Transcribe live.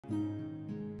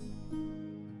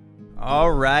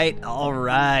All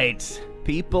right.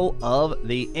 People of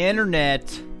the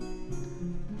internet.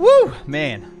 Woo!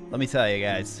 Man, let me tell you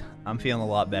guys, I'm feeling a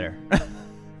lot better.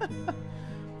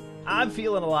 I'm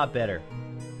feeling a lot better.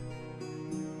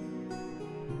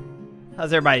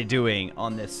 How's everybody doing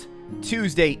on this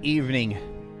Tuesday evening?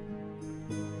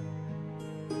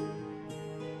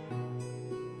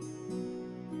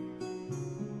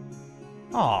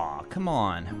 Aw, come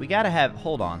on. We gotta have...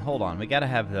 Hold on. We gotta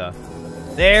have the...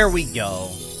 There we go.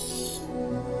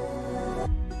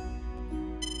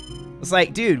 It's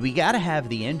like, dude, we gotta have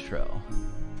the intro.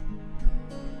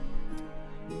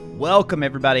 Welcome,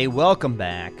 everybody. Welcome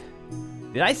back.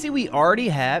 Did I see we already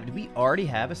have... Did we already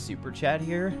have a super chat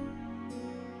here?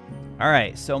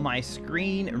 Alright, so my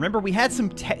screen... Remember, we had some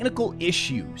technical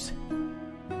issues.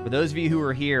 For those of you who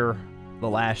were here the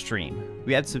last stream,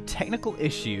 we had some technical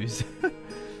issues.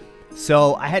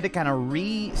 So I had to kind of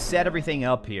reset everything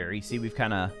up here. You see, we've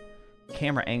kind of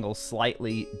camera angle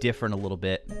slightly different a little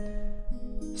bit.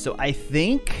 So I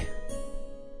think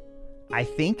I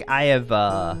have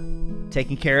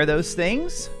taken care of those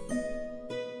things.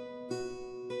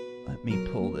 Let me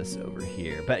pull this over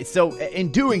here. But so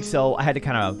in doing so, I had to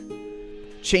kind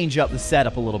of change up the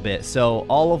setup a little bit. So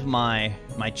all of my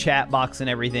chat box and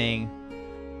everything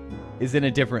is in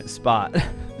a different spot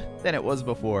than it was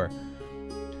before.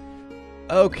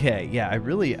 Okay, yeah, I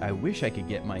wish I could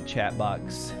get my chat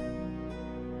box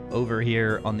over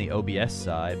here on the OBS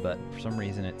side, but for some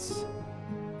reason it's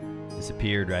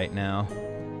disappeared right now.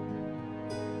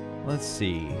 Let's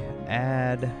see.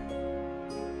 Add.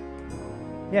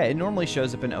 Yeah, it normally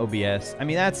shows up in OBS. I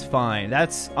mean, that's fine.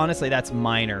 Honestly, that's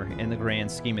minor in the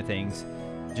grand scheme of things.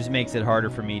 It just makes it harder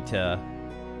for me to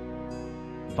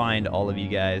find all of you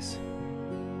guys.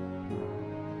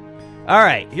 All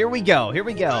right, here we go.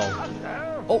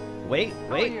 Oh, wait.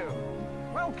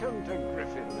 Welcome to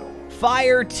Gryffindor.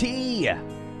 Fire T!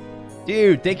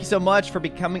 Dude, thank you so much for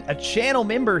becoming a channel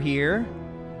member here.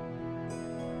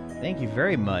 Thank you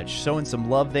very much. Showing some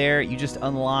love there. You just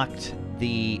unlocked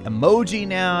the emoji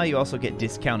now. You also get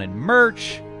discounted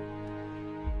merch.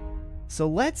 So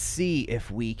let's see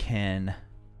if we can...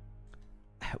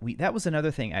 That was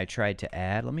another thing I tried to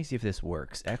add. Let me see if this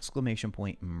works. Exclamation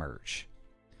point merch.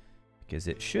 Because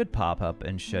it should pop up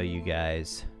and show you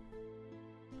guys.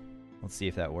 Let's see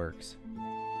if that works.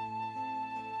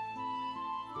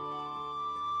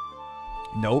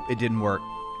 Nope, it didn't work.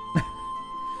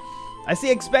 I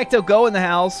see Expecto Go in the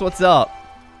house. What's up?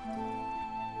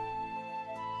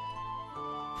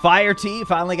 Fire T,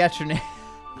 finally got your name.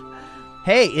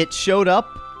 Hey, it showed up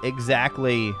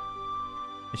exactly.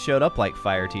 It showed up like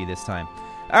Fire T this time.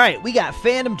 All right, we got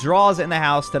Fandom Draws in the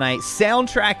house tonight.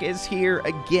 Soundtrack is here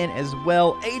again as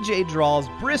well. AJ Draws,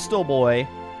 Bristol Boy.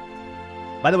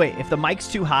 By the way, if the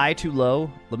mic's too high, too low,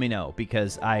 let me know,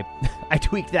 because I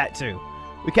tweaked that too.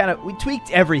 We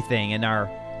tweaked everything in our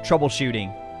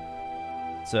troubleshooting.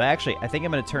 So actually, I think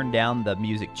I'm going to turn down the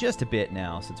music just a bit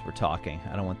now since we're talking.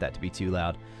 I don't want that to be too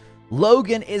loud.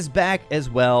 Logan is back as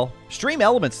well. Stream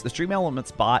Elements, the Stream Elements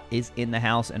bot is in the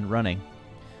house and running.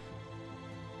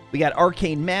 We got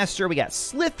Arcane Master. We got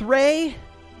Slithray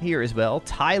here as well.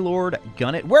 Tylord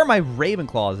Gunnet. Where are my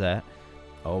Ravenclaws at?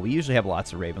 Oh, we usually have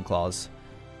lots of Ravenclaws.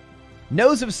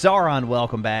 Nose of Sauron,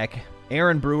 welcome back.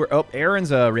 Aaron Brewer. Oh,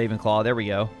 Aaron's a Ravenclaw. There we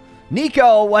go.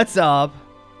 Nico, what's up?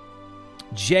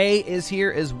 Jay is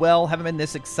here as well. Haven't been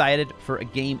this excited for a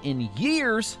game in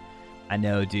years. I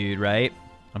know, dude, right?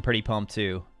 I'm pretty pumped,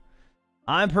 too.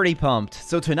 I'm pretty pumped.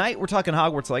 So tonight, we're talking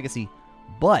Hogwarts Legacy,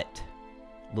 but...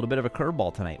 a little bit of a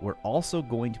curveball tonight. We're also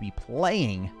going to be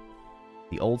playing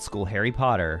the old school Harry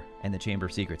Potter and the Chamber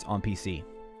of Secrets on PC.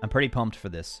 I'm pretty pumped for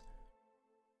this.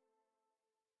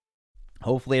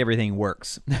 Hopefully everything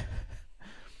works.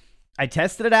 I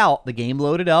tested it out. The game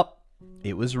loaded up.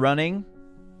 It was running.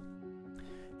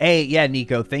 Hey, yeah,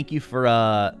 Nico, thank you for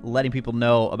letting people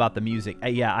know about the music.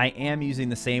 Yeah, I am using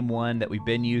the same one that we've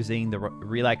been using, the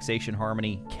Relaxation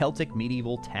Harmony Celtic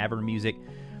Medieval Tavern music.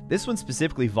 This one's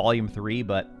specifically Volume 3,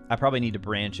 but I probably need to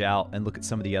branch out and look at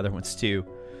some of the other ones too.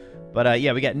 But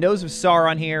yeah, we got Nose of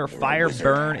Sauron here.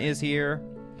 Fireburn is here.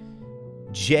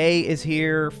 Jay is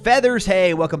here. Feathers,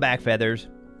 hey, welcome back, Feathers.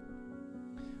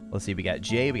 Let's see, we got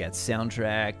Jay, we got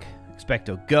Soundtrack,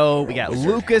 Expecto Go. We got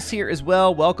Lucas here as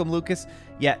well. Welcome, Lucas.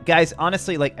 Yeah, guys,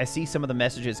 honestly, like, I see some of the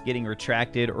messages getting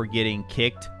retracted or getting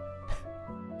kicked.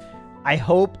 I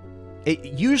hope...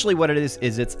 usually what it is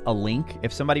it's a link.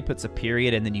 If somebody puts a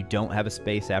period and then you don't have a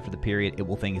space after the period, it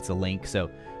will think it's a link. So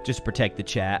just protect the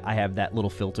chat. I have that little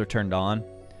filter turned on.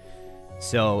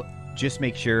 So just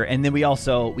make sure. And then we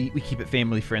also, we keep it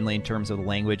family friendly in terms of the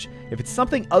language. If it's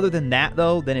something other than that,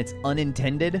 though, then it's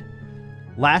unintended.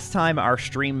 Last time our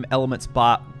Stream Elements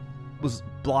bot was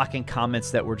blocking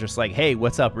comments that were just like, hey,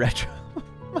 what's up, Retro?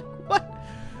 I'm like, what?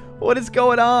 What is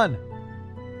going on?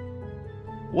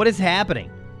 What is happening?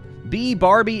 B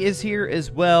Barbie is here as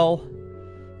well.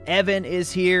 Evan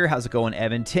is here. How's it going,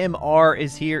 Evan? Tim R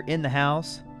is here in the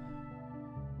house.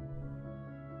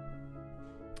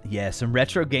 Yeah, some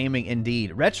retro gaming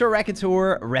indeed.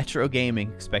 RetroRaconteur, retro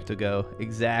gaming. Expect to go.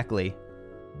 Exactly.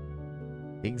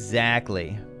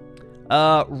 Exactly.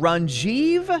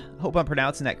 Ranjiv, hope I'm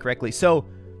pronouncing that correctly. So,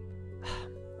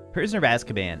 Prisoner of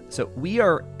Azkaban. So, we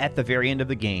are at the very end of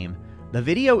the game. The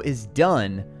video is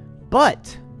done,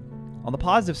 but on the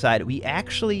positive side, we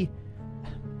actually,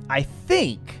 I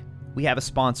think, we have a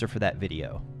sponsor for that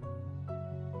video.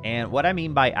 And what I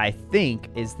mean by I think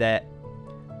is that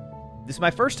this is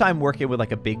my first time working with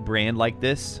like a big brand like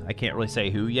this. I can't really say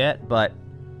who yet, but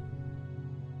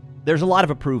there's a lot of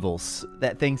approvals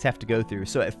that things have to go through.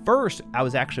 So at first, I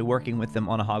was actually working with them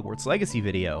on a Hogwarts Legacy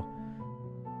video.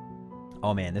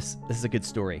 Oh man, this is a good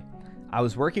story. I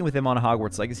was working with them on a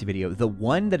Hogwarts Legacy video. The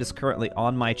one that is currently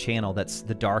on my channel, that's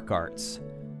the Dark Arts.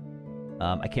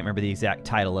 I can't remember the exact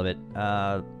title of it.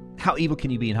 How evil can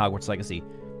you be in Hogwarts Legacy?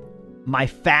 My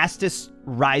fastest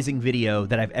rising video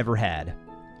that I've ever had.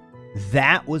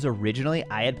 That was originally,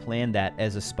 I had planned that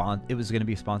as a it was going to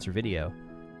be a sponsored video.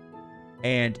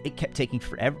 And it kept taking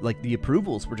forever. Like, the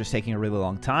approvals were just taking a really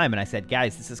long time. And I said,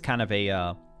 guys, this is kind of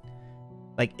a,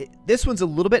 this one's a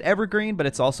little bit evergreen, but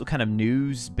it's also kind of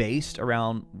news-based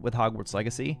around with Hogwarts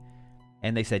Legacy.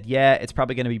 And they said, yeah, it's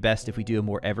probably going to be best if we do a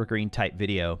more evergreen-type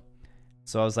video.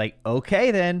 So I was like,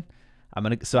 okay, then.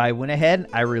 So I went ahead,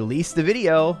 I released the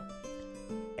video,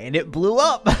 and it blew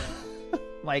up.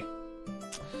 Like,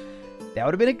 that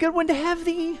would have been a good one to have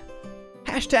the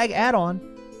hashtag add-on.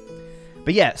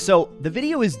 But yeah, so the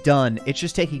video is done. It's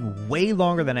just taking way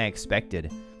longer than I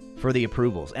expected for the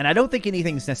approvals. And I don't think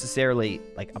anything's necessarily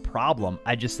like a problem.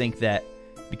 I just think that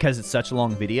because it's such a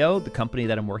long video, the company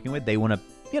that I'm working with, they want to,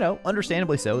 you know,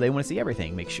 understandably so, they want to see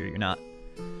everything. Make sure you're not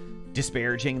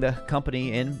disparaging the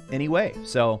company in any way.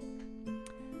 So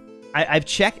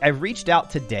I've reached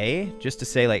out today just to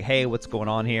say like, hey, what's going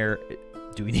on here?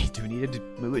 Do we need to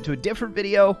move it to a different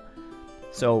video?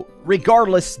 So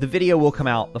regardless, the video will come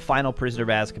out. The final Prisoner of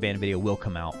Azkaban video will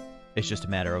come out. It's just a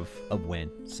matter of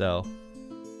when. So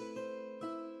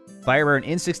Firebird,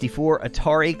 N64,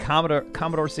 Atari,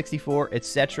 Commodore 64,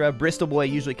 etc. Bristol Boy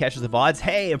usually catches the VODs.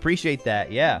 Hey, appreciate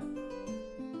that. Yeah.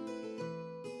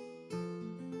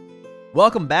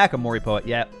 Welcome back, Amori Poet.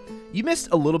 Yeah. You missed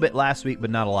a little bit last week, but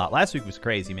not a lot. Last week was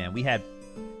crazy, man. We had...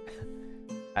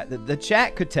 the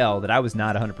chat could tell that I was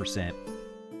not 100%.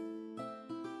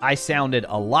 I sounded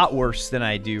a lot worse than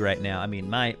I do right now. I mean,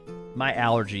 my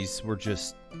allergies were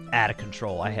just out of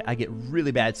control. I get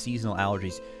really bad seasonal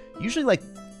allergies. Usually, like,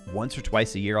 once or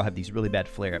twice a year, I'll have these really bad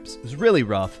flare-ups. It was really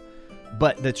rough.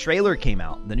 But the trailer came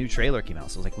out. The new trailer came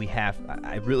out. So I was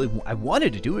like, I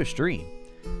wanted to do a stream.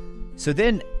 So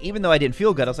then, even though I didn't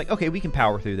feel good, I was like, okay, we can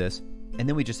power through this. And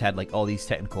then we just had, like, all these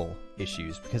technical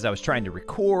issues because I was trying to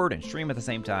record and stream at the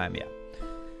same time. Yeah.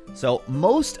 So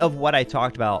most of what I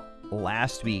talked about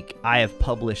last week, I have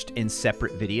published in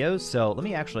separate videos. So let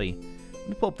me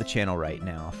pull up the channel right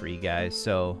now for you guys.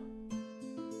 So,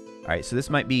 all right, so this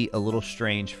might be a little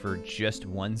strange for just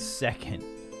 1 second.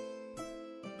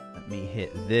 Let me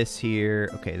hit this here.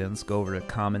 Okay, then let's go over to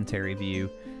commentary view.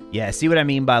 Yeah, see what I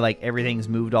mean by like everything's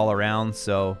moved all around.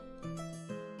 So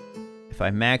if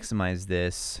I maximize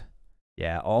this,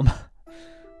 yeah, all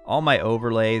my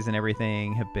overlays and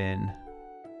everything have been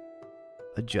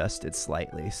adjusted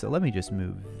slightly. So let me just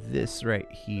move this right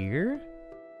here.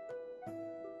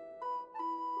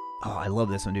 Oh, I love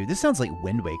this one, dude. This sounds like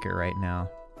Wind Waker right now.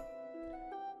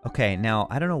 Okay, now,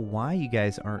 I don't know why you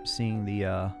guys aren't seeing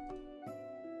the,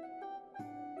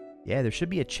 yeah, there should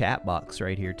be a chat box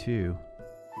right here, too.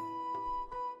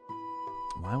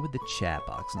 Why would the chat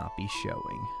box not be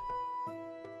showing?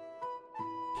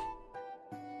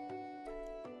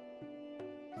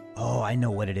 Oh, I know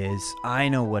what it is. I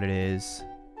know what it is.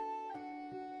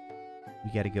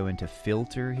 We got to go into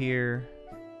filter here.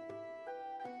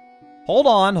 Hold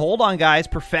on, guys.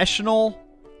 Professional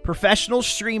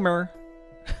streamer.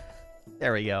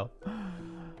 There we go.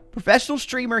 Professional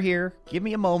streamer here. Give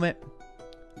me a moment.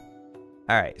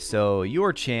 All right, so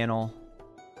your channel.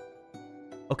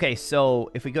 Okay, so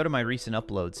if we go to my recent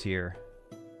uploads here,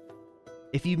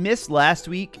 if you missed last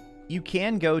week, you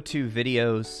can go to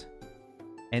videos,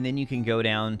 and then you can go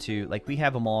down to, like, we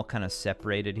have them all kind of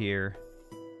separated here.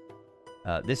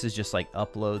 This is just like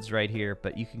uploads right here,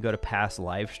 but you can go to past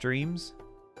live streams.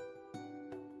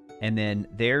 And then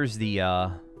there's the,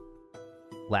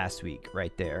 last week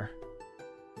right there.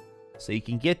 So you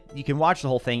can watch the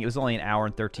whole thing. It was only an hour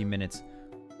and 13 minutes.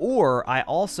 Or I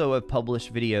also have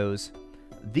published videos.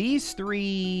 These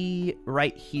 3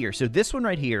 right here. So this one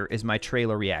right here is my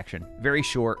trailer reaction. Very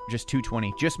short, just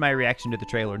 220. Just my reaction to the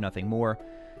trailer, nothing more.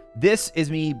 This is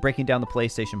me breaking down the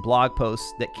PlayStation blog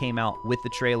post that came out with the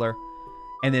trailer.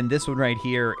 And then this one right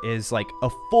here is like a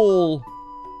full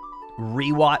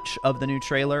rewatch of the new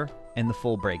trailer and the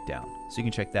full breakdown. So you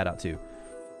can check that out too.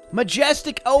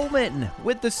 Majestic Omen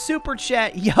with the super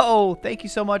chat. Yo, thank you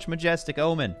so much, Majestic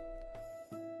Omen.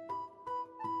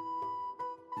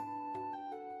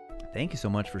 Thank you so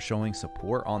much for showing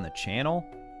support on the channel.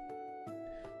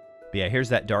 But yeah, here's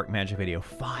that Dark Magic video.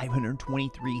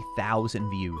 523,000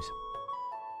 views.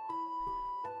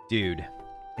 Dude,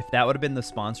 if that would have been the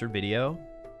sponsored video...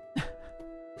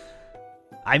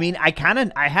 I mean, I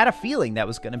had a feeling that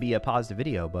was going to be a positive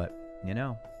video, but, you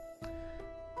know.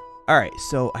 Alright,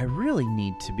 so I really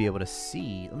need to be able to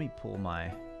see... Let me pull my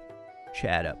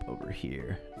chat up over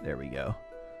here. There we go.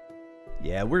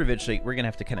 Yeah, we're going to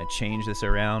have to kind of change this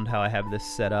around, how I have this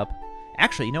set up.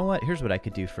 Actually, you know what? Here's what I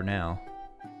could do for now.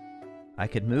 I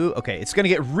could move... Okay, it's going to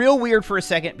get real weird for a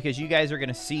second because you guys are going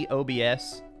to see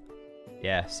OBS.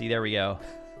 Yeah, see, there we go.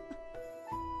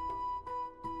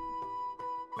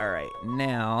 Alright,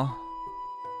 now...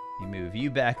 Let me move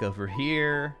you back over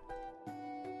here.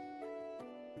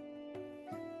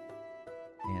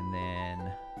 And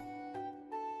then...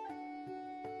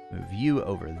 Move you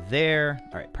over there.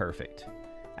 Alright, perfect.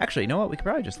 Actually, you know what? We could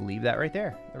probably just leave that right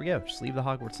there. There we go. Just leave the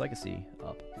Hogwarts Legacy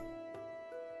up.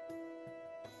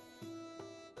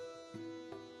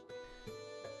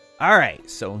 Alright,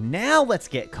 so now let's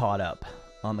get caught up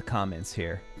on the comments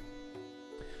here.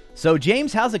 So,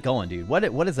 James, how's it going, dude?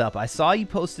 What is up? I saw you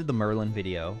posted the Merlin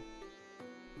video.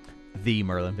 The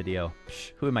Merlin video.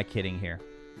 Psh, who am I kidding here?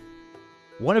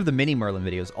 One of the mini Merlin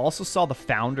videos. Also saw the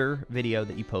Founder video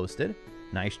that you posted.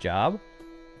 Nice job.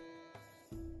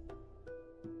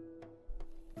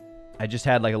 I just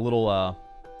had like a little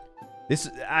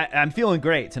I'm feeling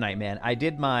great tonight, man. I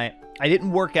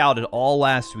didn't work out at all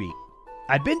last week.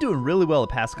 I'd been doing really well the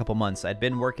past couple months. I'd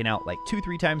been working out like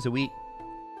 2-3 times a week.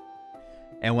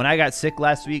 And when I got sick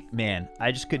last week, man,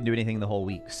 I just couldn't do anything the whole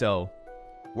week. So,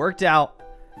 worked out.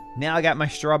 Now I got my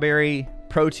strawberry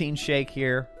protein shake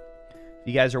here. If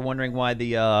you guys are wondering why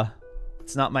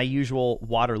it's not my usual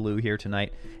Waterloo here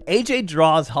tonight. AJ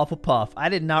draws Hufflepuff. I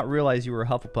did not realize you were a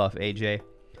Hufflepuff, AJ. All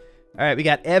right, we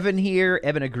got Evan here.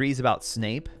 Evan agrees about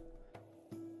Snape.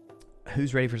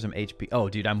 Who's ready for some HP? Oh,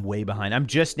 dude, I'm way behind. I'm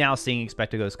just now seeing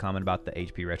Expectago's comment about the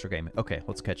HP retro game. Okay,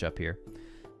 let's catch up here.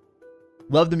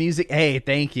 Love the music. Hey,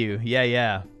 thank you.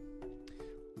 Yeah.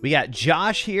 We got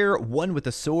Josh here, one with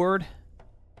a sword.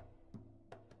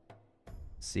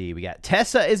 Let's see, we got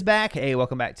Tessa is back. Hey,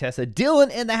 welcome back, Tessa.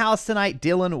 Dylan in the house tonight.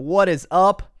 Dylan, what is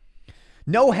up?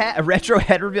 No hat, retro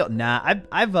head reveal. Nah,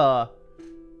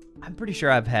 I'm pretty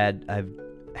sure I've had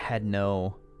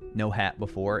no hat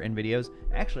before in videos.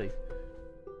 Actually,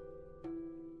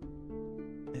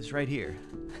 it's right here.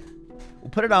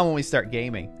 We'll put it on when we start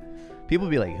gaming. People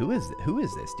will be like, who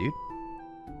is this, dude?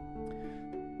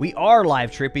 We are live,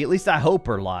 Trippy. At least I hope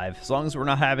we're live, as long as we're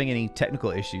not having any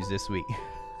technical issues this week.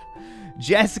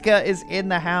 Jessica is in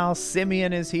the house.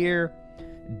 Simeon is here.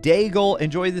 Daigle,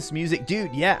 enjoy this music.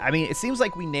 Dude, yeah, I mean, it seems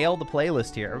like we nailed the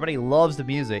playlist here. Everybody loves the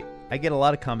music. I get a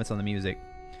lot of comments on the music.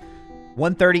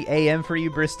 1:30 a.m. for you,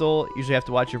 Bristol. Usually have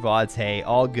to watch your VODs. Hey,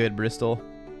 all good, Bristol.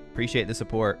 Appreciate the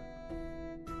support.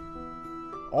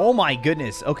 Oh my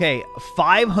goodness. Okay,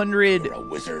 500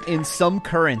 in some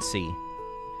currency.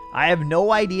 I have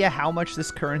no idea how much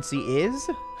this currency is.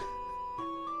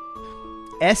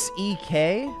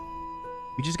 SEK?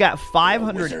 We just got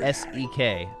 500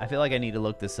 SEK. I feel like I need to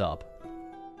look this up.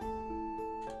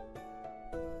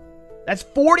 That's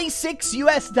 46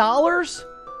 US dollars?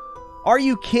 Are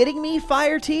you kidding me,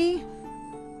 Fire T?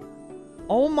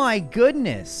 Oh my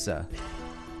goodness.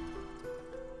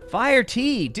 Fire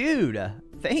T, dude.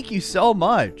 Thank you so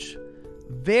much.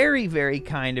 Very, very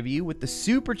kind of you with the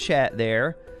super chat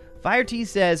there. Fire T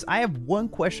says, I have one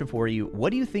question for you.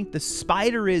 What do you think the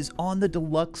spider is on the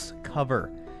deluxe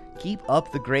cover? Keep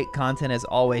up the great content as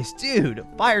always. Dude,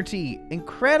 Fire T,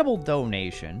 incredible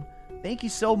donation. Thank you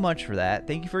so much for that.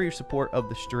 Thank you for your support of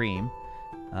the stream.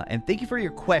 And thank you for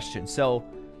your question. So,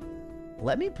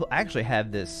 let me actually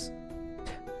have this.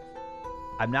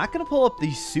 I'm not going to pull up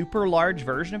the super large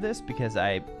version of this because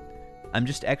I'm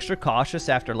just extra cautious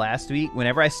after last week.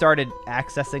 Whenever I started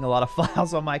accessing a lot of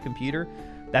files on my computer,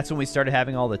 that's when we started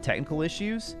having all the technical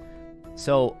issues.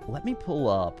 So, let me pull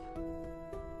up.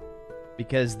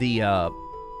 Because the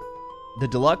The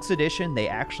deluxe edition, they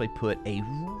actually put a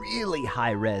really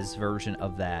high-res version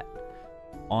of that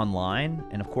online,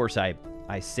 and of course I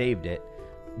saved it.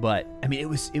 But I mean, it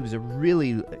was a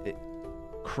really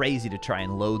crazy to try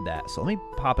and load that. So let me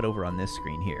pop it over on this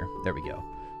screen here. There we go.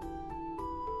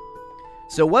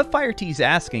 So what Fire T's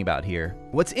asking about here,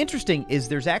 what's interesting is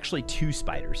there's actually two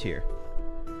spiders here.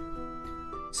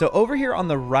 So over here on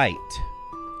the right,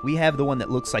 we have the one that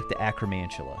looks like the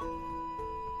acromantula.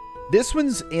 This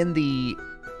one's in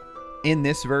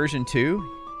this version too.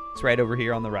 It's right over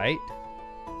here on the right.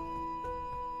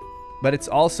 But it's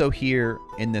also here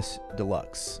in this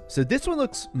deluxe. So this one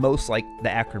looks most like the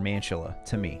acromantula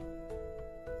to me.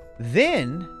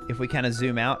 Then, if we kind of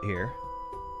zoom out here,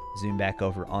 zoom back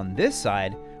over on this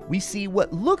side, we see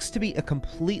what looks to be a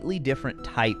completely different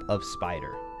type of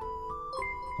spider.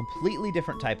 Completely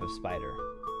different type of spider.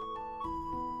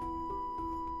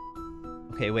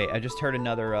 Okay, wait, I just heard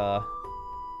another,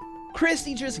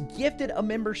 Christy just gifted a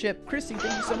membership. Christy,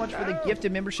 thank you so much for the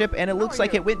gifted membership, and it looks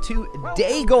like it went to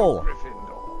Daigle.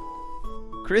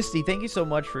 Christy, thank you so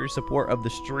much for your support of the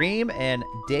stream, and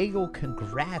Daigle,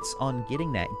 congrats on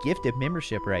getting that gifted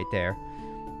membership right there.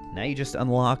 Now you just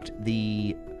unlocked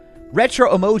the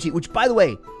retro emoji, which, by the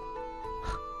way,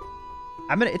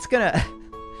 it's gonna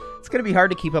be hard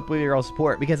to keep up with your all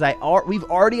support because we've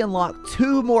already unlocked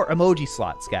 2 more emoji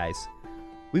slots, guys.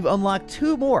 We've unlocked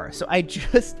 2 more, so I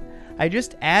just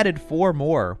added 4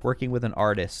 more working with an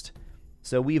artist.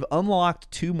 So we've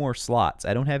unlocked 2 more slots.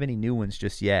 I don't have any new ones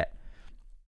just yet.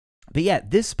 But yeah,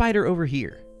 this spider over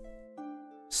here.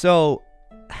 So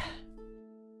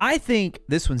I think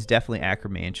this one's definitely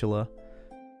acromantula.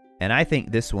 And I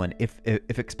think this one, if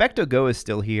Expecto Go is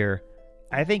still here,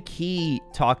 I think he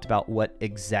talked about what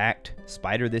exact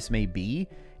spider this may be.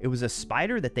 It was a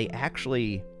spider that they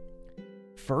actually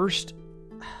first,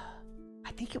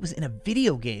 I think it was in a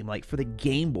video game, like for the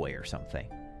Game Boy or something.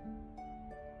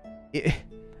 It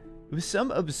was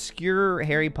some obscure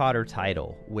Harry Potter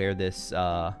title where this,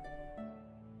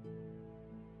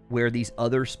 where these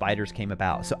other spiders came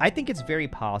about. So I think it's very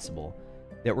possible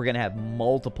that we're going to have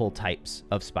multiple types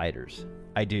of spiders.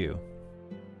 I do.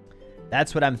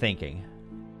 That's what I'm thinking.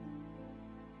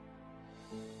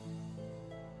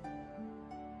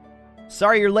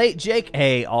 Sorry you're late, Jake.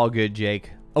 Hey, all good,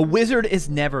 Jake. A wizard is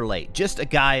never late. Just a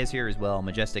guy is here as well.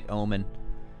 Majestic Omen.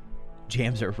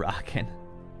 Jams are rocking.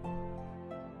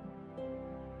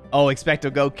 Oh,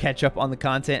 Expecto Go catch up on the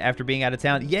content after being out of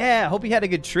town. Yeah, hope you had a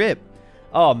good trip.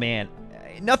 Oh, man.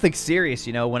 Nothing serious,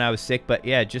 you know, when I was sick. But,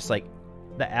 yeah, just like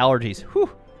the allergies. Whew.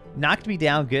 Knocked me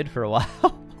down good for a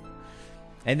while.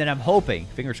 And then I'm hoping,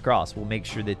 fingers crossed, we'll make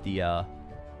sure that the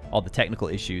all the technical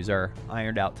issues are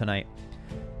ironed out tonight.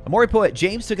 Amori Poet,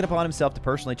 James took it upon himself to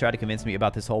personally try to convince me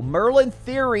about this whole Merlin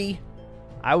theory.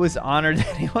 I was honored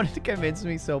that he wanted to convince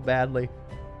me so badly.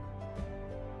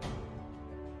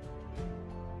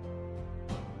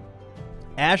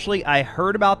 Ashley, I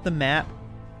heard about the map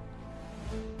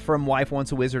from Wife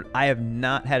Wants a Wizard. I have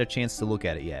not had a chance to look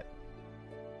at it yet.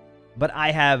 But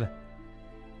I have,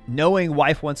 knowing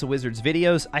Wife Wants a Wizard's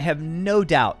videos, I have no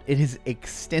doubt it is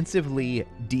extensively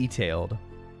detailed.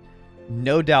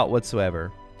 No doubt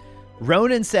whatsoever.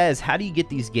 Ronan says, how do you get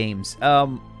these games? Are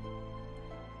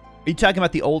you talking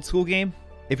about the old school game?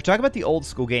 If you're talking about the old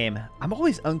school game, I'm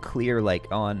always unclear like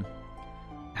on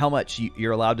how much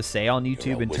you're allowed to say on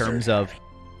YouTube in terms of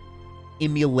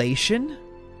emulation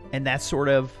and that sort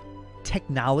of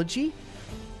technology.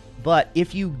 But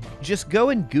if you just go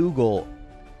and Google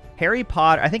Harry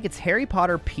Potter, I think it's Harry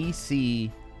Potter PC,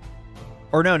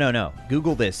 or no.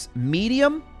 Google this.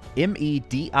 Medium,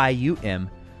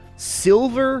 M-E-D-I-U-M,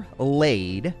 Silver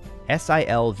Lade,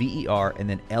 S-I-L-V-E-R, and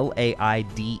then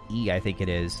L-A-I-D-E, I think it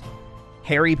is,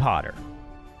 Harry Potter.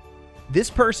 This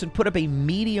person put up a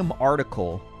Medium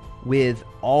article with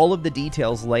all of the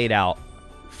details laid out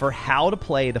for how to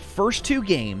play the first 2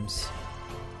 games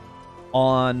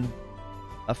on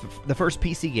the first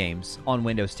PC games on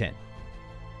Windows 10.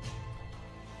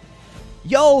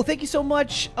 Yo, thank you so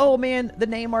much. Oh, man, the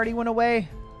name already went away.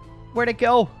 Where'd it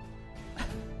go?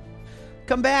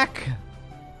 Come back.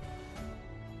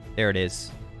 There it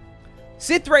is.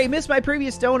 Sithray, missed my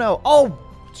previous dono. Oh,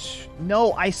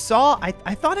 no, I thought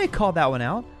I called that one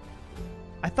out.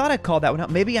 I thought I called that one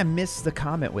out. Maybe I missed the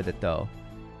comment with it, though.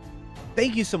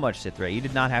 Thank you so much, Sithray. You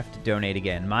did not have to donate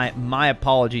again. My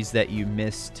apologies that you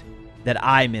missed, that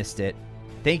I missed it.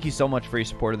 Thank you so much for your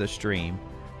support of the stream.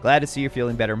 Glad to see you're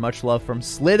feeling better. Much love from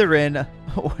Slytherin.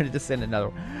 Wanted to send another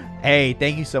one. Hey,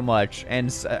 thank you so much.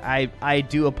 And I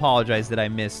do apologize that I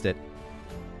missed it.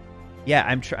 Yeah,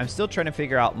 I'm still trying to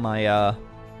figure out my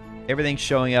everything's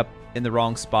showing up in the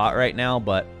wrong spot right now,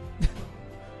 but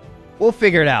We'll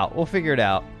figure it out. We'll figure it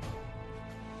out.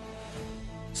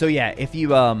 So yeah, if you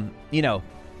you know,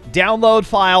 download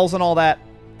files and all that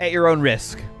at your own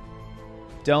risk.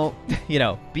 Don't, you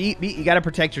know, you got to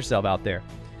protect yourself out there.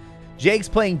 Jake's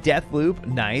playing Deathloop.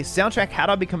 Nice. Soundtrack, how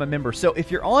do I become a member? So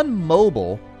if you're on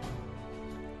mobile,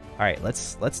 all right,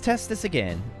 let's test this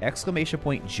again. Exclamation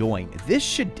point join.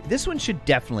 This one should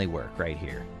definitely work right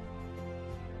here.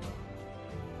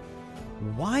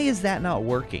 Why is that not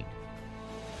working?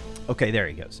 Okay, there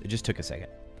he goes. It just took a second.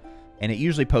 And it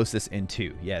usually posts this in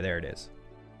 2. Yeah, there it is.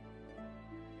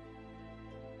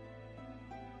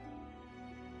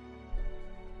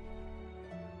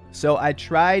 So I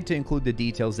tried to include the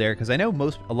details there because I know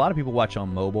a lot of people watch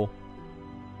on mobile.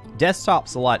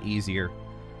 Desktop's a lot easier.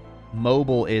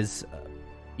 Mobile is,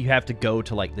 you have to go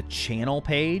to like the channel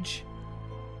page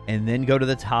and then go to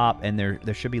the top, and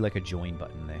there should be like a join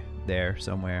button there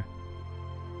somewhere.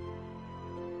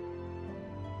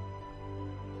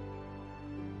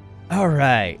 All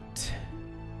right.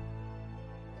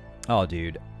 Oh,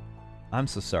 dude. I'm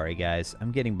so sorry, guys.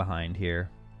 I'm getting behind here.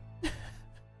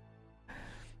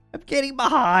 I'm getting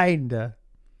behind.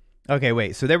 Okay,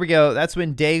 wait. So there we go. That's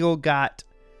when Daigle got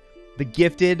the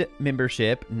gifted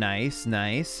membership. Nice,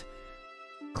 nice.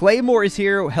 Claymore is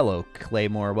here. Hello,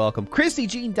 Claymore. Welcome. Christy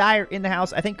Jean Dyer in the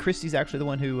house. I think Christy's actually the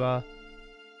one who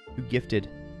gifted.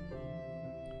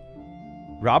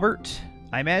 Robert,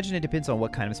 I imagine it depends on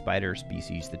what kind of spider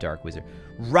species the Dark Wizard.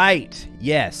 Right.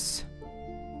 Yes.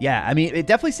 Yeah, I mean, it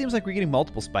definitely seems like we're getting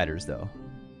multiple spiders, though.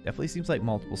 Definitely seems like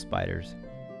multiple spiders.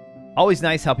 Always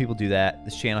nice how people do that.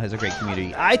 This channel has a great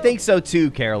community. I think so too,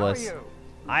 Careless.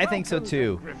 I think so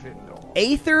too.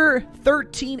 Aether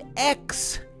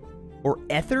 13X. Or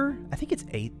Ether? I think it's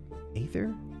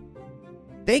Aether.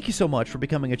 Thank you so much for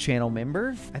becoming a channel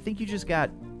member. I think you just got...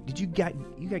 you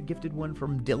got gifted one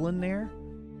from Dylan there?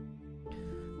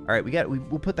 All right,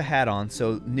 we'll put the hat on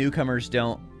so newcomers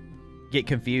don't get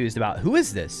confused about who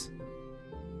is this.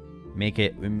 We make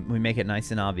it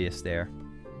nice and obvious there.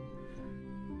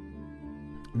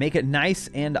 Make it nice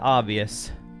and obvious.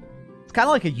 It's kind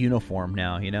of like a uniform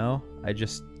now, you know? I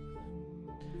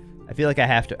feel like I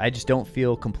have to. I just don't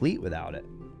feel complete without it.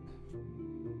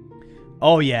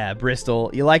 Oh, yeah,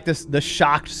 Bristol. You like this? The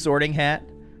shocked sorting hat?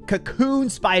 Cocoon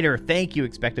spider. Thank you,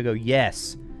 Expectago.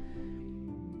 Yes.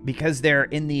 Because they're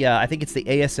in the, I think it's the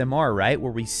ASMR, right?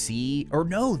 Where we see, or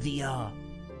no, the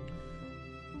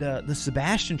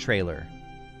Sebastian trailer.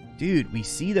 Dude, we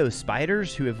see those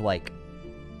spiders who have, like,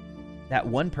 that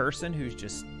one person who's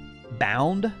just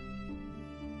bound.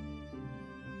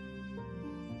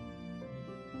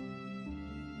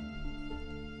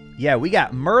 Yeah, we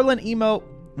got Merlin emote.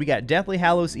 We got Deathly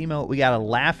Hallows emote. We got a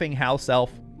laughing house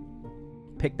elf.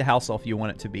 Pick the house elf you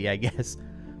want it to be, I guess.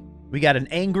 We got an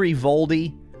angry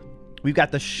Voldy. We've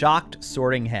got the shocked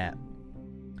sorting hat.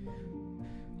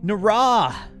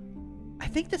 Nara. I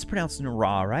think that's pronounced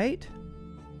Nara, right?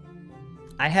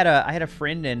 I had a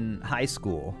friend in high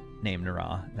school named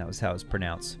Nara. That was how it's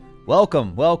pronounced.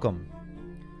 Welcome, welcome.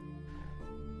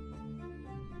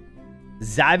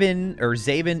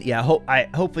 Zavin, yeah,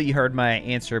 hopefully you heard my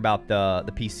answer about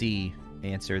the PC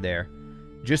answer there.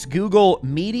 Just Google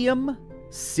medium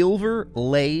silver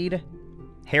laid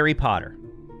Harry Potter,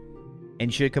 and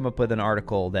you should come up with an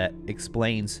article that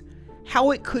explains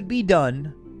how it could be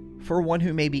done for one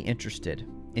who may be interested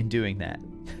in doing that.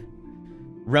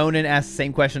 Ronan asked the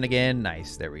same question again.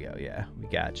 Nice, there we go. Yeah, we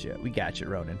got you. We got you,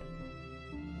 Ronan.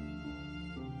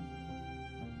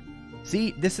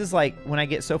 See, this is like when I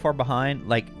get so far behind,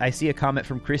 like I see a comment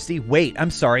from Christy. Wait,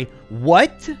 I'm sorry.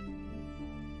 What?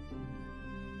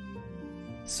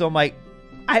 So I'm like,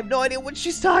 I have no idea what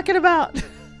she's talking about.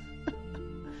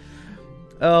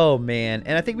 Oh, man.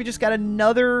 And I think we just got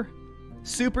another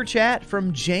super chat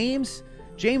from James.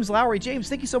 James Lowry. James,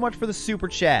 thank you so much for the super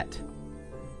chat.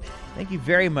 Thank you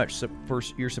very much for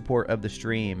your support of the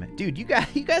stream. Dude, you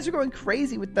guys are going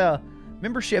crazy with the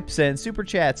memberships and super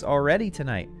chats already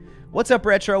tonight. What's up,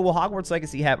 Retro? Will Hogwarts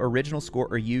Legacy have original score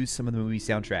or use some of the movie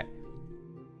soundtrack?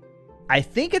 I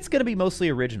think it's going to be mostly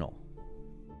original,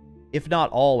 if not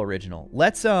all original.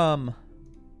 Let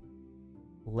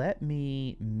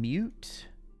me mute.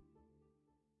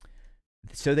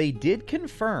 So they did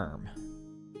confirm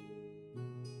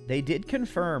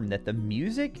that the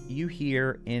music you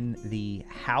hear in the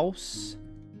house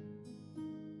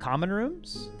common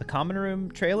rooms, the common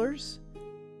room trailers,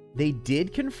 they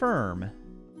did confirm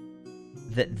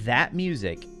that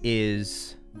music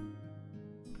is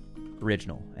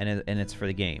original and it's for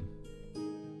the game.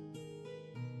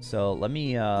 So let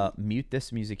me mute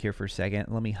this music here for a second.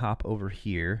 Let me hop over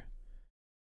here.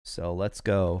 So let's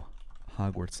go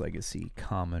Hogwarts Legacy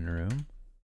common room.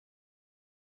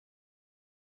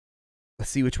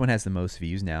 Let's see which one has the most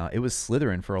views now. It was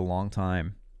Slytherin for a long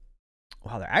time.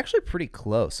 Wow, they're actually pretty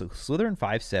close. So Slytherin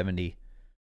 570,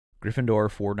 Gryffindor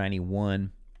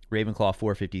 491, Ravenclaw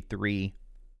 453,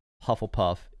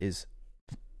 Hufflepuff is,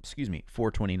 excuse me,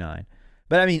 429.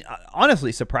 But I mean,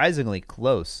 honestly, surprisingly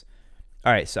close.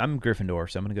 All right, so I'm Gryffindor,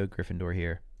 so I'm going to go Gryffindor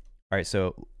here. All right,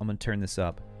 so I'm going to turn this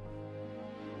up.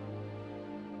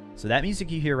 So that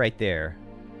music you hear right there,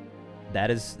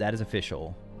 that is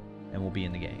official and will be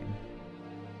in the game.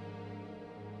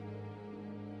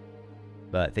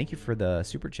 But thank you for the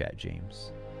super chat,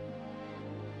 James.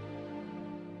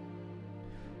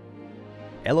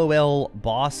 LOL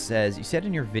Boss says, you said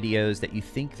in your videos that you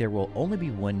think there will only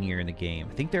be 1 year in the game.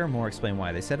 I think there are more. Explain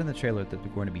why. They said in the trailer that there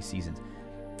were going to be seasons.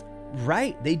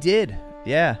 Right, they did.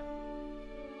 Yeah.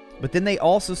 But then they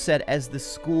also said as the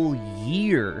school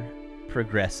year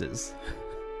progresses.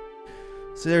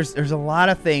 So there's a lot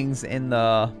of things in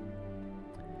the...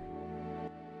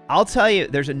 I'll tell you,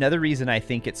 there's another reason I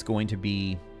think it's going to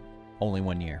be only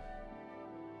 1 year.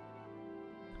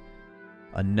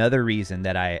 Another reason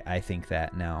that I think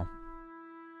that now.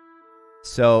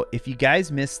 So if you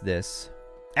guys missed this,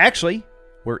 actually,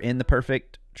 we're in the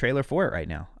perfect trailer for it right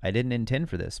now. I didn't intend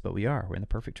for this, but we are. We're in the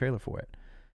perfect trailer for it.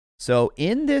 So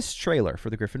in this trailer for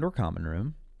the Gryffindor Common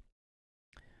Room,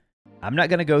 I'm not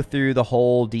going to go through the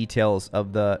whole details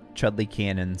of the Chudley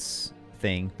Cannons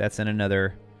thing. That's in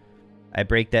another... I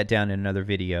break that down in another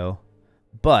video.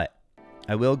 But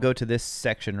I will go to this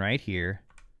section right here.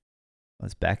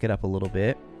 Let's back it up a little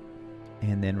bit.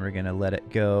 And then we're going to let it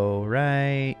go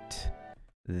right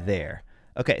there.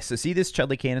 Okay, so see this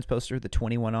Chudley Cannons poster, the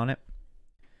 21 on it?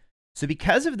 So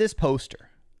because of this poster,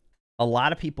 a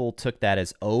lot of people took that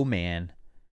as, oh man,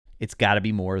 it's got to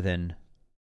be more than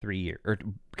 3 years, or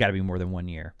got to be more than 1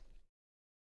 year.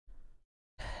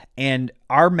 And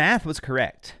our math was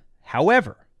correct.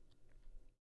 However,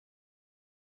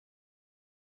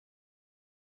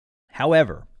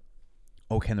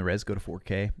 oh, can the res go to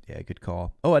 4K? Yeah, good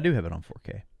call. Oh, I do have it on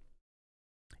 4K.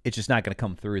 It's just not going to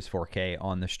come through as 4K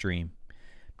on the stream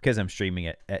because I'm streaming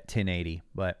it at 1080.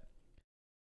 But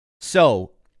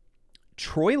so,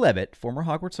 Troy Levitt, former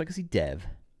Hogwarts Legacy dev,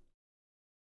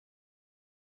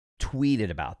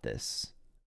 tweeted about this.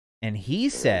 And he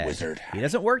said, he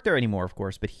doesn't work there anymore, of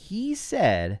course, but he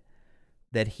said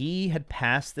that he had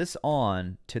passed this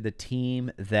on to the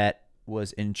team that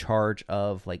was in charge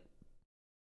of, like,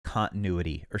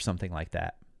 continuity or something like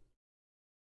that.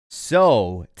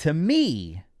 So, to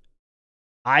me,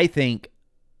 I think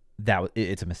that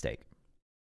it's a mistake.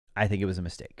 I think it was a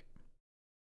mistake.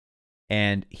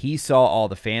 And he saw all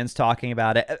the fans talking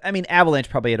about it. I mean,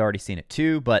 Avalanche probably had already seen it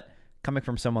too, but coming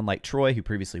from someone like Troy who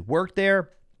previously worked there,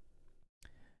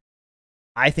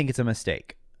 I think it's a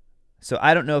mistake. So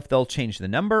I don't know if they'll change the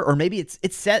number, or maybe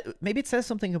maybe it says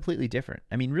something completely different.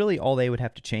 I mean, really, all they would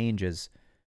have to change is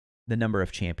the number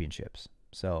of championships.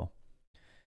 So,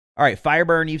 all right,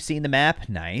 Fireburn, you've seen the map.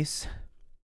 Nice.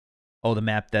 Oh, the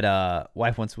map that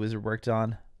Wife Wants Wizard worked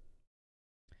on.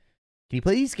 Can you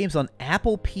play these games on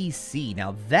Apple PC?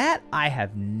 Now that I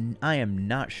am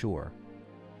not sure.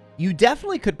 You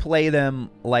definitely could play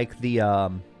them like the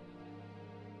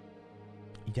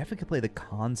you definitely could play the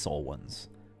console ones,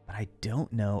 but I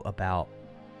don't know about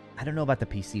the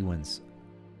PC ones.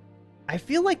 I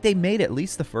feel like they made at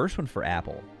least the first one for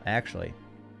Apple, actually.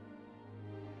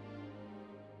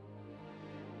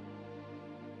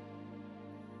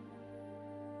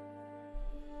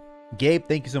 Gabe,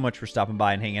 thank you so much for stopping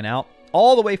by and hanging out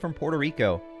all the way from Puerto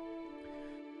Rico.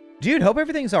 Dude, hope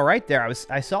everything's all right there.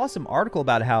 I saw some article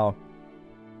about how,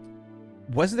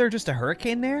 wasn't there just a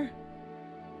hurricane there?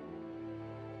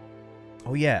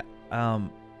 Oh yeah.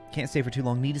 Can't stay for too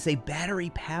long. Need to say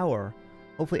battery power.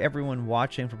 Hopefully everyone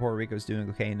watching from Puerto Rico is doing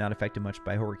okay and not affected much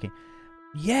by hurricane.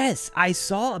 Yes, I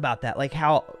saw about that. Like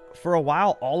how for a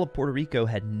while all of Puerto Rico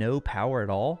had no power at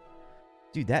all.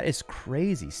 Dude, that is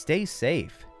crazy. Stay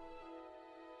safe.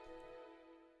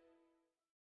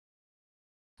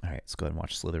 All right, let's go ahead and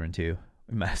watch Slytherin 2.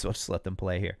 We might as well just let them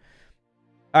play here.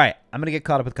 All right, I'm going to get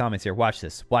caught up with comments here. Watch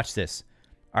this. Watch this.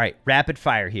 All right, rapid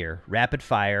fire here. Rapid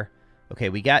fire. Okay,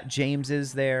 we got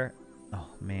James's there. Oh,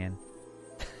 man.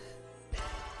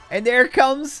 And there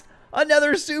comes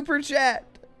another super chat.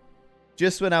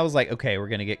 Just when I was like, okay, we're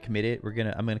going to get committed.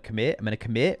 I'm going to commit.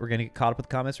 We're going to get caught up with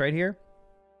the comments right here.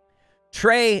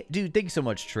 Trey, dude, thank you so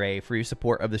much, Trey, for your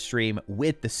support of the stream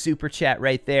with the super chat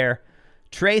right there.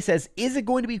 Trey says, is it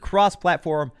going to be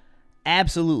cross-platform?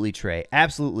 Absolutely, Trey.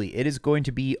 Absolutely. It is going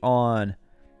to be on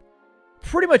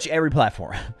pretty much every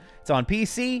platform.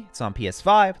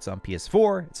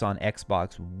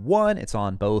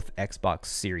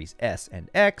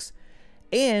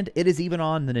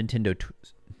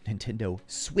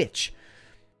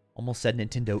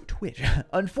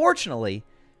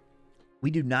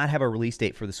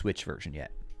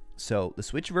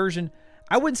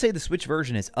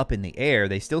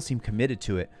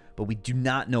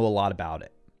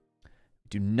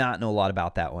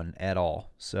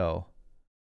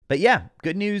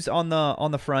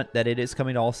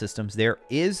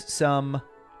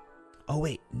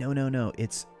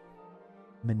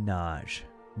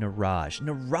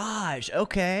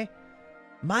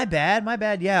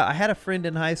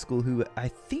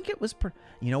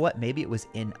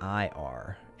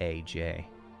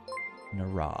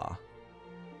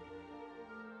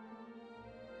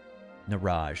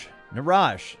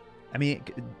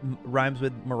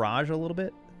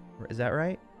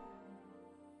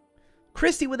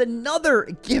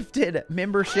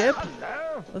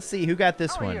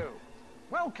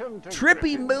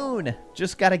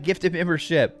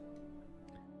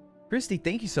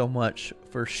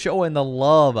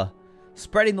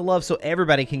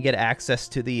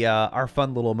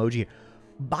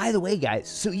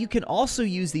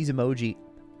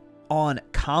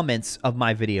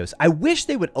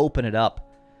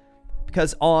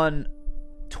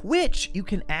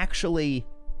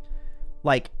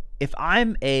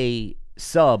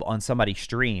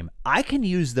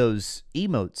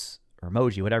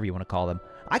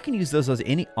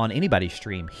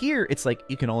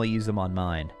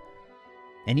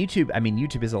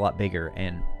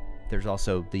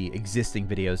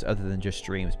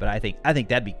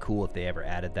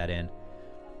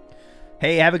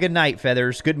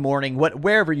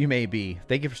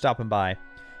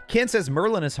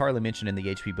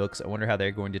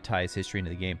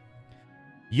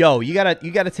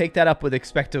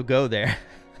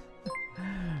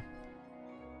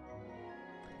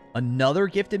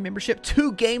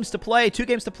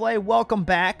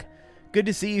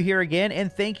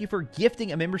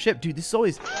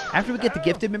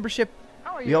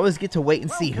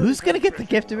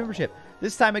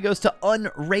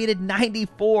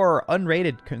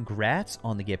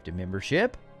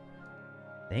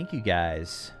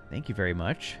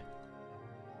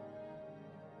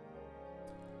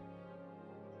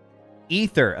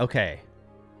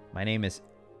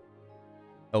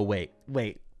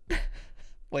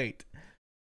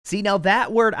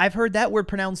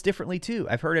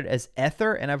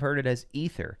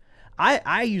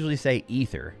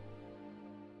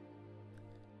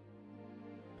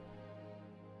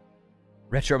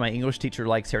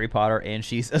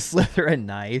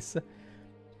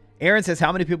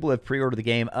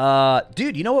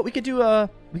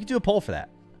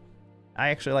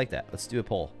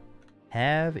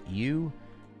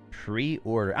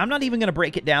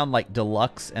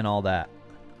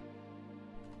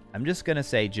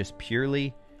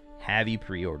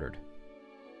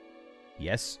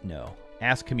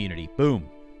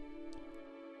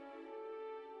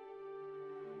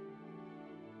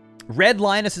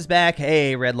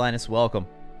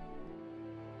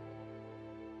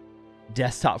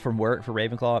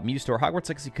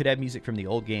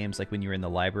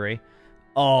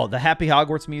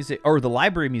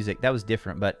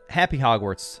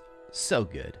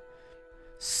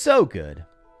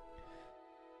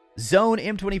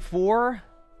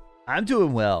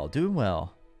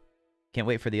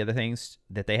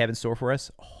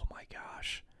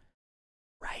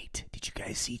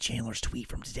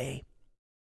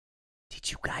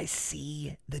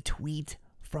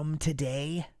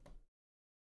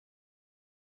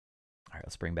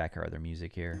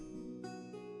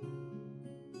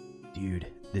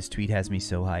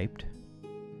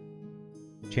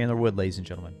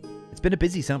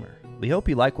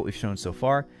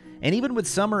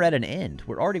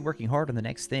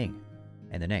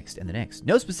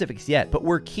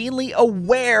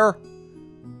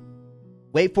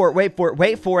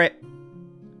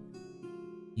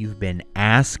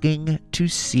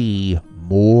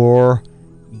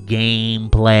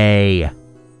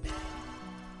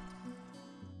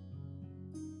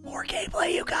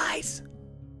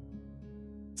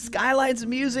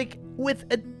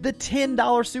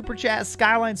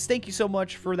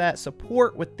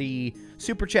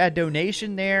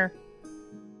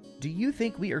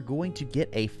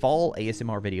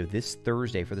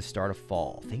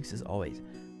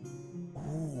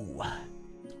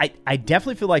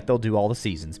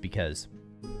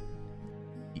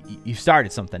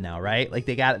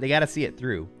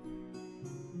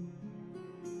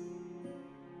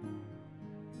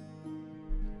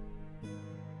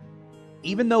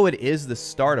 even though it is the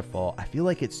start of fall, I feel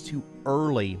like it's too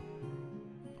early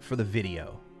for the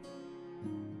video.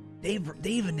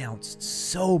 They've announced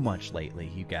so much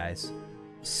lately, you guys.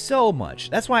 So much.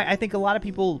 That's why I think a lot of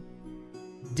people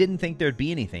didn't think there'd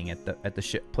be anything at the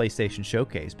PlayStation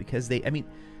Showcase, because I mean,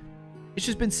 it's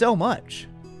just been so much.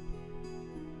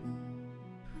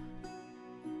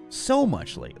 So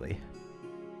much lately.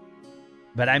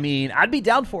 But I mean, I'd be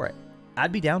down for it.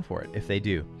 I'd be down for it if they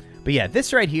do. But yeah,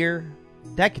 this right here,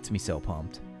 that gets me so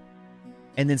pumped.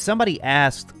 And then somebody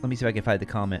asked, let me see if I can find the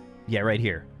comment. Yeah, right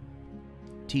here.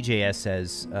 TJS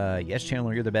says, yes,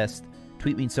 Chandler, you're the best.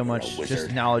 Tweet means so much. Just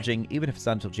acknowledging, even if it's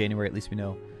not until January, at least we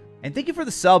know. And thank you for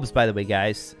the subs, by the way,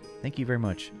 guys. Thank you very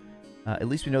much. At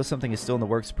least we know something is still in the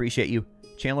works. Appreciate you.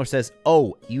 Chandler says,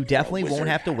 oh, you definitely won't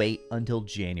have to wait until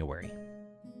January.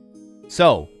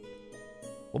 So,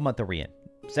 what month are we in?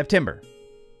 September.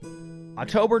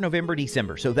 October, November,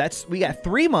 December. So we got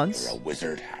 3 months. You're a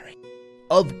wizard, Harry.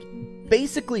 Of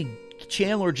basically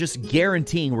Chandler just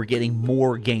guaranteeing we're getting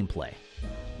more gameplay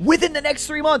within the next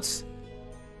 3 months.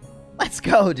 Let's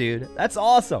go, dude. That's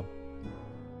awesome.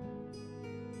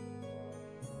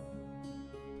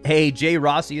 Hey, Jay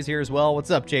Rossi is here as well.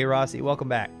 What's up, Jay Rossi? Welcome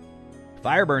back.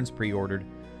 Fireburn's pre-ordered.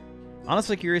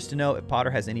 Honestly curious to know if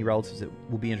Potter has any relatives that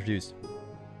will be introduced.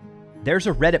 There's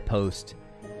a Reddit post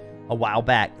a while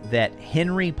back that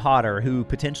Henry Potter, who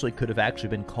potentially could have actually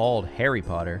been called Harry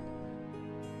Potter,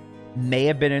 may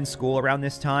have been in school around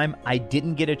this time. I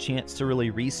didn't get a chance to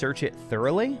really research it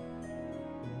thoroughly,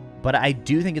 but I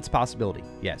do think it's a possibility.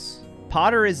 Yes.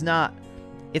 Potter is not,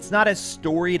 it's not as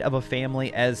storied of a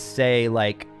family as, say,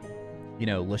 like, you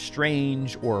know,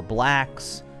 Lestrange or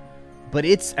Blacks, but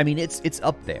it's, I mean, it's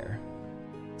up there.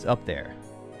 It's up there.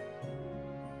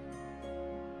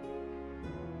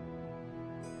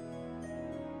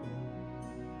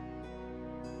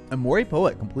 Amori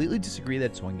Poet, completely disagree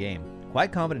that it's one game.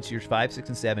 Quite confident it's years 5, 6,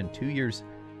 and 7. 2 years.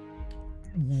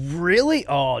 Really?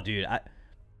 Oh, dude.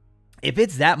 If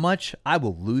it's that much, I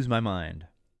will lose my mind.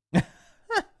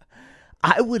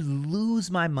 I would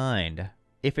lose my mind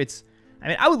if it's... I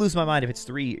mean, I would lose my mind if it's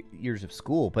 3 years of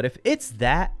school. But if it's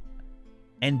that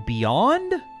and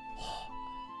beyond,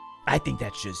 I think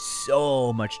that's just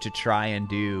so much to try and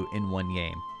do in one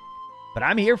game. But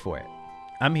I'm here for it.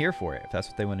 I'm here for it if that's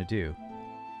what they want to do.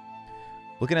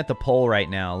 Looking at the poll right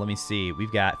now, let me see.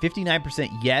 We've got 59%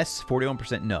 yes,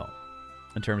 41% no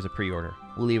in terms of pre-order.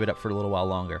 We'll leave it up for a little while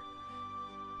longer.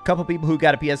 A couple people who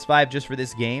got a PS5 just for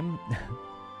this game.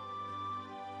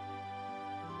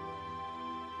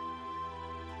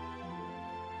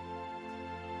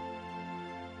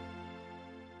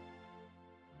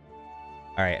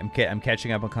 All right, I'm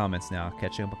catching up on comments now.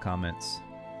 Catching up on comments.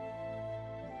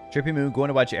 Trippy Moon, going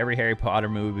to watch every Harry Potter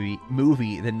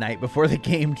movie the night before the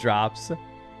game drops.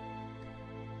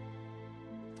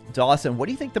 Dawson, what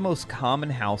do you think the most common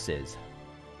house is?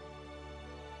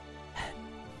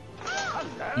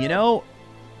 You know,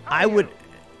 I would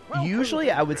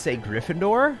say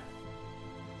Gryffindor,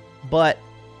 but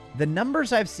the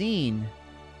numbers I've seen...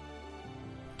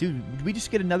 Dude, did we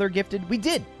just get another gifted? We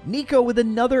did! Nico with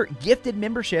another gifted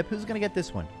membership. Who's going to get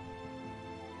this one?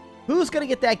 Who's going to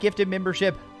get that gifted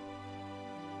membership?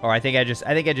 Or I think I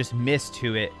just missed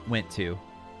who it went to.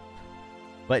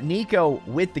 But Nico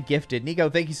with the gifted. Nico,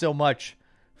 thank you so much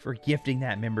for gifting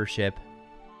that membership.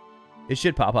 It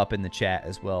should pop up in the chat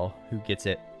as well, who gets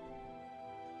it.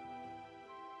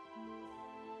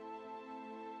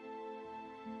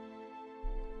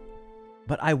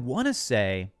 But I want to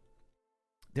say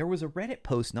there was a Reddit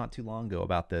post not too long ago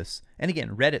about this. And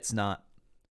again, Reddit's not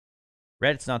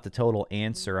the total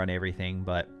answer on everything,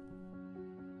 but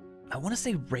I want to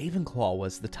say Ravenclaw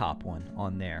was the top one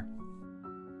on there.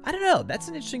 I don't know. That's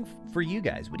an interesting for you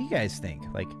guys. What do you guys think?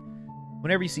 Like,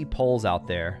 whenever you see polls out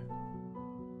there.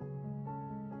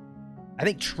 I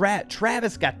think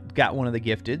Travis got one of the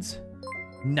gifteds.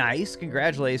 Nice.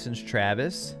 Congratulations,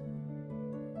 Travis.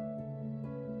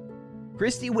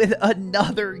 Christy with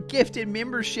another gifted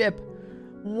membership.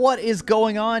 What is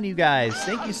going on, you guys?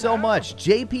 Thank you so much.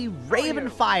 JP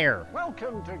Ravenfire.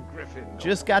 Welcome to Gryffindor.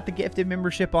 Just got the gifted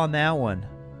membership on that one.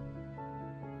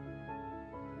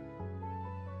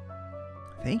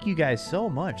 Thank you guys so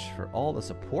much for all the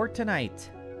support tonight.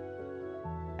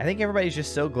 I think everybody's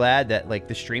just so glad that, like,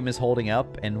 the stream is holding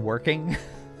up and working.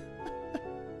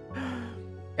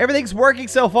 Everything's working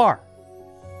so far.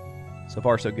 So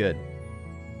far, so good.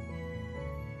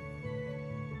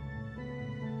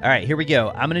 All right, here we go.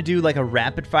 I'm going to do like a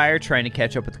rapid fire trying to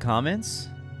catch up with the comments.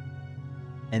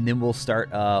 And then we'll start,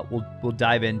 we'll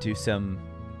dive into some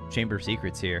Chamber of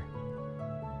Secrets here.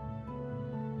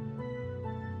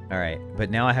 All right, but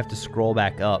now I have to scroll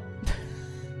back up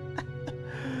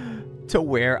to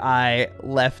where I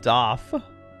left off.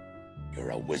 You're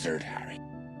a wizard, Harry.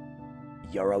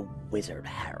 You're a wizard,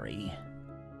 Harry.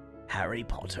 Harry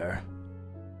Potter.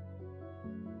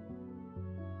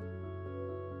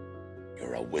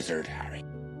 You're a wizard, Harry.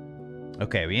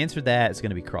 Okay, we answered that. It's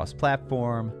going to be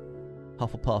cross-platform.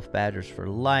 Hufflepuff Badgers for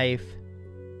life.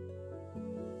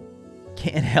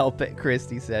 Can't help it,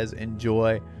 Christy says.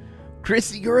 Enjoy.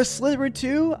 Christy, you're a Slytherin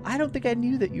too? I don't think I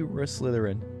knew that you were a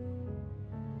Slytherin.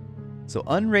 So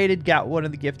Unrated got one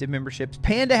of the gifted memberships.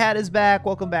 Panda Hat is back.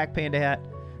 Welcome back, Panda Hat.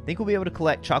 Think we'll be able to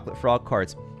collect Chocolate Frog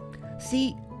cards.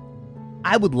 See,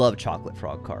 I would love Chocolate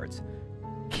Frog cards.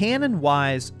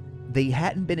 Canon-wise, they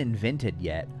hadn't been invented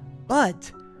yet,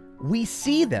 but we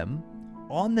see them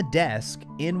on the desk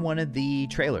in one of the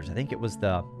trailers. I think it was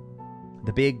the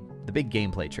big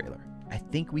gameplay trailer. I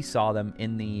think we saw them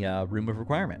in the Room of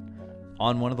Requirement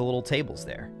on one of the little tables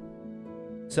there.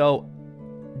 So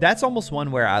that's almost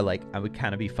one where I would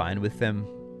kind of be fine with them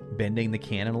bending the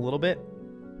canon a little bit.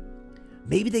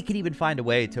 Maybe they could even find a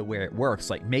way to where it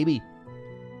works. Like maybe,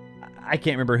 I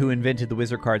can't remember who invented the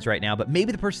wizard cards right now, but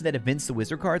maybe the person that invents the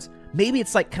wizard cards, maybe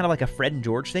it's like kind of like a Fred and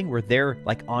George thing where they're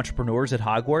like entrepreneurs at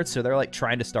Hogwarts. So they're like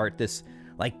trying to start this,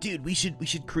 like, dude, we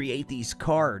should create these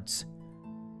cards.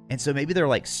 And so maybe they're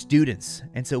like students.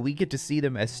 And so we get to see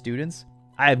them as students.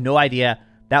 I have no idea.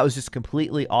 That was just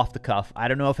completely off the cuff. I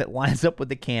don't know if it lines up with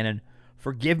the canon.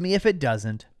 Forgive me if it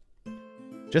doesn't.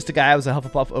 Just a guy who was a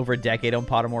Hufflepuff over a decade on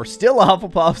Pottermore. Still a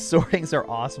Hufflepuff. Sortings are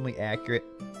awesomely accurate.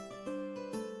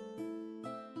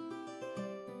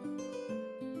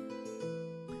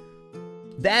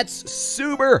 That's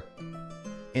Suber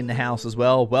in the house as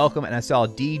well. Welcome. And I saw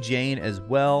D. Jane as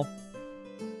well.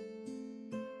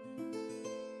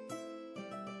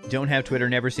 Don't have Twitter,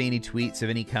 never see any tweets of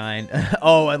any kind.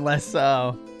 Oh, unless,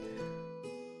 yeah,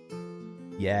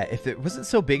 if it wasn't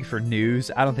so big for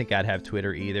news, I don't think I'd have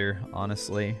Twitter either,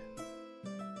 honestly.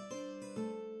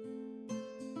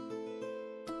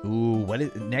 Ooh, what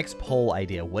is next poll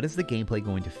idea? What is the gameplay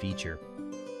going to feature?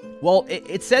 Well,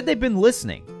 it said they've been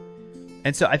listening.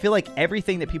 And so I feel like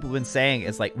everything that people have been saying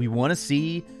is like, we want to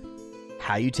see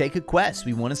how you take a quest.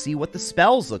 We want to see what the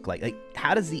spells look like. Like,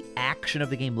 how does the action of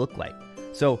the game look like?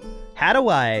 So how do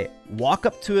I walk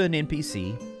up to an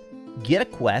NPC, get a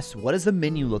quest? What does the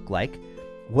menu look like?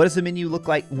 What does the menu look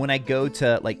like when I go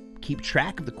to, like, keep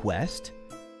track of the quest?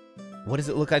 What does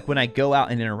it look like when I go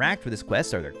out and interact with this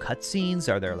quest? Are there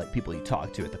cutscenes? Are there, like, people you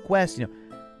talk to at the quest? You know,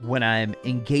 when I'm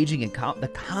engaging in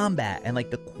the combat and,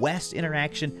 like, the quest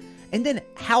interaction. And then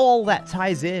how all that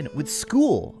ties in with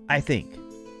school, I think,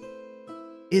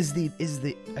 is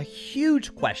a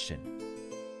huge question.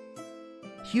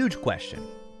 Huge question.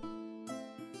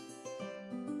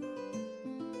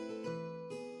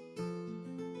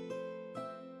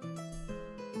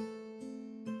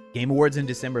 Game Awards in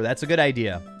December. That's a good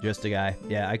idea. Just a guy.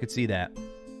 Yeah, I could see that.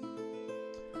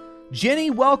 Jenny,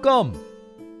 welcome.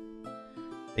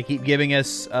 They keep giving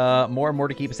us more and more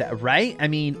to keep us at. Right? I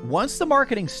mean, once the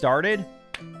marketing started,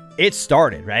 it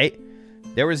started, right?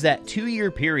 There was that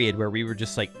 2-year period where we were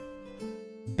just like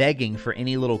begging for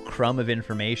any little crumb of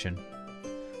information.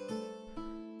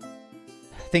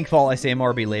 Think fall, I say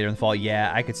MRB later in the fall. Yeah,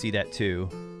 I could see that too.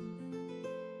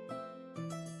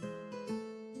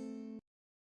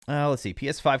 Let's see.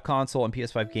 PS5 console and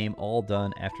PS5 game all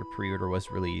done after pre-order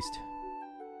was released.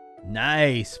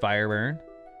 Nice, Fireburn.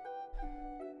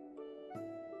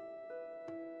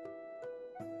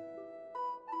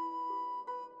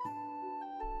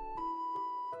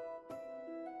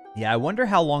 Yeah, I wonder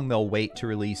how long they'll wait to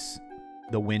release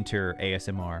the winter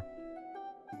ASMR.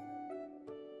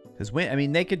 Because I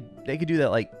mean, they could do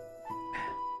that, like,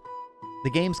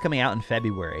 the game's coming out in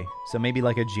February, so maybe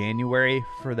like a January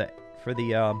for the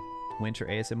winter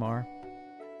ASMR.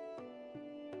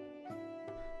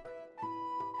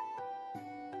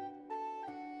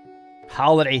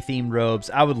 Holiday themed robes.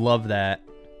 I would love that.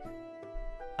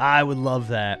 I would love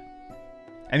that.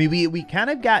 I mean, we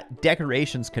kind of got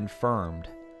decorations confirmed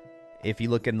if you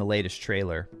look in the latest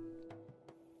trailer.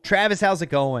 Travis, how's it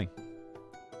going?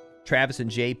 Travis and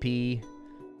JP.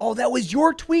 Oh, that was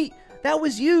your tweet. That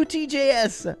was you,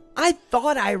 TJS. I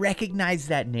thought I recognized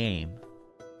that name.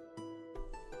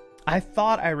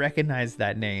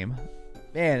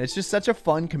 Man, it's just such a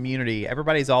fun community.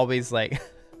 Everybody's always like...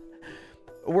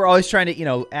 We're always trying to, you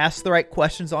know, ask the right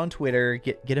questions on Twitter,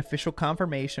 get official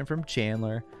confirmation from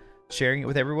Chandler, sharing it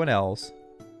with everyone else.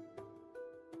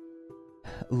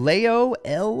 Leo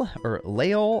L or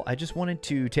Leo, I just wanted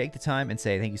to take the time and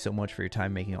say thank you so much for your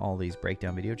time making all these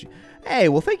breakdown videos. Hey,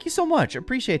 well, thank you so much.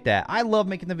 Appreciate that. I love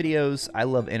making the videos. I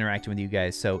love interacting with you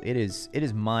guys. So it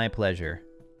is my pleasure.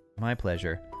 My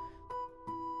pleasure.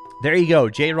 There you go.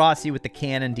 Jay Rossi with the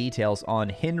canon details on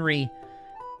Henry,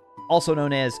 also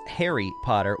known as Harry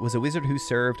Potter, was a wizard who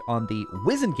served on the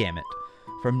Wizengamot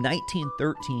from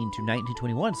 1913 to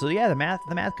 1921. So yeah, the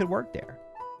math could work there.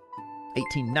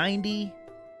 1890.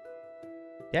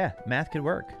 Yeah, math could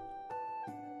work.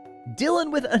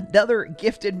 Dylan with another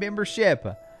gifted membership.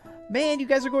 Man, you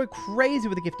guys are going crazy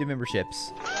with the gifted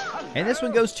memberships. And this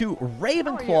one goes to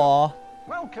Ravenclaw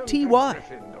TY.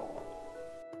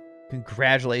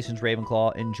 Congratulations,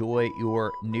 Ravenclaw. Enjoy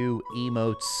your new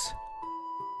emotes.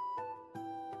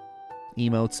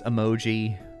 Emotes,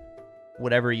 emoji,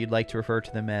 whatever you'd like to refer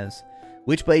to them as.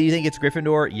 Which play do you think it's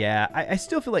Gryffindor? Yeah, I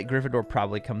still feel like Gryffindor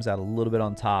probably comes out a little bit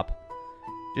on top.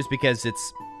 Just because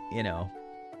it's, you know,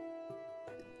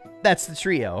 that's the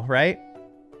trio, right?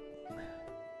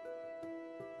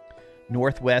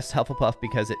 Northwest Hufflepuff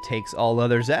because it takes all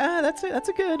others. Ah, that's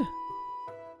a good.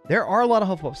 There are a lot of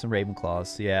Hufflepuffs and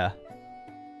Ravenclaws, yeah.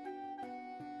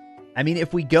 I mean,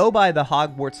 if we go by the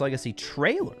Hogwarts Legacy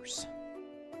trailers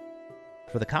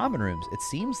for the common rooms, it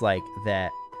seems like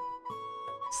that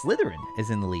Slytherin is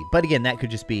in the lead. But again, that could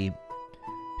just be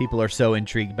people are so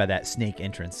intrigued by that snake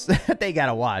entrance that they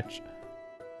gotta watch.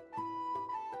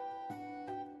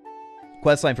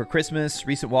 Questline for Christmas.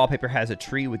 Recent wallpaper has a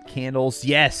tree with candles.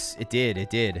 Yes, it did. It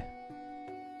did.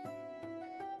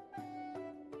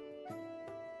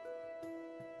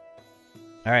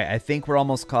 All right, I think we're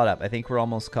almost caught up.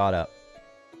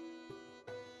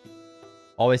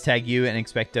 Always tag you and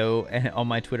Expecto on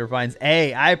my Twitter finds.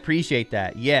 Hey, I appreciate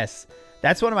that. Yes.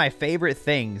 That's one of my favorite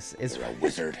things is You're a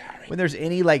wizard, Harry. when there's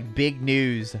any like big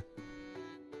news,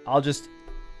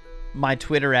 my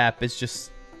Twitter app is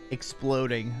just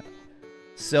exploding.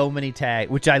 So many tags,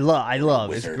 which I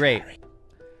love. It's great. Harry.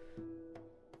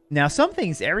 Now, some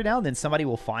things, every now and then somebody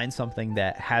will find something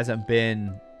that hasn't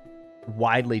been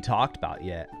widely talked about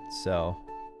yet. So,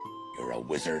 You're a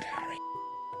wizard, Harry.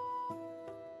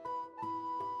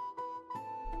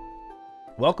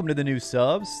 welcome to the new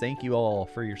subs. Thank you all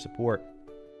for your support.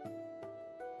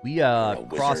 We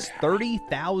crossed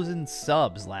 30,000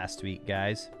 subs last week,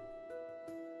 guys.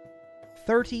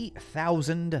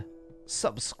 30,000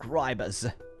 subscribers.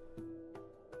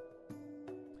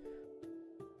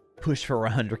 Push for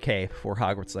 100K for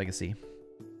Hogwarts Legacy.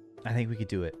 I think we could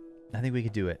do it.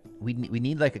 We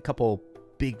need like a couple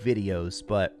big videos,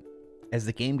 but as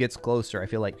the game gets closer, I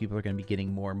feel like people are going to be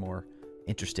getting more and more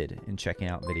interested in checking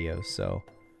out videos. So,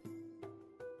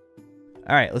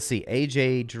 all right, let's see.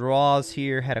 AJ Draws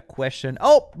here had a question.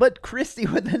 Oh, but Christy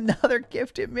with another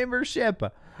gifted membership.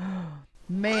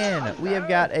 Man, we have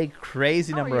got a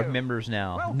crazy number of members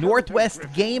now. Northwest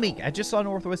Gaming. I just saw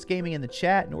Northwest Gaming in the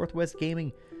chat. Northwest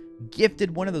Gaming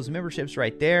gifted one of those memberships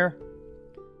right there.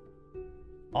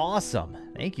 Awesome.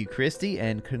 Thank you, Christy,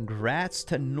 and congrats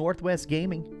to Northwest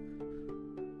Gaming.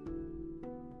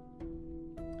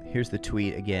 Here's the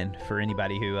tweet again for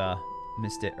anybody who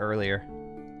missed it earlier.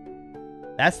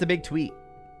 That's the big tweet.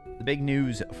 The big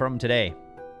news from today.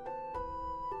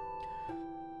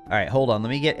 All right, hold on. Let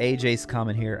me get AJ's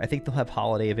comment here. I think they'll have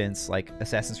holiday events like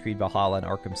Assassin's Creed Valhalla and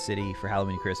Arkham City for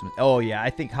Halloween and Christmas. Oh, yeah, I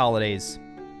think holidays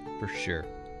for sure.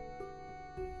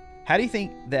 How do you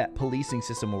think that policing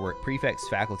system will work? Prefects,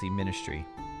 faculty, ministry?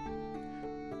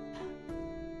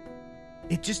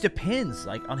 It just depends,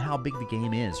 like, on how big the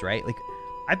game is, right? Like,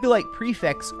 I feel like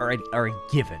prefects are a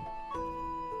given.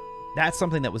 That's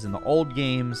something that was in the old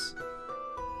games.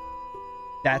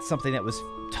 That's something that was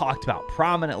talked about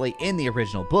prominently in the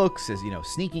original books, as, you know,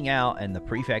 sneaking out and the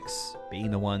prefects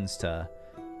being the ones to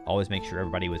always make sure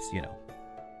everybody was, you know,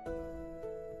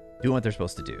 doing what they're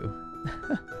supposed to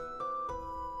do.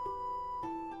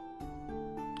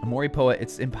 Amori Poet,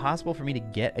 it's impossible for me to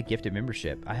get a gifted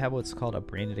membership. I have what's called a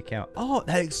branded account. Oh,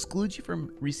 that excludes you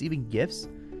from receiving gifts?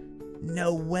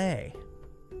 No way.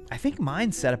 I think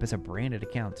mine's set up as a branded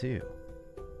account too.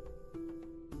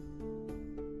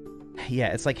 Yeah,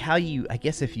 it's like how you, I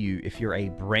guess if you're a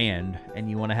brand and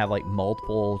you want to have like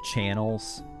multiple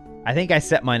channels. I think I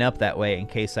set mine up that way in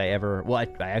case I ever, well, I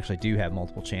actually do have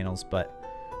multiple channels, but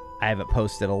I haven't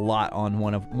posted a lot on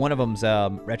one of them's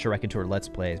RetroRaconteur Let's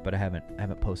Plays, but I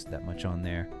haven't posted that much on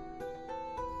there.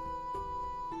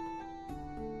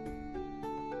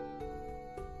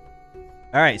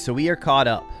 All right, so we are caught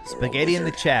up. Spaghetti in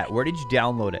the chat. Where did you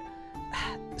download it?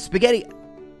 Spaghetti,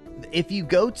 if you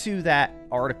go to that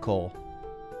article,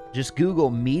 just Google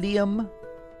medium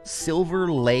silver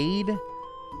laid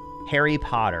Harry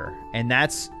Potter, and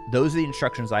those are the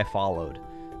instructions I followed.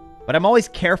 But I'm always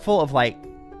careful of like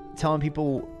telling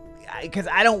people, because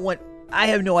I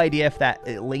have no idea if that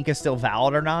link is still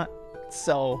valid or not.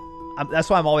 So that's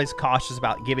why I'm always cautious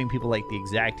about giving people like the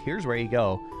exact here's where you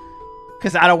go,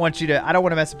 because I don't want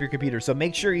to mess up your computer. So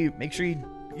make sure you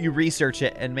research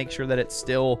it and make sure that it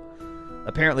still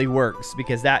apparently works,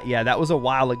 because that was a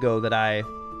while ago that I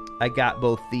got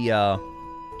both the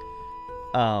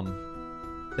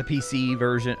PC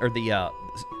version, or the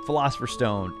Philosopher's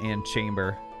Stone and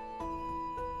Chamber.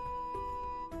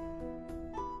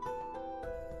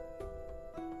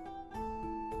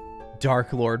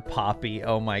 Dark Lord Poppy.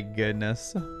 Oh my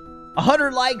goodness.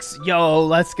 100 likes. Yo,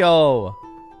 let's go.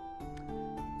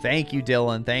 Thank you,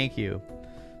 Dylan. Thank you.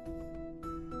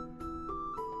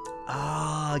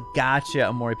 Ah, gotcha,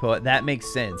 Amori Poet. That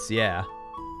makes sense. Yeah.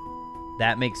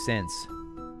 That makes sense.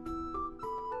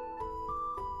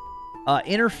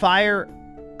 Inner Fire,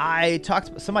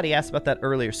 somebody asked about that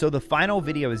earlier. So the final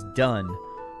video is done.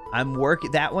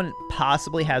 That one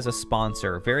possibly has a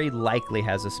sponsor. Very likely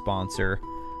has a sponsor.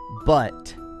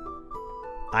 But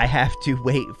I have to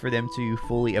wait for them to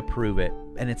fully approve it.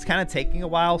 And it's kind of taking a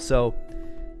while, so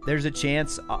there's a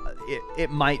chance I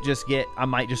might just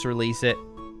release it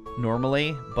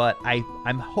normally. But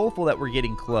I'm hopeful that we're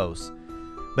getting close.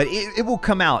 But it will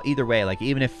come out either way. Like,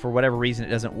 even if for whatever reason it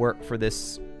doesn't work for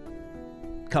this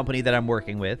company that I'm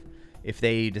working with, if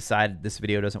they decide this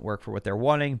video doesn't work for what they're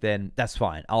wanting, then that's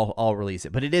fine. I'll release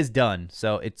it. But it is done,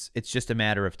 so it's just a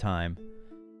matter of time.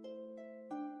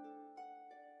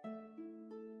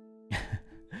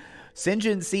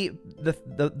 Sinjin, see,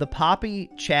 the Poppy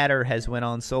chatter has went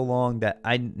on so long that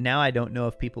I don't know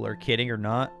if people are kidding or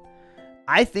not.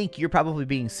 I think you're probably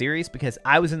being serious, because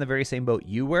I was in the very same boat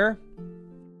you were.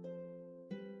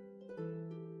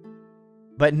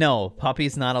 But no,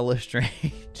 Poppy's not a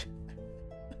Lestrange.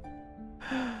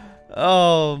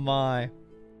 Oh my.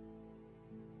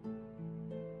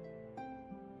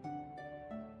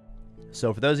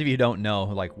 So for those of you who don't know,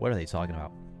 like, what are they talking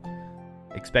about?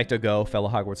 Expecto Go, fellow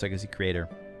Hogwarts Legacy creator.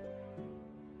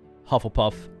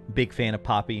 Hufflepuff, big fan of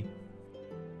Poppy.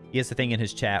 He has a thing in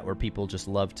his chat where people just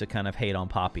love to kind of hate on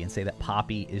Poppy and say that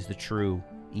Poppy is the true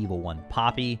evil one.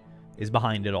 Poppy is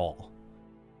behind it all.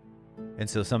 And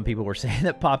so some people were saying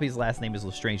that Poppy's last name is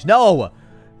Lestrange. No!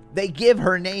 They give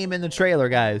her name in the trailer,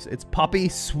 guys. It's Poppy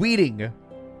Sweeting.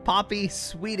 Poppy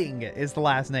Sweeting is the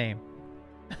last name.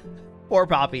 Poor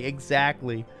Poppy,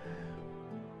 exactly.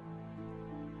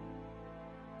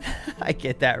 I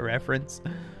get that reference.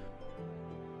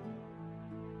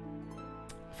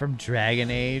 From Dragon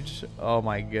Age. Oh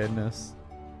my goodness.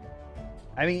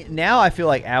 I mean, now I feel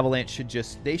like Avalanche should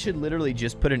literally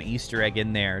just put an Easter egg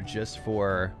in there just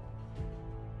for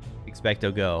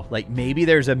Expecto Go. Like, maybe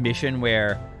there's a mission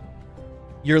where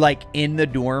you're like in the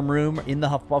dorm room, in the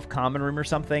Hufflepuff common room or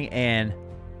something, and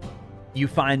you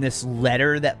find this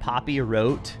letter that Poppy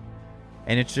wrote,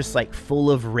 and it's just like full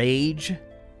of rage.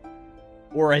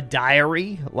 Or a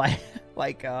diary,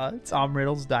 like Tom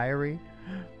Riddle's diary.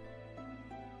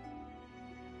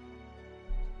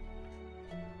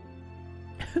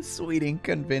 Sweeting,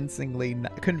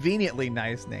 conveniently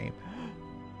nice name.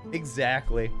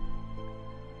 Exactly.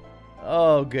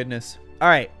 Oh goodness. All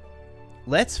right,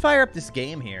 let's fire up this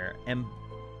game here, and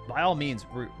by all means,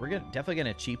 we're definitely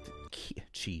gonna keep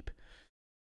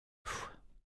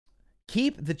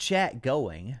the chat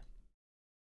going.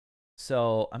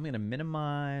 So I'm going to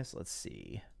minimize. Let's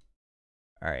see.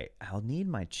 All right. I'll need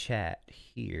my chat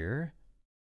here.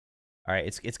 All right.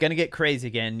 It's going to get crazy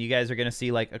again. You guys are going to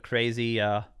see like a crazy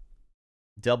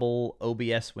double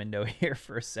OBS window here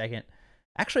for a second.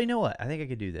 Actually, you know what? I think I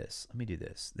could do this. Let me do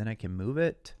this. Then I can move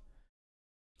it.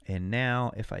 And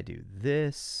now if I do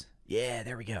this. Yeah,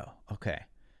 there we go. Okay.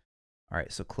 All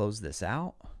right. So close this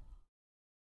out.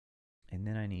 And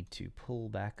then I need to pull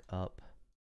back up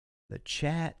the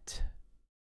chat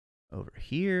over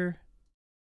here,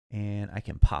 and I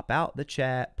can pop out the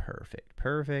chat.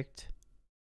 Perfect.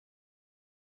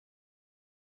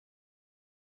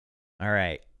 All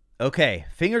right. Okay,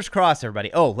 fingers crossed,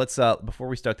 everybody. Oh, let's before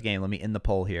we start the game, let me end the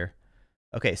poll here.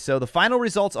 Okay, so the final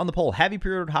results on the poll: have you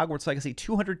pre-ordered Hogwarts Legacy?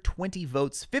 220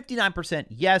 votes, 59%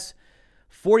 yes,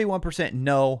 41%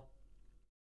 no.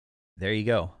 There you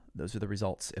go. Those are the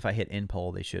results. If I hit end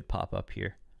poll, they should pop up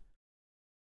here.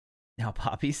 Now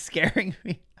Poppy's scaring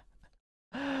me.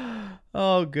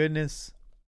 Oh, goodness.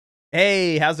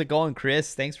 Hey, how's it going,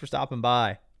 Chris? Thanks for stopping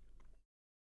by.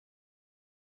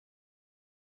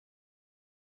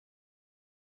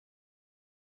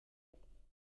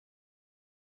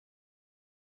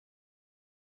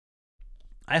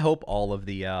 I hope all of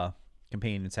the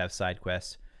companions have side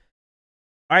quests.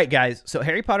 All right, guys. So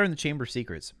Harry Potter and the Chamber of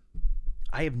Secrets.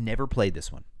 I have never played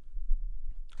this one.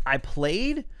 I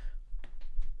played...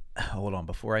 Hold on.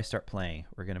 Before I start playing,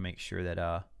 we're going to make sure that...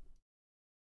 All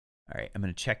right, I'm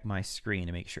going to check my screen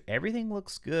to make sure everything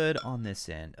looks good on this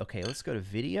end. Okay, let's go to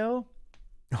video.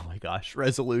 Oh my gosh,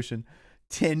 resolution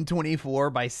 1024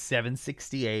 by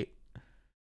 768.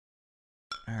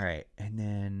 All right, and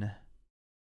then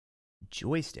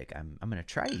joystick. I'm going to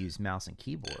try to use mouse and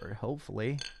keyboard,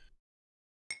 hopefully.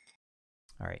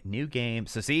 All right, new game.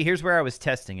 So see, here's where I was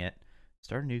testing it.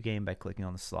 Start a new game by clicking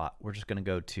on the slot. We're just going to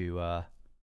go to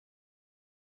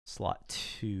slot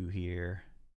 2 here.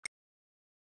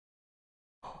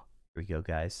 Here we go,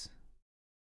 guys.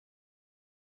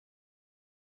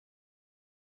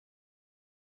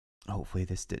 Hopefully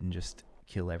this didn't just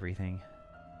kill everything.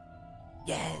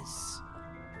 Yes!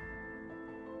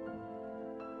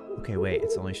 Okay, wait.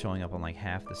 It's only showing up on like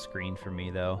half the screen for me,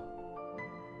 though.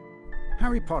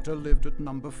 Harry Potter lived at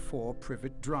number 4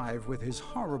 Privet Drive with his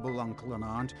horrible uncle and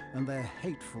aunt and their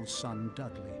hateful son,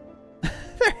 Dudley.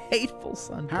 Their hateful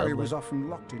son, Dudley. Harry was often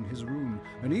locked in his room,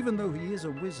 and even though he is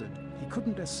a wizard, he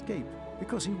couldn't escape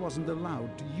because he wasn't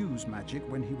allowed to use magic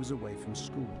when he was away from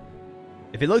school.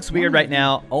 If it looks weird right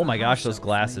now, oh my gosh, those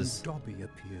glasses. Dobby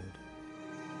appeared.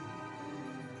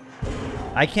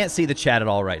 I can't see the chat at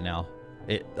all right now.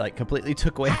 It like completely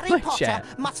took away Harry my Potter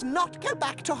chat. must not go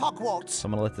back to Hogwarts. So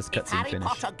I'm gonna let this If cutscene Harry finish.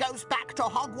 Potter goes back to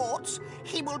Hogwarts,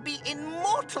 he will be in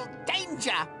mortal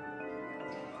danger.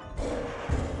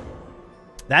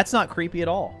 That's not creepy at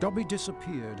all. Dobby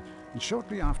disappeared, and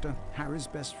shortly after, Harry's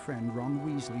best friend Ron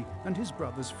Weasley and his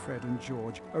brothers Fred and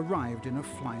George arrived in a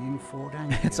flying Ford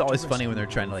Anglia. It's always to funny when they're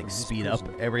rescue trying to him like from his speed up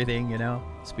prison. everything, you know?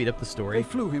 Speed up the They story.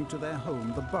 flew him to their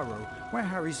home, the Burrow, where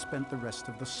Harry spent the rest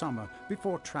of the summer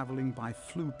before traveling by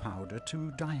Floo Powder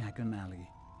to Diagon Alley.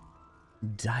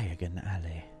 Diagon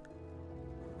Alley.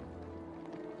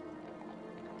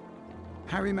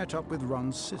 Harry met up with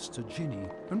Ron's sister Ginny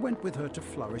and went with her to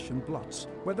Flourish and Blots,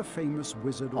 where the famous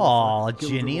wizard Aw, author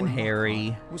Ginny and Gilderoy Harry.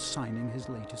 Lockhart was signing his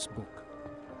latest book.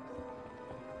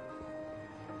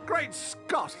 Great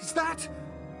Scott, is that?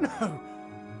 No,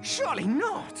 surely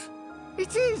not.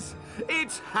 It is.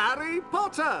 It's Harry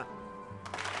Potter.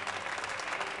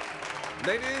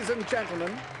 Ladies and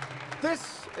gentlemen,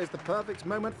 this is the perfect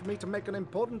moment for me to make an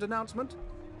important announcement.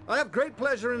 I have great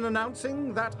pleasure in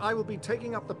announcing that I will be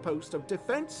taking up the post of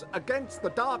Defense Against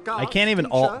the Dark Arts I can't even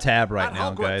teacher alt tab right at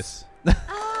now, Hogwarts. guys.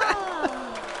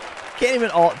 Can't even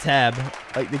alt tab.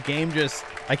 Like the game just,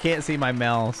 I can't see my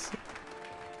mouse.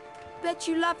 Bet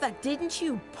you loved that, didn't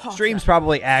you, Potter? Stream's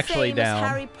probably actually Famous down.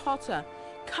 Harry Potter.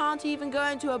 Can't even go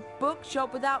into a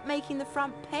bookshop without making the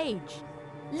front page.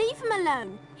 Leave him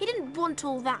alone. He didn't want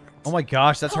all that. Oh my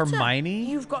gosh, that's Potter, Hermione?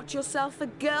 You've got yourself a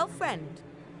girlfriend.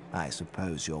 I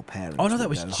suppose your parents Oh, no, that will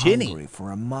was go Ginny. hungry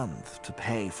for a month to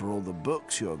pay for all the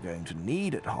books you're going to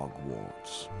need at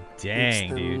Hogwarts. Dang,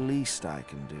 it's the dude. least I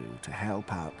can do to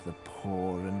help out the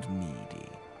poor and needy.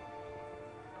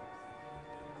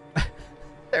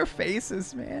 Their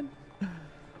faces, man.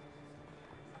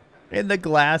 And the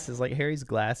glasses, like Harry's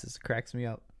glasses, cracks me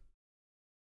up.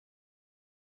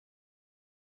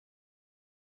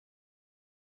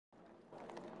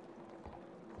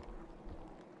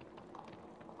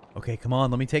 Okay, come on,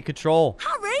 let me take control.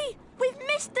 Hurry! We've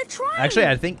missed the train! Actually,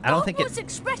 I don't think Hogwarts it.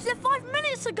 Express left 5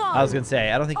 minutes ago! I was gonna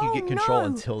say, I don't think you Oh, get control no.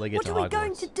 until they get what to are we Hogwarts.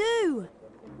 going to do?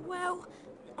 Well,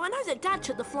 I know that Dad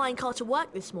took the flying car to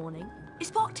work this morning.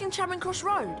 It's parked in Charing Cross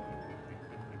Road.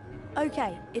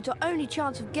 Okay, it's our only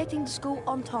chance of getting to school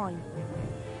on time.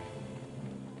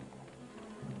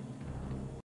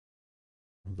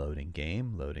 Loading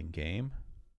game, loading game.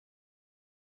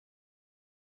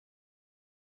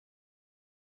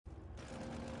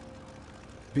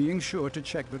 Being sure to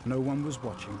check that no one was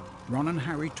watching, Ron and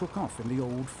Harry took off in the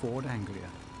old Ford Anglia.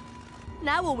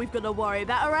 Now all we've got to worry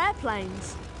about are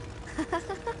airplanes.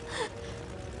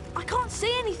 I can't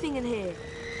see anything in here.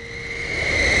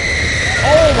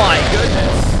 Oh my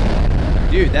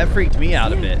goodness! Dude, that freaked me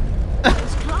out a bit. That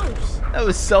was close. That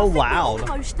was so I think we're loud.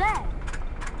 almost there.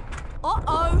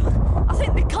 Uh-oh. I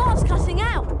think the car's cutting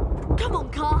out. Come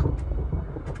on, car.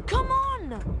 Come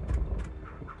on.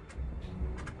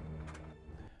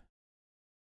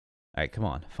 All right, come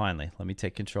on. Finally, let me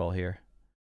take control here.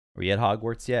 Are we at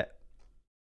Hogwarts yet?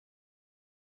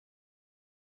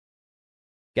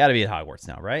 Gotta be at Hogwarts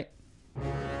now, right?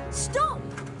 Stop!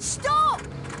 Stop!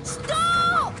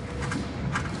 Stop!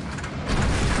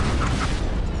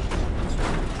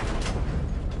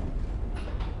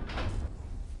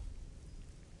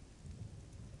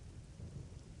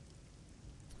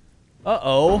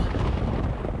 Uh-oh.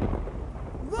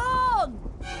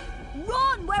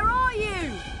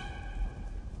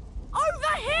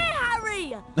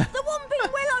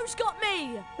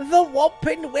 me! The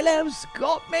Whomping Willows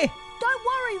got me. Don't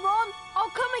worry, Ron. I'll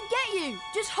come and get you.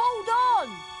 Just hold on.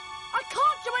 I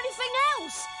can't do anything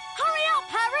else. Hurry up,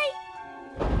 Harry!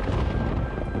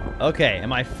 Okay,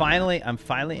 I'm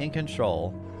finally in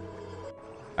control.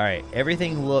 All right,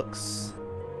 everything looks...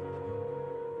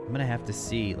 I'm gonna have to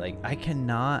see, like, I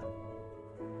cannot...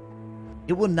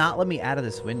 It will not let me out of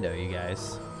this window, you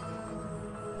guys.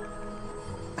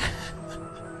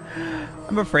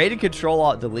 I'm afraid to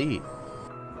Control-Alt-Delete.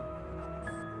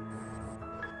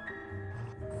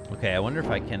 Okay, I wonder if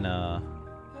I can,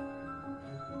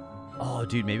 Oh,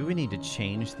 dude, maybe we need to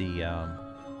change the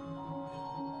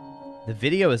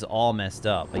video is all messed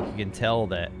up. Like, you can tell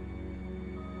that...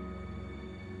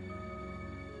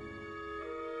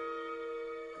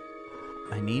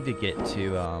 I need to get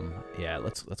to, yeah,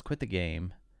 let's quit the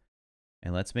game.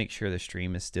 And let's make sure the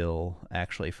stream is still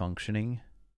actually functioning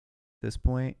at this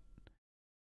point.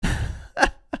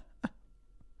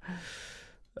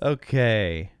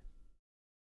 Okay.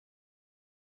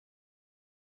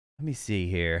 Let me see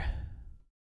here.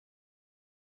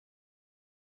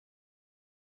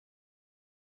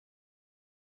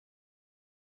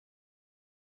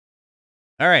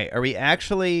 All right, are we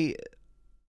actually...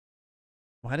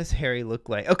 Why does Harry look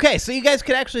like... Okay, so you guys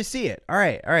could actually see it. All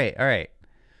right, all right, all right.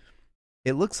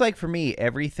 It looks like for me,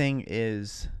 everything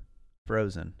is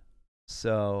frozen.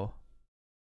 So...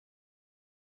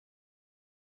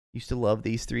 Used to love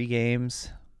these 3 games.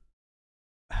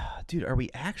 Dude, are we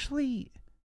actually...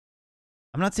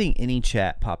 I'm not seeing any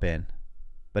chat pop in,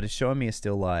 but it's showing me it's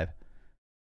still live.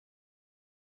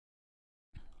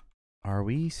 Are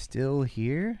we still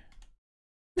here?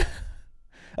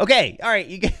 Okay, all right.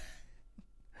 You get...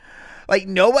 Like,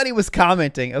 nobody was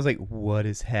commenting. I was like, what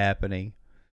is happening?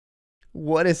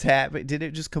 What is happening? Did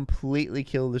it just completely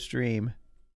kill the stream?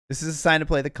 This is a sign to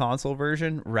play the console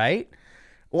version, right?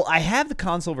 Well, I have the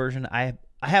console version. I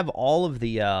have all of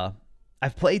the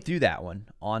I've played through that one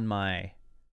on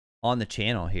the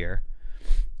channel here.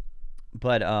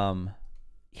 But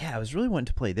yeah, I was really wanting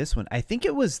to play this one. I think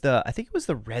it was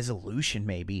the resolution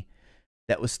maybe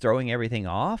that was throwing everything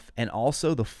off, and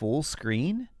also the full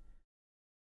screen.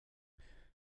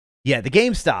 Yeah, the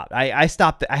game stopped. I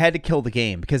stopped. I had to kill the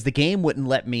game because the game wouldn't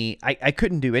let me. I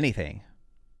couldn't do anything.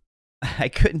 I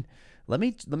couldn't. Let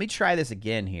me try this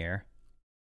again here.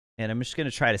 And I'm just going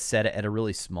to try to set it at a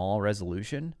really small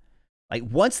resolution. Like,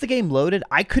 once the game loaded,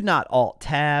 I could not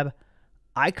Alt-Tab.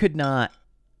 I could not...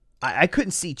 I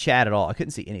couldn't see chat at all. I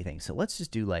couldn't see anything. So let's just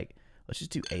do, like... Let's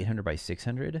just do 800 by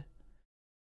 600.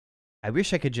 I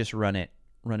wish I could just run it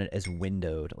as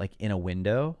windowed, like in a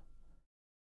window.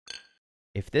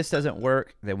 If this doesn't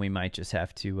work, then we might just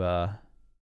have to... All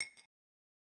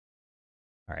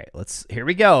right, let's... Here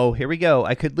we go. Here we go.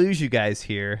 I could lose you guys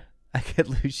here. I could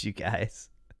lose you guys.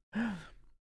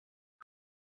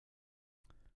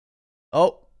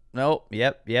 Oh, no,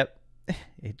 yep.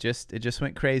 It just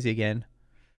went crazy again.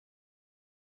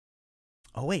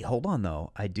 Oh wait, hold on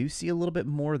though. I do see a little bit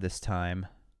more this time.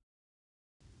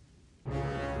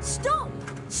 Stop!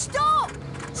 Stop!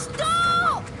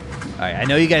 Stop! Alright, I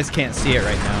know you guys can't see it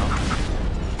right now.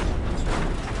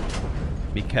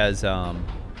 Because I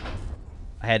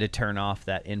had to turn off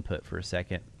that input for a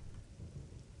second.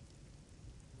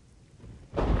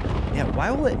 Yeah,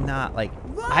 why will it not, like...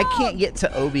 Ron! I can't get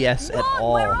to OBS at Ron,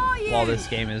 all where are you? while this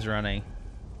game is running.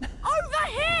 Over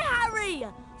here, Harry!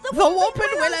 The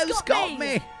Whomping Willows got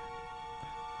me!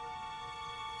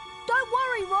 Don't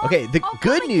worry, Ron. Okay, the I'll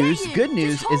good come and news, get you. good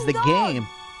news Just is the hold on. game.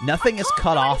 Nothing is I can't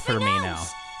cut do off for me anything now.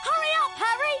 else. Hurry up,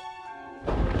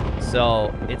 Harry!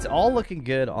 So, it's all looking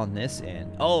good on this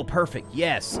end. Oh, perfect.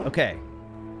 Yes. Okay.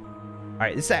 All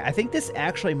right, I think this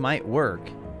actually might work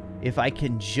if I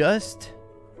can just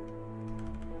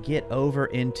get over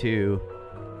into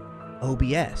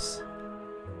OBS.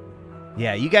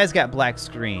 Yeah, you guys got black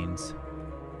screens.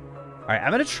 All right,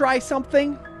 I'm going to try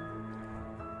something.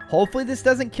 Hopefully this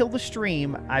doesn't kill the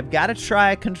stream. I've got to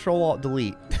try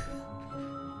Control-Alt-Delete.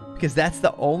 Because that's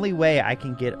the only way I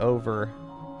can get over.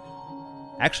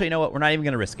 Actually, you know what? We're not even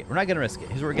going to risk it. We're not going to risk it.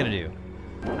 Here's what we're going to do.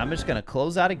 I'm just going to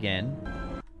close out again.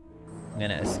 I'm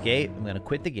going to escape. I'm going to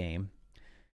quit the game.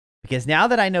 Because now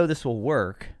that I know this will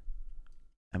work,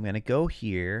 I'm going to go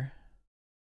here.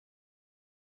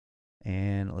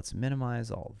 And let's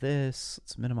minimize all this.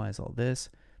 Let's minimize all this.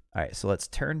 All right, so let's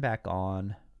turn back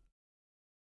on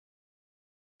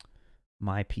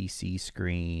my PC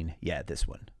screen. Yeah, this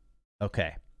one.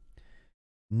 Okay.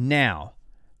 Now,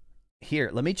 here,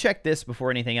 let me check this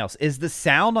before anything else. Is the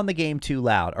sound on the game too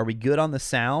loud? Are we good on the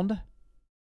sound?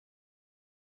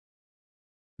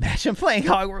 Imagine playing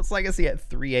Hogwarts Legacy at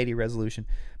 380 resolution.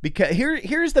 Because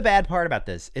here's the bad part about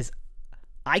this is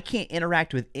I can't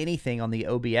interact with anything on the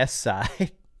OBS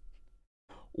side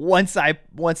once I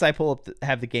pull up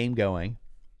have the game going.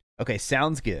 Okay,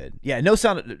 sounds good. Yeah, no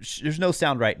sound. There's no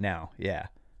sound right now. Yeah.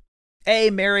 Hey,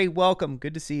 Mary, welcome.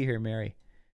 Good to see you here, Mary.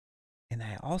 And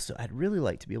I'd really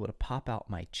like to be able to pop out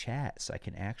my chat so I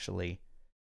can actually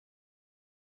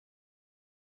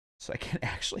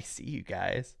see you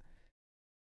guys.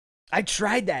 I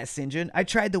tried that, Sinjin. I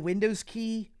tried the Windows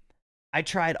key. I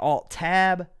tried Alt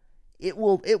Tab. It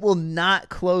will not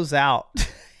close out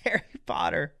Harry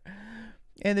Potter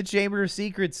and the Chamber of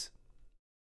Secrets.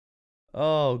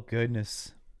 Oh,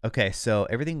 goodness. Okay, so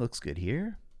everything looks good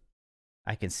here.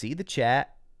 I can see the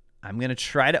chat. I'm going to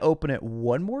try to open it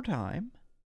one more time.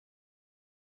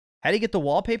 How do you get the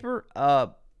wallpaper?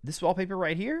 This wallpaper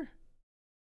right here?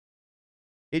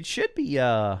 It should be,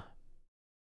 where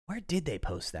did they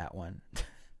post that one?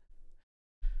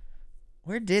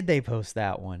 Where did they post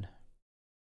that one?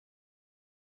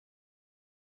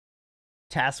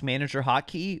 Task Manager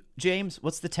hotkey? James,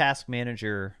 what's the Task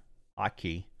Manager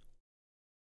hotkey?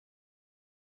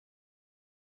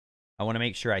 I want to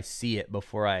make sure I see it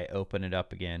before I open it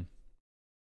up again.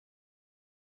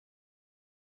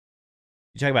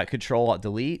 You talking about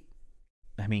Control-Alt-Delete?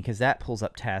 I mean, because that pulls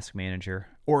up Task Manager.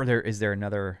 Or is there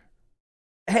another?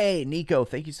 Hey, Nico,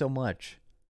 thank you so much.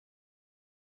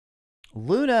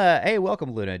 Luna, hey,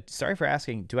 welcome, Luna. Sorry for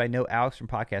asking. Do I know Alex from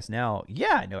Podcast Now?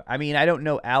 Yeah, I know. I mean, I don't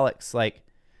know Alex like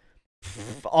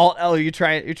Alt. Oh, you're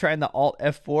trying the Alt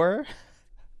F4.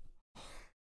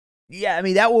 Yeah, I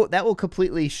mean that will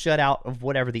completely shut out of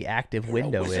whatever the active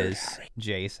window is,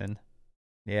 Jason.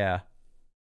 Yeah.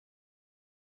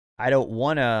 I don't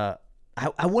want to.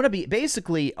 I want to be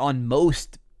basically on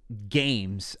most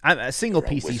games. I'm a single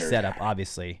PC setup,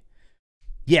 obviously.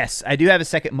 Yes, I do have a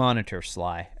second monitor,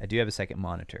 Sly. I do have a second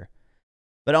monitor.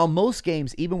 But on most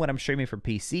games, even when I'm streaming from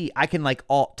PC, I can like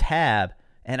Alt Tab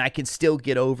and I can still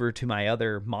get over to my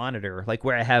other monitor, like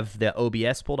where I have the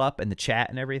OBS pulled up and the chat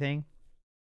and everything.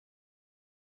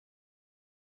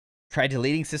 Try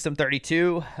deleting System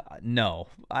 32? No,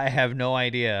 I have no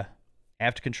idea. I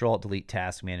have to Control-Alt-Delete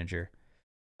Task Manager.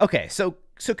 Okay, so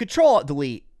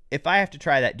Control-Alt-Delete, if I have to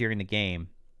try that during the game,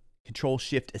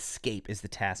 Control-Shift-Escape is the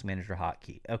Task Manager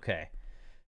hotkey. Okay,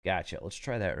 gotcha. Let's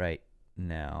try that right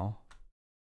now.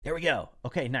 There we go.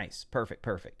 Okay, nice. Perfect,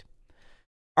 perfect.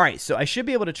 All right, so I should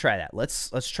be able to try that.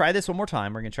 Let's try this one more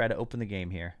time. We're going to try to open the game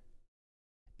here.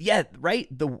 Yeah, right?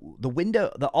 The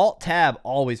window, the Alt-Tab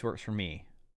always works for me.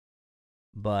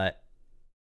 But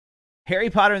Harry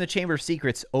Potter and the Chamber of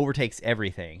Secrets overtakes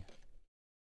everything.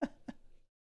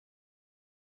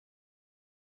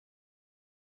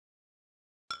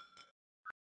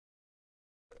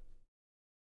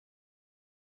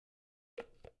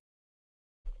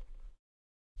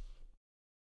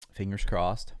 Fingers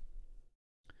crossed.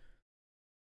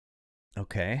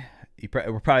 Okay.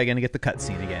 We're probably going to get the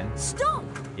cutscene again. Stop!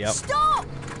 Yep. Stop!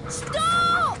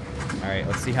 Stop! All right,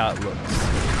 let's see how it looks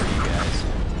for you guys.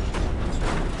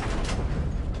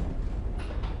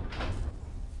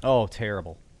 Oh,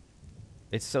 terrible.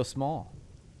 It's so small.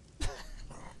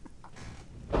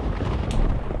 Run!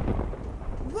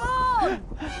 Run!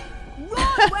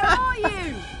 Where are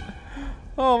you?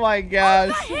 Oh my gosh.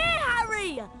 Over here,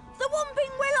 Harry! The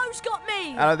Whomping Willow's got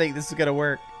me! I don't think this is going to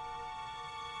work.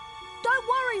 Don't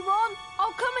worry, Ron.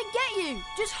 I'll come and get you.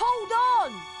 Just hold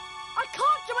on. I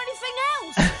can't do anything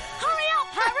else. Hurry up,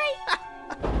 Harry!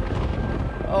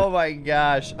 Oh my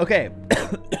gosh. Okay.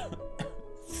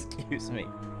 Excuse me.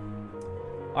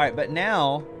 All right, but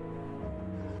now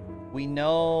we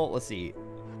know, let's see.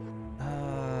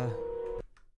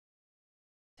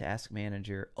 Task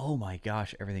Manager. Oh my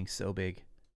gosh, everything's so big.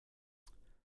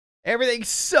 Everything's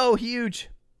so huge.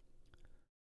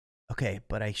 Okay,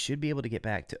 but I should be able to get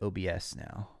back to OBS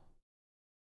now.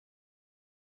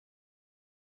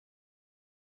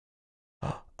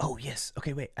 Oh, yes.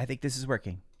 Okay, wait. I think this is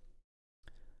working.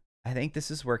 I think this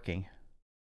is working.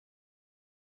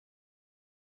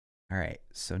 All right,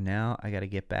 so now I got to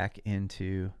get back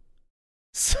into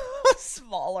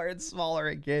smaller and smaller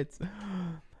it gets.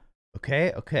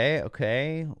 Okay.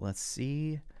 Let's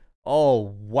see. Oh,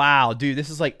 wow, dude,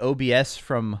 this is like OBS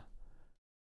from...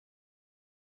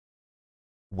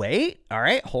 Wait, all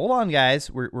right, hold on,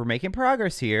 guys. We're making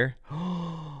progress here.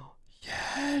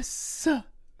 Yes.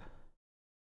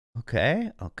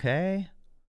 Okay. Let's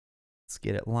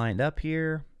get it lined up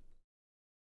here.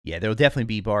 Yeah, there'll definitely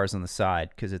be bars on the side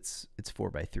because it's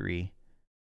 4x3. All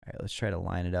right, let's try to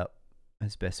line it up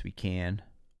as best we can.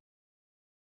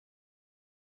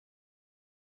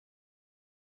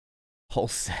 Whole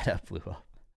setup blew up.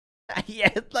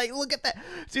 Yeah, like look at that.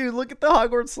 Dude, look at the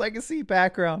Hogwarts Legacy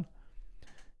background.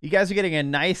 You guys are getting a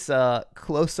nice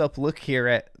close-up look here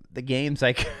at the games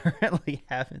I currently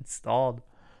have installed.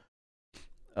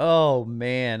 Oh,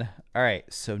 man. All right,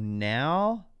 so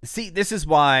now... See, this is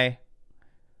why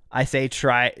I say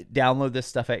download this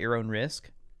stuff at your own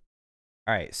risk.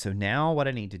 All right, so now what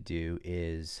I need to do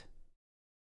is...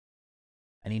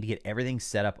 I need to get everything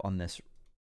set up on this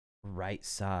right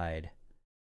side.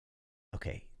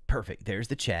 Okay, perfect. There's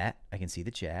the chat. I can see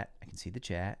the chat. I can see the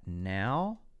chat.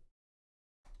 Now,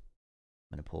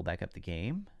 I'm going to pull back up the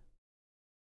game.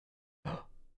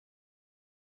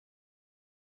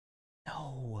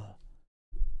 No.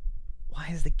 Why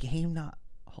is the game not...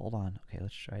 Hold on. Okay,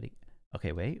 let's try to...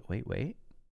 Okay, wait.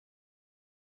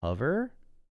 Hover.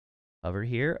 Hover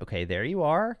here. Okay, there you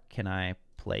are. Can I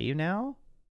play you now?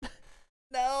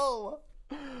 No.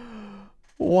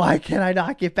 Why can I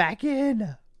not get back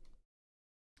in?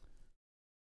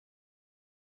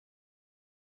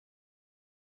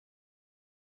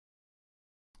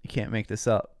 You can't make this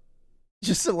up.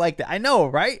 Just select it. I know,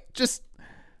 right? Just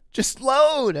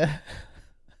load.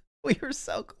 We were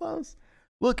so close.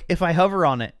 Look, if I hover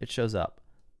on it, it shows up.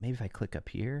 Maybe if I click up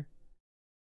here.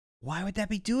 Why would that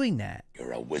be doing that?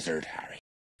 You're a wizard, Harry.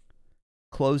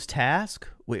 Close task?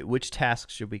 Wait, which task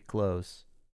should we close?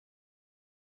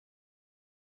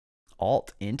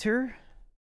 Alt enter?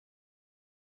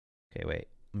 Okay, wait.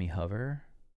 Let me hover.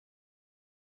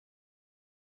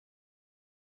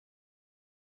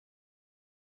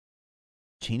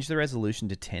 Change the resolution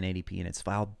to 1080p in its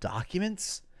file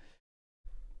documents?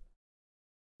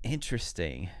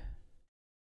 Interesting.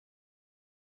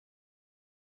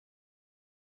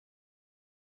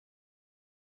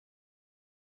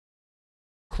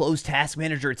 Close task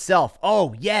manager itself.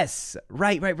 Oh, yes.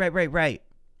 Right.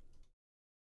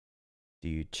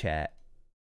 Dude, chat.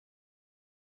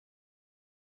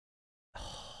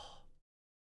 Oh,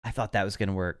 I thought that was going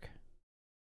to work.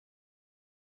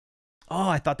 Oh,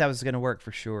 I thought that was going to work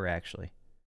for sure, actually.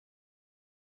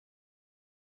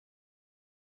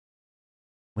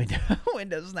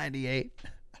 Windows 98.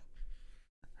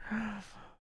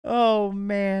 Oh,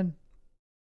 man.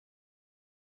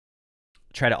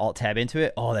 Try to alt-tab into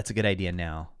it. Oh, that's a good idea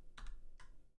now.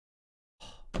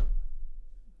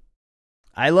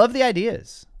 I love the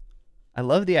ideas. I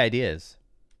love the ideas.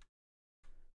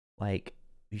 Like,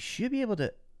 we should be able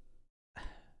to...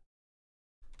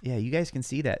 Yeah, you guys can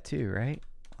see that too, right?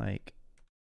 Like...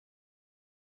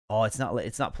 Oh, it's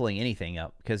not pulling anything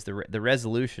up because the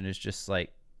resolution is just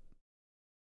like...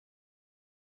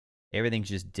 Everything's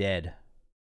just dead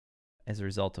as a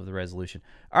result of the resolution.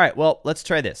 All right, well, let's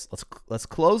try this. Let's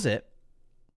close it.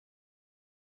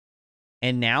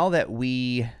 And now that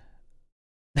we...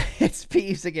 It's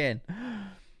peace again.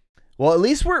 Well, at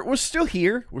least we're still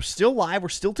here. We're still live. We're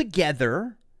still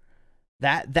together.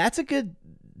 That's good.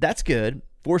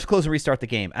 Force close and restart the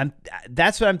game.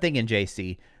 That's what I'm thinking,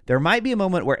 JC. There might be a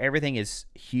moment where everything is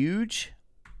huge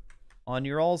on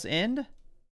your all's end.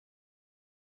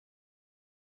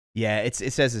 Yeah, it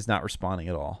says it's not responding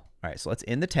at all. All right, so let's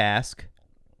end the task.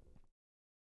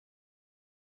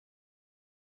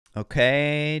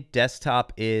 Okay,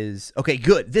 desktop is... Okay,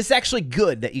 good. This is actually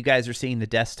good that you guys are seeing the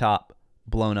desktop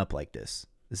blown up like this.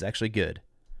 This is actually good.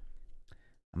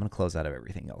 I'm going to close out of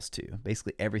everything else too.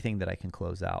 Basically everything that I can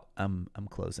close out, I'm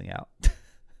closing out.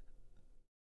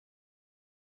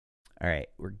 All right,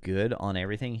 we're good on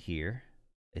everything here.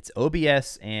 It's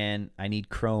OBS and I need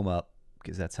Chrome up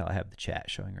because that's how I have the chat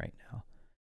showing right now.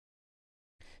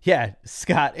 Yeah,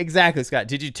 Scott, exactly, Scott.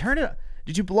 Did you turn it?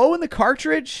 Did you blow in the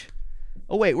cartridge?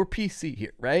 Oh, wait, we're PC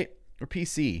here, right? We're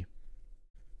PC.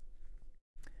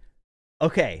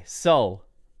 Okay, so.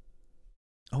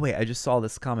 Oh, wait, I just saw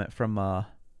this comment from,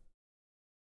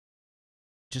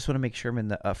 just want to make sure I'm in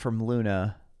the, from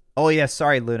Luna. Oh, yeah,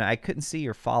 sorry, Luna. I couldn't see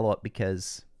your follow-up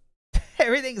because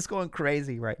everything is going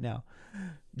crazy right now.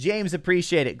 James,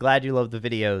 appreciate it. Glad you love the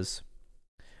videos.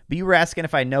 But you were asking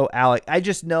if I know Alex. I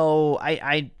just know,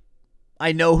 I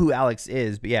know who Alex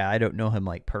is, but yeah, I don't know him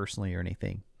like personally or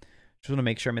anything. Just want to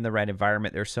make sure I'm in the right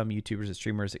environment. There are some YouTubers and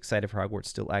streamers excited for Hogwarts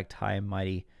still act high and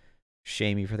mighty.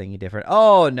 Shame you for thinking different.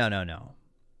 Oh, no.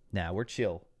 Nah, we're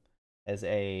chill. As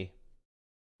a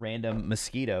random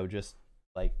mosquito, just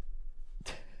like...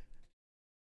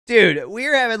 Dude,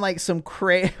 we're having like some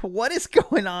crazy... What is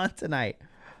going on tonight?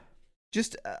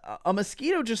 Just a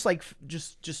mosquito just like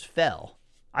just fell.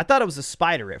 I thought it was a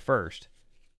spider at first.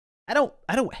 I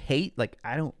don't hate, like,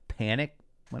 I don't panic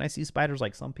when I see spiders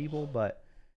like some people, but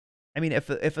I mean, if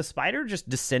a spider just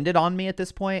descended on me at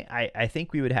this point, I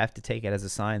think we would have to take it as a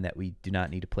sign that we do not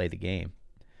need to play the game.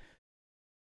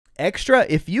 Extra,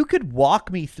 if you could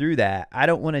walk me through that, I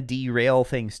don't want to derail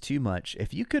things too much.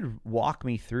 If you could walk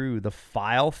me through the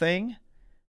file thing,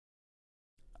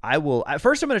 I will.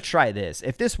 First, I'm going to try this.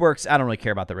 If this works, I don't really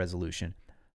care about the resolution.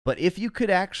 But if you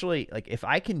could actually, like, if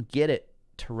I can get it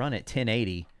to run at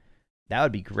 1080, that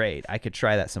would be great. I could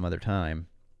try that some other time.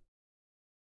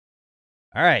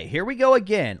 All right, here we go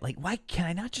again. Like, why can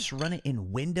I not just run it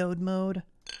in windowed mode?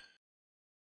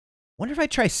 Wonder if I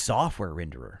try software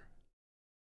renderer.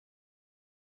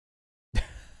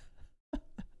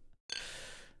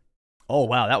 Oh,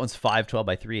 wow, that one's 512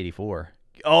 by 384.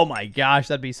 Oh my gosh,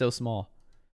 that'd be so small.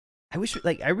 I wish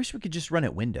we could just run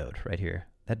it windowed right here.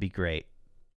 That'd be great.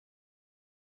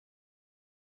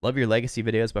 Love your Legacy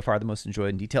videos, by far the most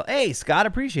enjoyed in detail. Hey, Scott,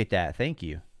 appreciate that. Thank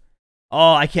you.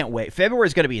 Oh, I can't wait. February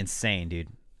is going to be insane, dude.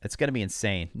 It's going to be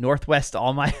insane. Northwest,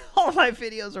 all my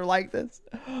videos are like this.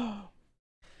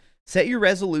 Set your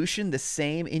resolution the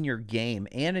same in your game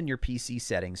and in your PC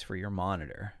settings for your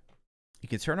monitor. You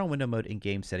can turn on window mode in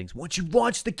game settings once you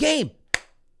launch the game.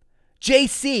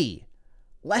 JC,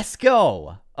 let's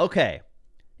go. Okay.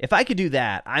 If I could do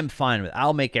that, I'm fine with it.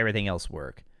 I'll make everything else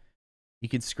work. You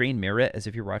can screen mirror it as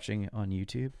if you're watching on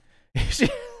YouTube.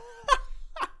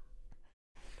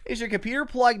 Is your computer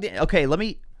plugged in? Okay, let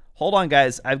me... Hold on,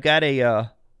 guys. I've got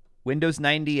a Windows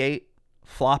 98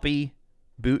 floppy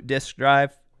boot disk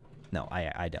drive. No,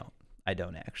 I don't. I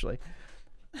don't, actually.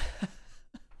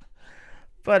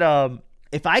 But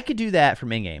if I could do that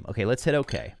from in-game. Okay, let's hit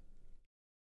OK.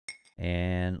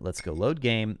 And let's go load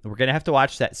game. We're going to have to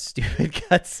watch that stupid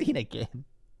cutscene again.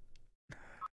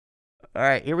 All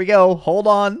right, here we go. Hold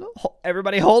on.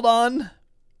 Everybody, hold on.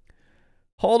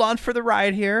 Hold on for the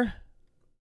ride here.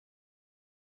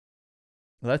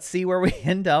 Let's see where we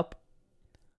end up.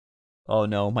 Oh,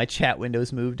 no. My chat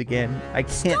window's moved again. I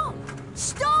can't. Stop!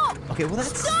 Stop! Okay, well,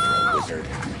 that's... Stop!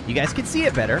 You guys can see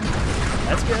it better.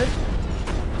 That's good.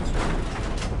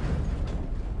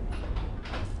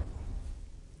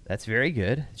 That's very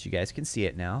good that you guys can see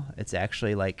it now. It's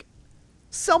actually, like,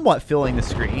 somewhat filling the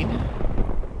screen.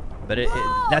 But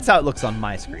that's how it looks on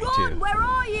my screen, Ron, too. where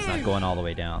are you? It's not going all the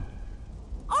way down.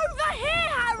 Over here,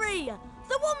 Harry!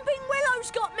 The Whomping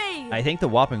Willow's got me! I think the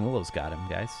Whopping Willow's got him,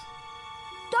 guys.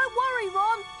 Don't worry,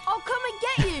 Ron. I'll come and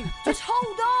get you. Just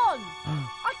hold on.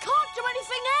 I can't do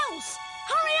anything else.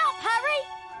 Hurry up,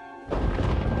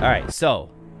 Harry! All right, so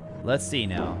let's see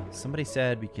now. Somebody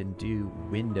said we can do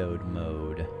windowed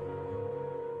mode.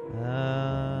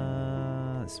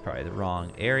 This is probably the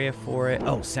wrong area for it.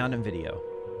 Oh, sound and video.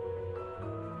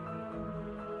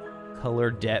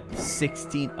 Color depth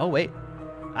 16. Oh, wait.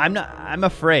 I'm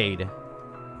afraid.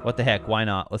 What the heck? Why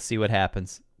not? Let's see what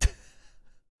happens.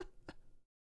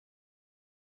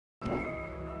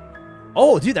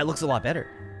 Oh, dude, that looks a lot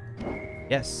better.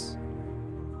 Yes.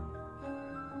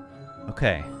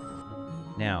 Okay.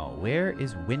 Now, where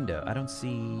is window? I don't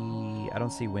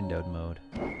see windowed mode.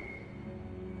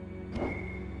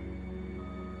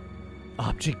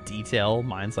 Object detail.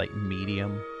 Mine's like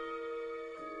medium.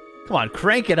 Come on,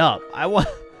 crank it up. I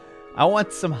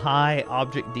want some high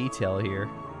object detail here.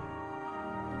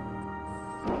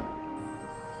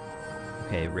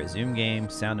 Okay, resume game,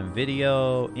 sound and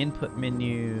video, input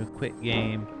menu, quit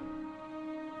game.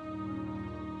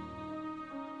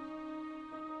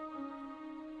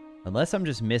 Unless I'm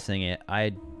just missing it,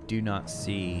 I do not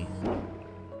see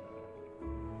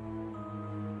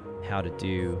how to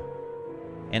do.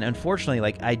 And unfortunately,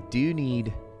 like, I do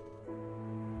need...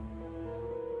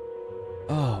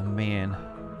 Oh, man.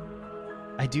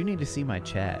 I do need to see my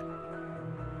chat.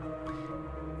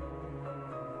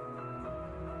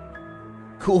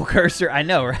 Cool cursor. I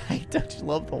know, right? Don't you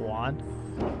love the wand?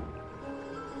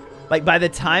 Like, by the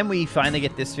time we finally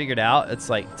get this figured out, it's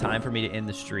like time for me to end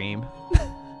the stream.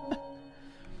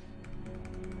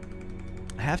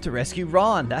 I have to rescue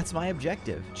Ron. That's my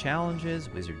objective. Challenges,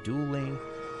 wizard dueling,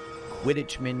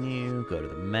 Quidditch menu, go to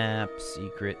the map,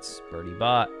 secrets, birdie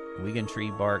bot, Wigan tree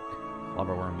bark,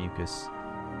 flubberworm mucus.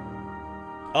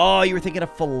 Oh, you were thinking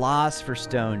of Philosopher's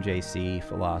Stone, JC.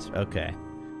 Philosopher. Okay.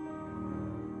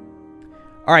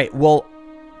 All right, well,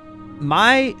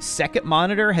 my second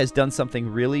monitor has done something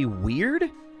really weird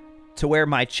to where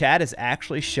my chat is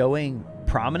actually showing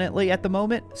prominently at the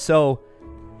moment. So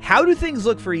how do things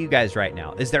look for you guys right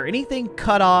now? Is there anything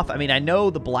cut off? I mean, I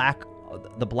know the black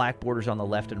borders on the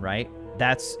left and right.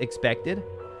 That's expected.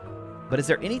 But is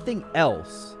there anything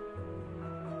else?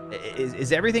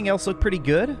 Is everything else look pretty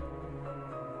good?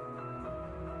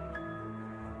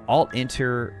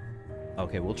 Alt-Enter.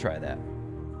 Okay, we'll try that.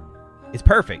 It's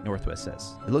perfect, Northwest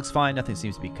says. It looks fine. Nothing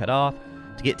seems to be cut off.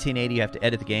 To get 1080, you have to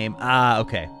edit the game. Ah,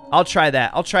 okay. I'll try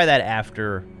that. I'll try that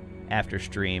after after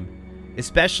stream,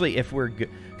 especially if we're good,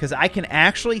 because I can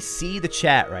actually see the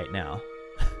chat right now.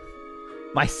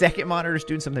 My second monitor is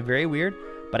doing something very weird,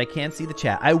 but I can't see the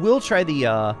chat. I will try the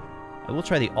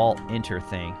Alt-Enter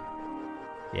thing.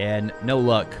 Yeah, no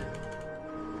luck.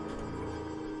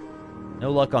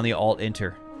 No luck on the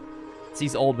Alt-Enter. It's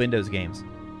these old Windows games.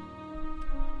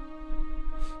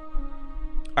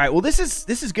 All right, well, this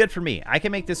is good for me. I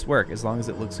can make this work as long as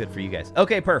it looks good for you guys.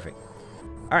 Okay, perfect.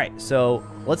 All right, so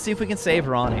let's see if we can save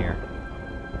Ron here.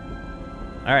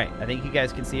 All right, I think you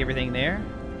guys can see everything there.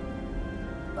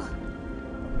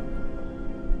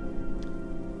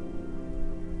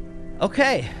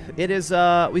 Okay, it is,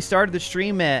 we started the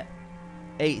stream at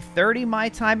 8:30 my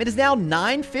time. It is now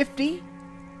 9:50.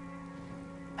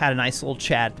 Had a nice little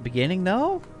chat at the beginning,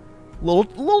 though. Little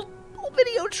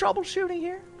video troubleshooting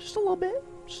here. Just a little bit.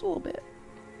 Just a little bit.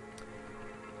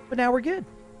 But now we're good.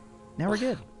 Now we're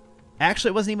good.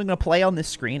 Actually, I wasn't even going to play on this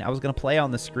screen. I was going to play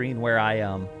on the screen where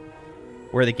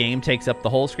where the game takes up the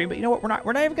whole screen. But you know what? We're not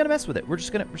even going to mess with it. We're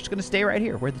just gonna stay right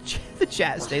here where the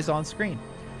chat stays on screen.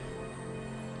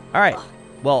 All right.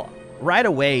 Well, right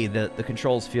away the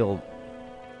controls feel,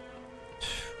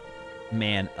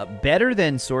 man, better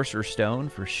than Sorcerer's Stone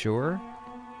for sure,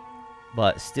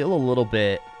 but still a little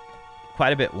bit,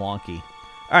 quite a bit wonky.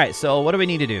 All right, so what do we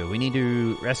need to do? We need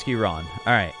to rescue Ron.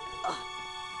 All right.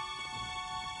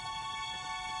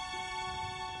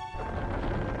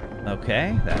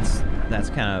 Okay, that's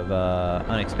kind of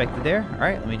unexpected there. All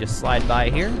right, let me just slide by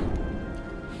here.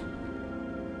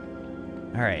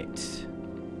 All right.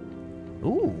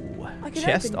 Ooh,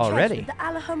 chest already. With the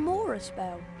Alahamora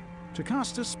spell. To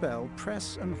cast a spell,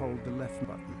 press and hold the left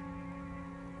button.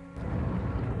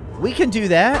 We can do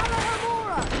that.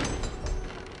 Alahamora!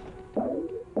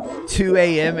 2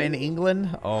 a.m. in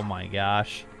England? Oh my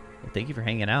gosh. Well, thank you for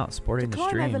hanging out, supporting the To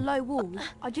climb over stream. low walls,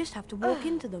 I just have to walk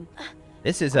into them.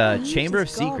 This is a Use Chamber of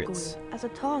this gargoyle Secrets as a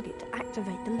target to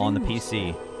activate the on the lumos.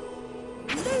 PC.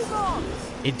 Lumos!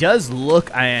 It does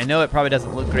look, I know it probably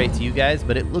doesn't look great to you guys,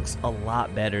 but it looks a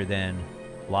lot better than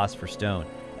Philosopher's Stone.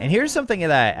 And here's something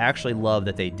that I actually love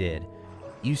that they did.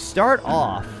 You start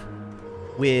off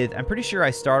with, I'm pretty sure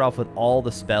I start off with all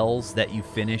the spells that you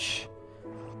finish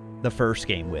the first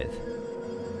game with.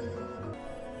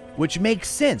 Which makes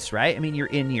sense, right? I mean, you're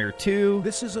in year 2.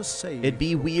 This is a save. It'd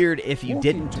be weird if you Walk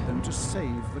didn't. into them to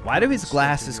save the Why do his current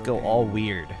glasses state of go your all game.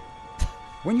 weird?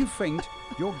 When you faint,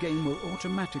 your game will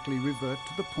automatically revert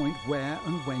to the point where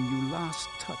and when you last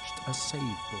touched a save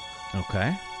book.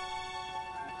 Okay.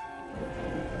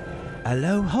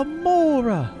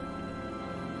 Alahamora.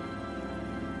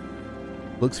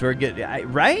 Looks very good,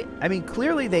 right? I mean,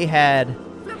 clearly they had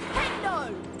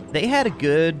a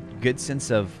good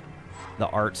sense of the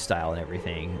art style and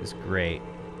everything. It was great.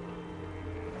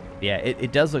 Yeah,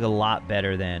 it does look a lot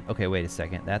better than... Okay, wait a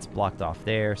second. That's blocked off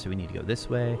there, so we need to go this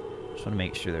way. Just want to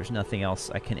make sure there's nothing else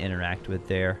I can interact with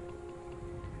there.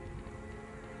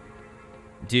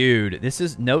 Dude, this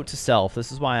is note to self.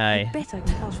 This is why I bet I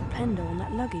can cast Rependo on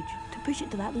that luggage to push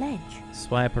it to that ledge. This is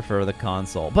why I prefer the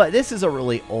console. But this is a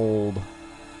really old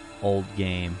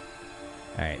game.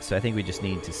 All right, so I think we just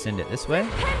need to send it this way.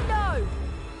 Rependo!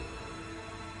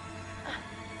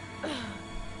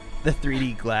 The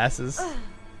 3D glasses.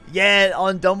 Yeah,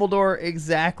 on Dumbledore,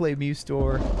 exactly,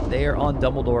 Mewstore. They are on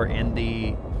Dumbledore in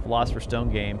the Philosopher's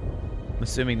Stone game. I'm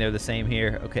assuming they're the same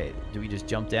here. Okay, do we just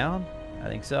jump down? I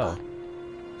think so.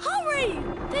 Hurry!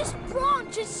 This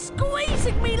branch is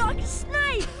squeezing me like a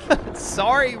snake!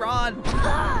 Sorry, Ron.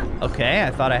 Okay,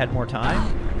 I thought I had more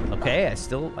time. Okay, I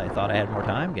thought I had more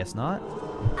time. Guess not.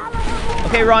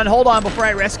 Okay, Ron, hold on before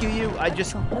I rescue you. I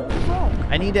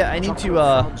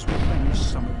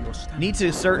need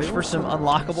to search for some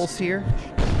unlockables here.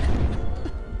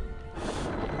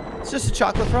 It's just a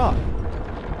chocolate frog.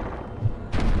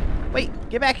 Wait,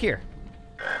 get back here.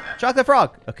 Chocolate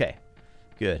frog. Okay,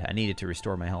 good. I needed to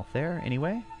restore my health there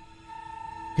anyway.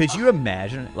 Could you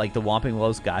imagine, like, the Whomping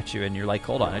Willows got you and you're like,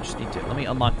 hold on, I just need to, let me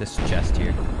unlock this chest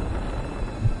here.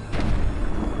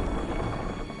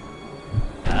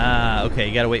 Ah, okay,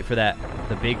 you gotta wait for that,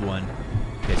 the big one.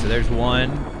 Okay, so there's one,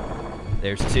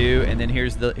 there's 2, and then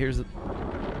here's the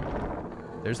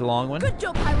long one. Good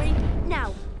job, Harry.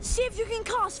 Now, see if you can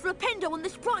cast Flipendo on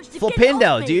this branch to get it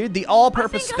Flipendo, off me. dude, the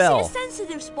all-purpose spell. I think I see a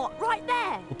sensitive spot right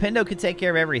there. Flipendo can take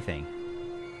care of everything.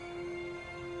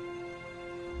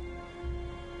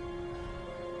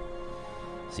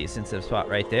 See a sensitive spot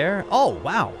right there. Oh,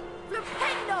 wow.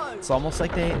 Flipendo! It's almost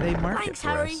like they marked Thanks, it for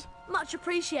Harry. us. Much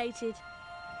appreciated.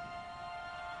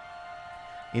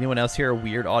 Anyone else hear a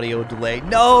weird audio delay?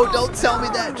 No, don't tell me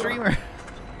that, Dreamer.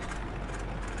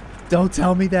 Don't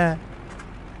tell me that.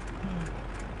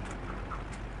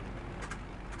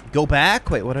 Go back?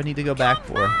 Wait, what do I need to go back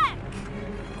for?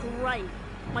 Great.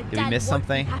 My Did we dad miss won't be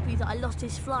something? happy that I lost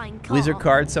his flying car. Wizard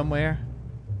card somewhere?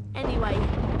 Anyway,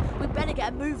 we better get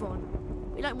a move on.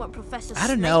 We don't want Professor I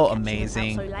don't Snape know, catching us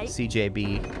amazing out so late.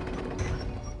 CJB.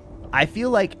 I feel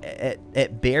like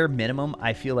at bare minimum,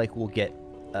 I feel like we'll get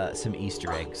some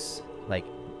Easter eggs. Like,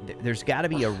 there's got to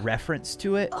be a reference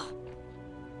to it.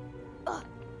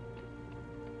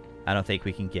 I don't think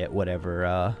we can get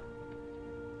whatever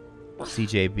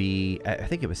CJB. I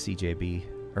think it was CJB.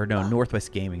 Or no,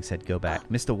 Northwest Gaming said go back.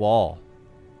 Missed a wall.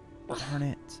 Darn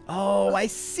it. Oh, I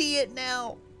see it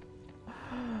now.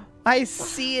 I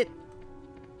see it.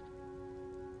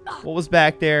 What was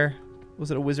back there?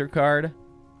 Was it a wizard card?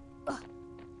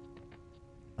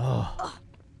 Oh.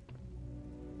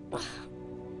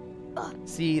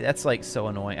 See, that's like so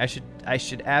annoying. I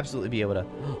should absolutely be able to.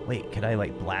 Wait, could I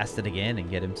like blast it again and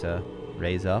get him to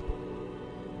raise up?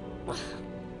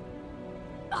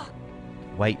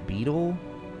 White Beetle?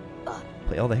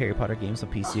 Play all the Harry Potter games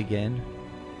on PC again?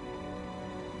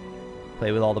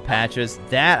 Play with all the patches?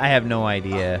 That I have no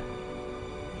idea.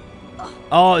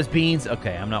 Oh, it's beans.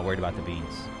 Okay, I'm not worried about the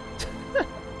beans.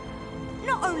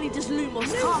 Not only does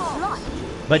Lumos cast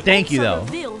light, But thank you, also though.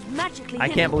 reveals magically I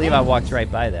hidden can't believe I things. walked right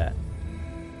by that.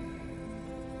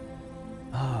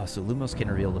 Oh, so Lumos can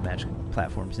reveal the magic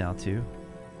platforms now, too.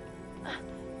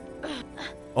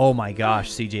 Oh my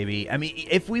gosh, CJB. I mean,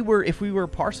 if we were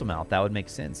Parcelmouth, that would make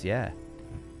sense, yeah.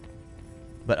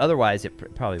 But otherwise,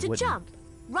 it probably To wouldn't. jump,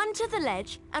 run to the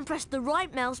ledge and press the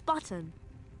right mouse button.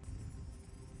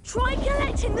 Try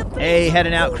collecting the Hey, beans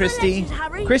heading on out, all the Christy. ledges,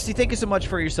 Harry. Christy, thank you so much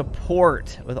for your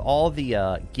support with all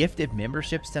the gifted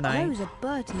memberships tonight. Those are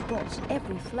Bertie Bott's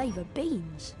every flavour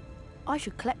beans. I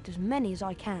should collect as many as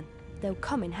I can. They'll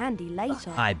come in handy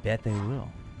later. I bet they will.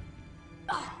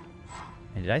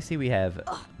 And did I see we have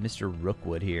Mr.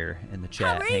 Rookwood here in the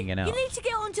chat Harry, hanging out? you need to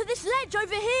get onto this ledge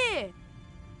over here.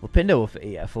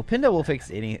 Fulpindo will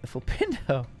fix any.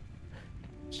 Fulpindo.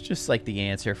 It's just like the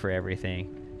answer for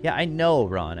everything. Yeah, I know,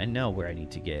 Ron. I know where I need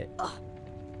to get.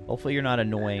 Hopefully you're not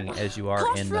annoying as you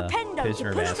are in the Flipendo Prisoner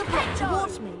of to push the block Azkaban.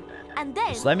 towards me, and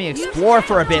then Just let me use explore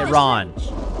for a bit, this Ron. ledge.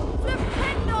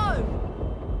 Flipendo!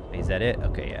 Is that it?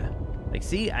 Okay, yeah. Like,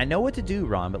 see, I know what to do,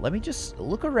 Ron, but let me just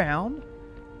look around.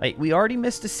 Like, we already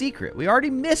missed a secret. We already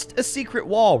missed a secret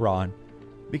wall, Ron.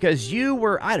 Because you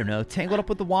were, I don't know, tangled up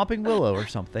with the Whomping Willow or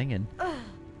something, and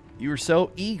you were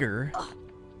so eager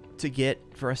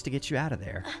for us to get you out of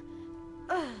there.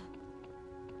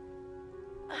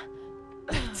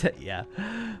 Yeah.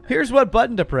 Here's what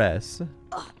button to press.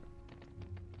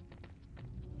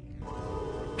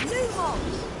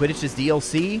 Quidditch's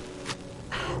DLC.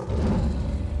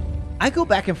 I go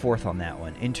back and forth on that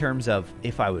one in terms of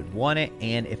if I would want it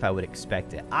and if I would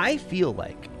expect it. I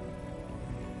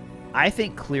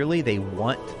think clearly they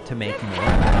want to make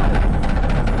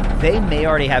more. They may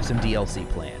already have some DLC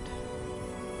planned.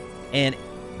 And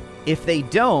if they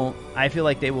don't, I feel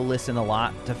like they will listen a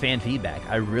lot to fan feedback.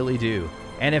 I really do.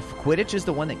 And if Quidditch is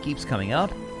the one that keeps coming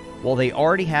up, well, they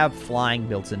already have flying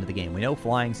built into the game. We know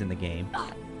flying's in the game.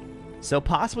 So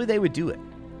possibly they would do it.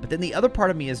 But then the other part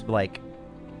of me is like,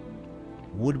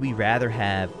 would we rather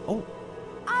have... Oh,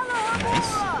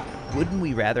 nice. Wouldn't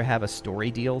we rather have a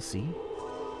story DLC?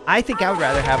 I think I would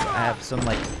rather have some,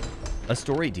 like, a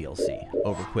story DLC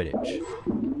over Quidditch.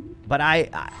 But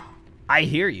I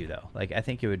hear you, though. Like, I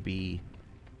think it would be...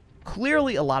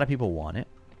 Clearly, a lot of people want it.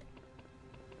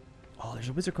 Oh, there's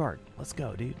a wizard card. Let's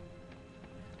go, dude.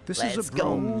 This Let's is a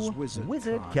bronze go. wizard,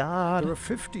 Wizard card. card. There are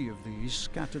 50 of these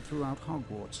scattered throughout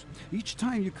Hogwarts. Each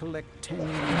time you collect 10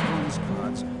 bronze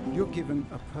cards, you're given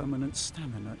a permanent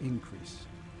stamina increase.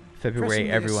 February, Pressing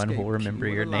the everyone escape will remember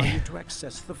key your will allow name. you to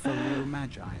access the Folio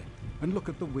Magi and look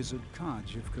at the wizard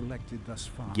cards you've collected thus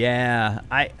far. Yeah,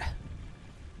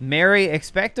 Mary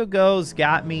Expecto Go's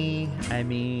got me. I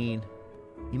mean,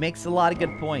 he makes a lot of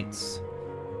good points.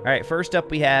 All right, first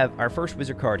up we have our first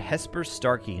wizard card, Hesper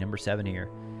Starkey, number 7 here.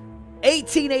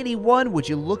 1881, would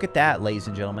you look at that, ladies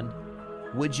and gentlemen?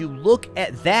 Would you look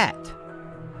at that?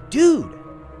 Dude,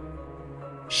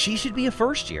 she should be a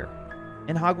first year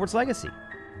in Hogwarts Legacy.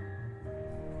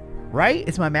 Right?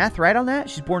 Is my math right on that?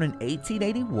 She's born in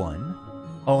 1881.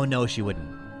 Oh, no, she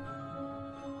wouldn't.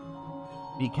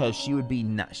 Because she would be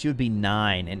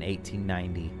 9 in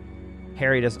 1890.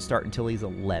 Harry doesn't start until he's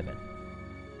 11.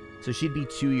 So she'd be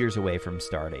 2 years away from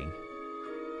starting.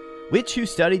 Witch who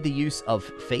studied the use of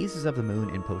phases of the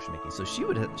moon in potion making. So she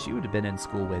would have been in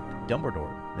school with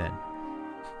Dumbledore then.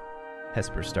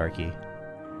 Hesper Starkey.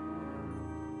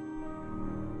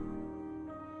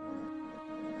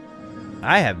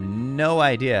 I have no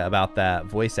idea about that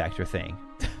voice actor thing.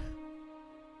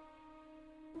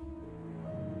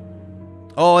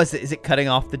 Oh, is it cutting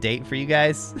off the date for you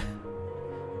guys?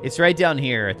 It's right down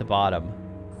here at the bottom.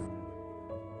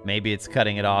 Maybe it's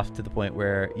cutting it off to the point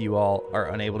where you all are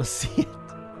unable to see it.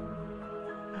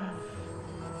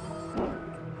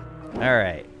 All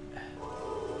right.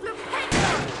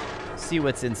 See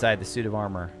what's inside the suit of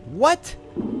armor. What?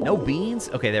 No beans?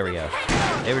 Okay, there we go.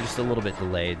 They were just a little bit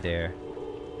delayed there.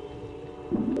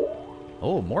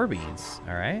 Oh, more beans.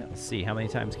 All right. Let's see. How many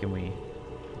times can we...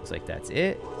 Looks like that's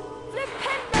it.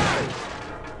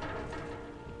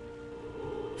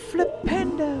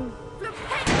 Flipendo.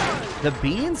 The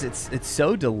beans, it's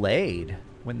so delayed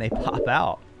when they pop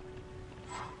out.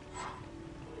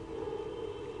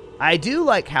 I do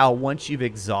like how once you've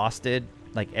exhausted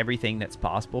like everything that's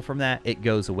possible from that, it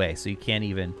goes away. So you can't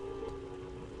even...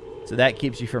 So that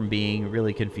keeps you from being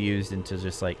really confused and to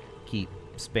just like keep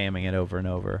spamming it over and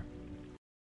over.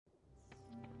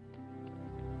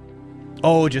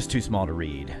 Oh, just too small to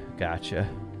read. Gotcha.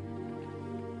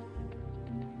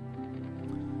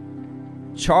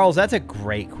 Charles, that's a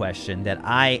great question that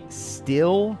I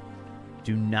still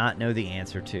do not know the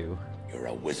answer to. You're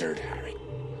a wizard, Harry.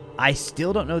 I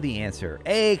still don't know the answer.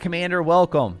 Hey, Commander,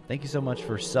 welcome. Thank you so much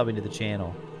for subbing to the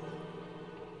channel.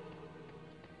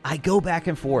 I go back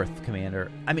and forth,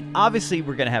 Commander. I mean, obviously,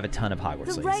 we're going to have a ton of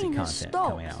Hogwarts Legacy content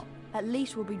coming out. At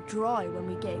least we'll be dry when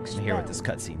we get expelled. Let me hear what this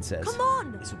cutscene says. Come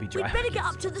on! This will be dry. We'd better get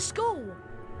up to the school.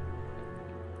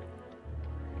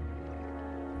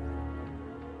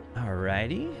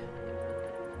 Alrighty.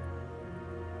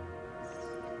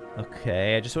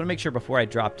 Okay, I just want to make sure before I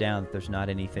drop down that there's not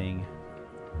anything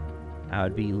I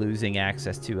would be losing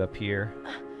access to up here.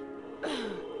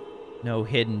 No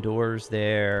hidden doors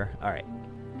there. Alright.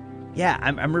 Yeah,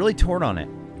 I'm really torn on it.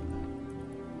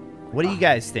 What do you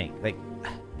guys think? Like,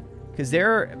 because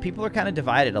people are kind of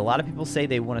divided. A lot of people say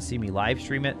they want to see me live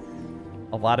stream it.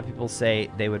 A lot of people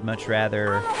say they would much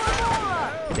rather...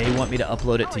 They want me to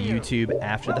upload it to YouTube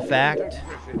after the fact.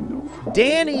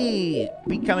 Danny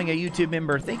becoming a YouTube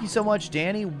member. Thank you so much,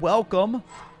 Danny. Welcome.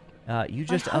 You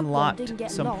just unlocked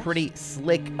some pretty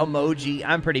slick emoji.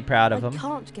 I'm pretty proud of him. I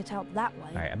can't get out that way.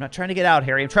 All right, I'm not trying to get out,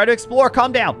 Harry. I'm trying to explore.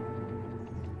 Calm down.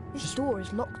 This door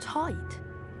is locked tight.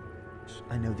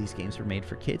 I know these games were made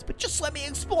for kids, but just let me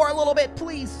explore a little bit,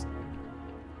 please.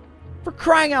 For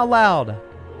crying out loud.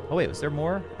 Oh, wait, was there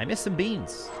more? I missed some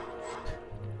beans.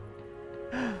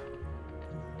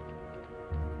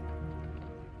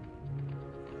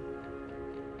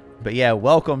 But yeah,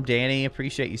 welcome, Danny.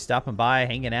 Appreciate you stopping by,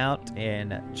 hanging out,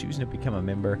 and choosing to become a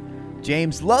member.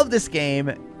 James, love this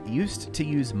game. Used to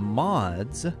use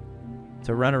mods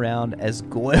to run around as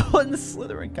Goyle in the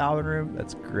Slytherin common room.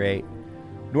 That's great.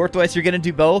 Northwest, you're going to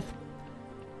do both?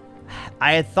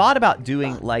 I had thought about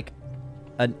doing, like,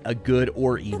 a good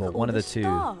or evil, one of the two.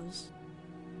 Stars.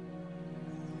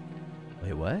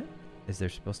 Wait, what? Is there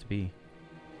supposed to be...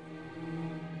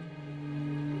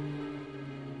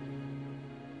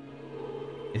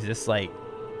 Is this like...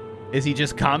 Is he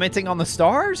just commenting on the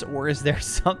stars? Or is there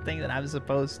something that I'm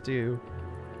supposed to...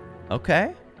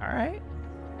 Okay. Alright.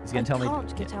 He's going to tell me... I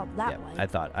can't get out that way. I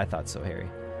thought so, Harry.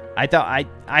 I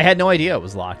had no idea it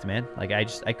was locked, man. Like, I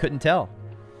couldn't tell.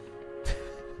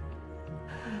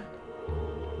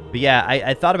 But yeah,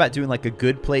 I thought about doing like a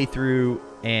good playthrough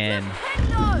and...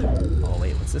 Oh,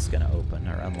 wait. What's this going to open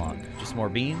or unlock? Just more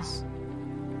beans?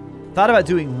 Thought about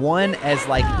doing one as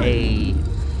like a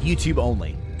YouTube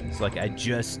only. So like I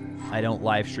don't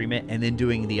live stream it, and then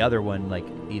doing the other one like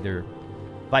either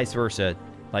vice versa.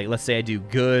 Like let's say I do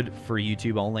good for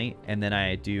YouTube only, and then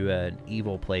I do an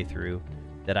evil playthrough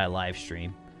that I live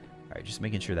stream. All right, just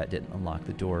making sure that didn't unlock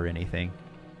the door or anything.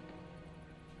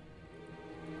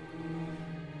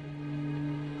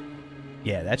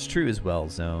 Yeah, that's true as well,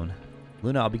 Zone.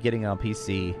 Luna, I'll be getting it on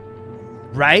PC.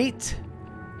 Right?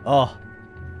 Oh.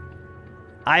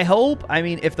 I hope, I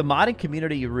mean, if the modding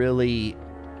community really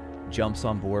jumps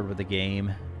on board with the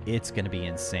game, it's going to be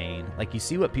insane. Like, you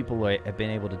see what people have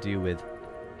been able to do with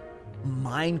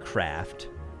Minecraft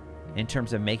in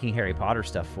terms of making Harry Potter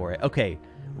stuff for it. Okay,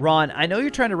 Ron, I know you're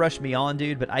trying to rush me on,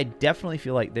 dude, but I definitely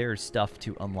feel like there's stuff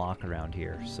to unlock around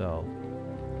here, so...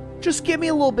 Just give me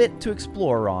a little bit to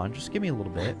explore, Ron. Just give me a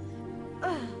little bit.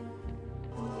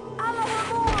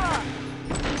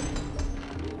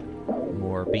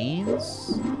 More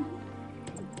beans.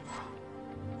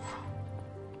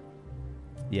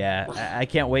 Yeah, I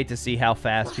can't wait to see how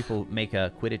fast people make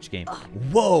a Quidditch game.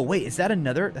 Whoa, wait, is that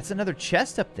another? That's another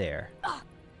chest up there.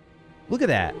 Look at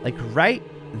that, like right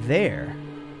there.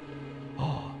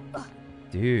 Oh,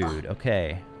 dude,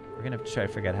 okay. We're gonna have to try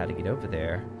to figure out how to get over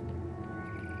there.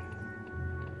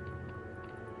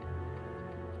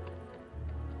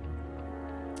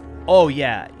 Oh,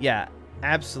 yeah, yeah.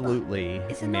 Absolutely,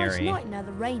 It's a Mary. nice night now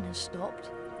the rain has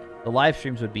stopped. The live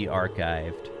streams would be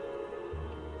archived.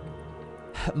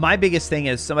 My biggest thing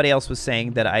is somebody else was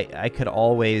saying that I could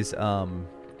always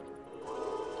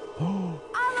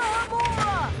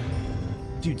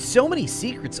Dude, so many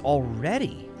secrets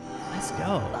already. Let's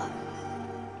go.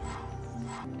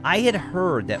 I had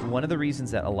heard that one of the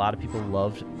reasons that a lot of people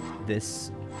loved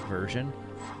this version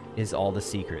is all the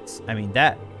secrets. I mean,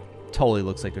 that totally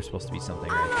looks like there's supposed to be something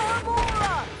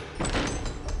right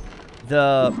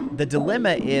there. The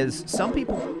dilemma is some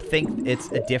people think it's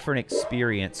a different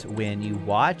experience when you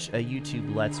watch a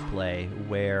YouTube Let's Play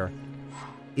where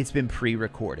it's been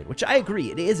pre-recorded, which I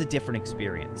agree, it is a different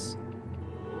experience.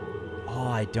 Oh,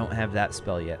 I don't have that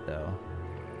spell yet, though.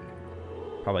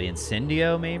 Probably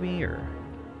Incendio, maybe, or...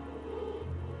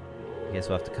 I guess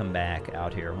we'll have to come back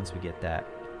out here once we get that.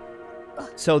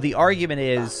 So the argument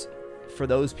is, for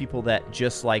those people that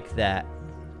just like that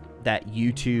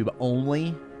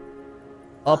YouTube-only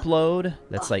upload,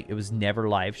 that's like, it was never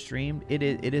live streamed, it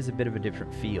is a bit of a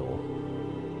different feel.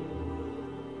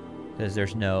 Because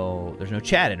there's no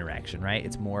chat interaction, right?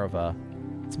 It's more about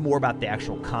the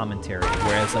actual commentary.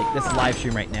 Whereas like this live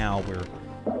stream right now, we're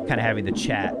kind of having the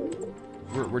chat.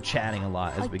 We're chatting a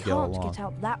lot as we go along. I can't get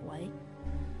out that way.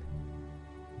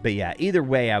 But yeah, either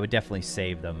way, I would definitely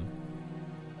save them.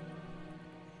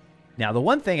 Now, the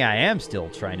one thing I am still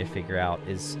trying to figure out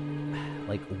is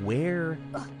like where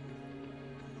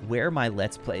my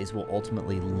Let's Plays will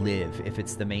ultimately live. If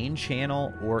it's the main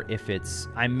channel or if it's...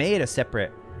 I made a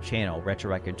separate channel,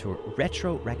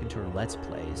 RetroRaconteur Let's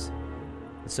Plays.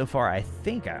 But so far, I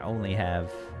think I only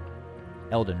have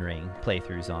Elden Ring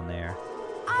playthroughs on there.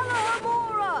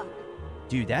 Alohomora!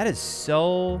 Dude, that is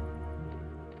so...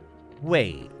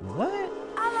 Wait, what?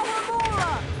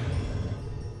 Alohomora!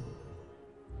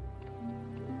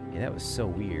 Yeah, that was so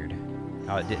weird.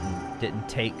 How it didn't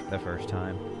take the first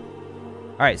time.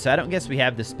 Alright, so I don't guess we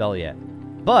have this spell yet.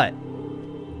 But,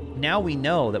 now we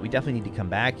know that we definitely need to come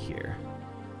back here.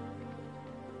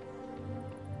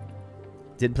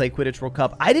 Did play Quidditch World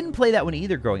Cup. I didn't play that one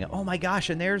either growing up. Oh my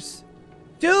gosh, and there's...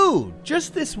 Dude!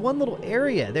 Just this one little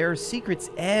area. There are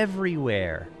secrets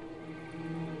everywhere.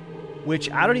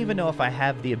 Which, I don't even know if I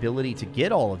have the ability to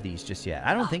get all of these just yet.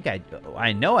 I don't think I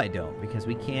know I don't, because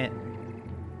we can't...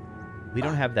 We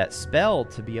don't have that spell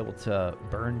to be able to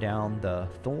burn down the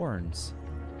thorns.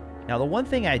 Now, the one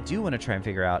thing I do want to try and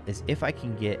figure out is if I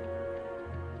can get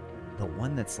the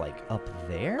one that's, like, up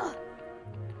there?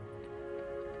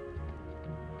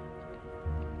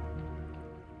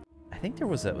 I think there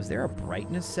was there a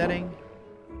brightness setting?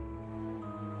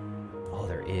 Oh,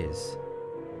 there is.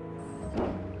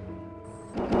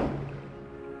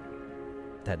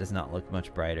 That does not look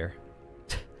much brighter.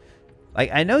 Like,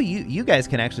 I know you guys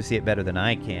can actually see it better than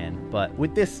I can, but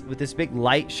with this big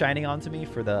light shining onto me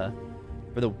for the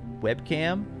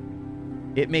webcam,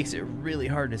 it makes it really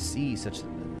hard to see such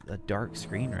a dark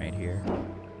screen right here. All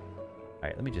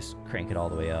right, let me just crank it all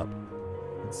the way up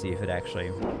and see if it actually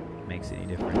makes any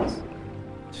difference.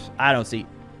 I don't see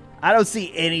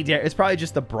any difference. It's probably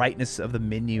just the brightness of the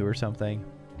menu or something.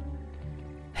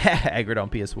 Agrid on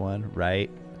PS1, right?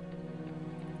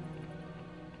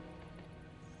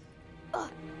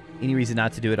 Any reason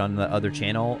not to do it on the other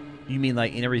channel? You mean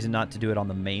like any reason not to do it on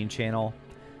the main channel?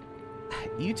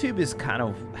 YouTube is kind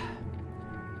of...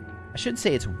 I shouldn't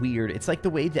say it's weird. It's like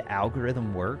the way the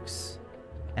algorithm works.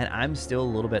 And I'm still a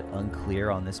little bit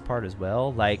unclear on this part as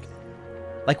well. Like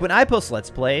when I post Let's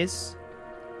Plays,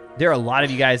 there are a lot of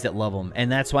you guys that love them.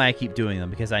 And that's why I keep doing them.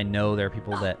 Because I know there are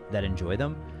people that enjoy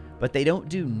them. But they don't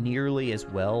do nearly as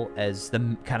well as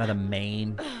the kind of the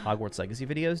main Hogwarts Legacy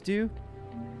videos do.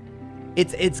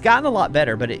 It's gotten a lot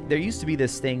better, but there used to be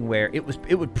this thing where it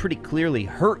would pretty clearly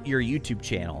hurt your YouTube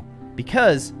channel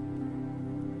because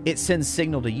it sends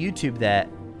signal to YouTube that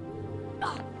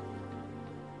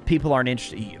people aren't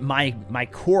interested. My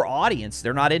core audience,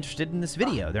 they're not interested in this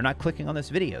video. They're not clicking on this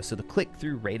video. So the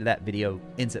click-through rate of that video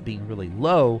ends up being really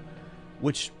low,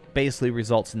 which basically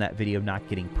results in that video not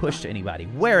getting pushed to anybody.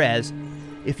 Whereas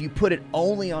if you put it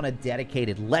only on a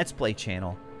dedicated Let's Play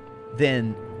channel,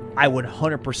 then I would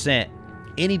 100%...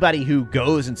 Anybody who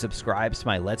goes and subscribes to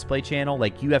my Let's Play channel,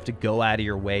 like, you have to go out of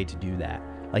your way to do that.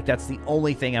 Like, that's the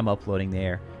only thing I'm uploading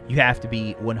there. You have to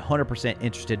be 100%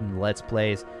 interested in Let's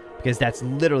Plays, because that's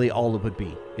literally all it would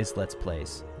be, is Let's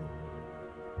Plays.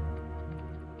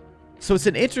 So it's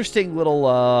an interesting little,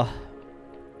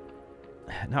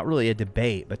 not really a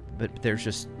debate, but there's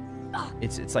just,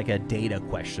 it's like a data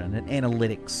question, an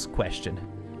analytics question.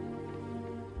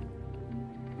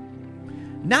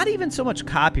 Not even so much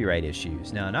copyright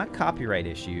issues. No, not copyright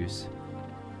issues.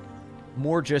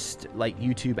 more just like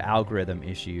YouTube algorithm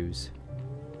issues.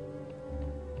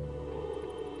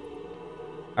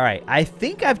 All right, I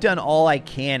think I've done all I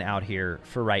can out here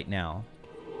for right now,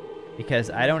 because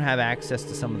I don't have access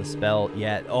to some of the spell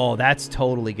yet. Oh, that's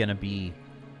totally going to be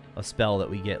a spell that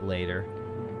we get later.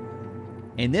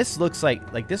 And this looks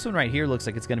like this one right here looks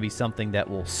like it's going to be something that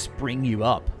will spring you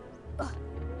up. All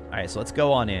right, so let's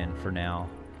go on in for now.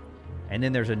 And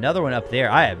then there's another one up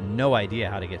there. I have no idea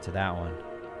how to get to that one.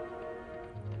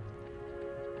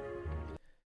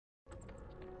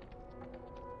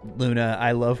 Luna,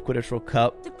 I love Quidditch World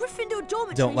Cup. The Gryffindor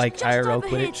dormitory Don't like is just IRL over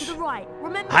here Quidditch. to the right.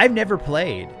 Remember? I've never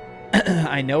played.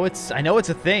 I know it's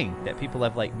a thing that people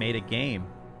have like made a game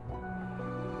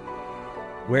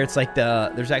where it's like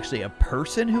there's actually a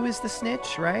person who is the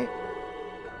snitch, right?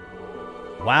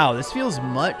 Wow, this feels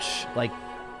much like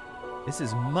this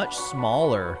is much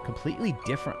smaller, completely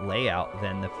different layout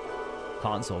than the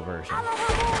console version.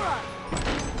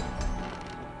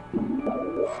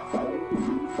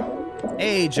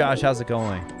 Hey, Josh, how's it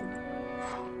going?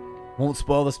 Won't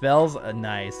spoil the spells?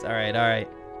 Nice. All right.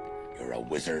 You're a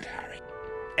wizard, Harry.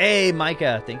 Hey,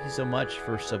 Micah, thank you so much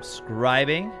for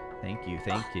subscribing. Thank you.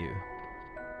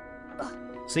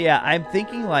 So yeah, I'm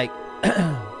thinking like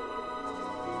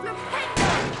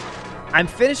I'm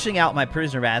finishing out my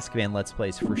Prisoner of Azkaban Let's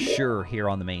Plays for sure here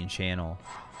on the main channel.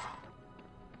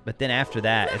 But then after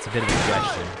that, it's a bit of a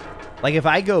question. Like if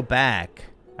I go back,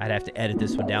 I'd have to edit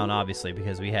this one down, obviously,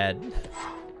 because we had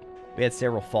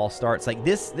several false starts. Like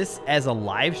this as a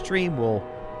live stream will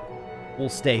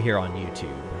stay here on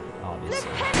YouTube,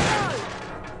 obviously.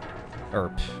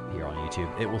 Or here on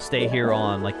YouTube. It will stay here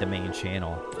on like the main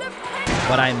channel.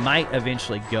 But I might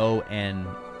eventually go and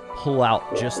pull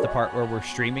out just the part where we're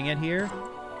streaming it here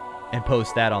and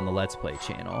post that on the Let's Play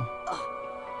channel.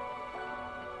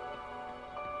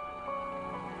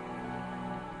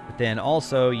 But then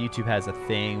also YouTube has a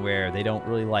thing where they don't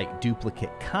really like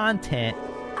duplicate content.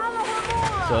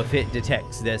 So if it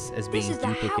detects this as being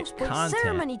duplicate content.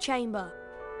 Ceremony chamber.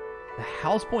 The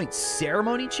House Point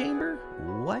Ceremony Chamber?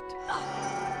 What?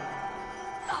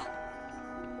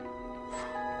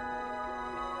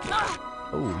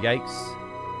 Oh, yikes.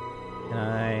 Can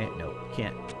I? Nope,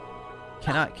 can't.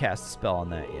 Cannot cast a spell on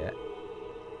that yet.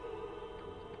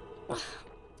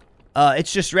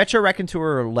 It's just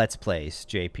RetroRaconteur Let's Plays.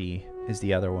 JP is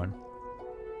the other one.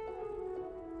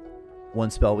 One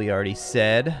spell we already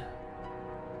said.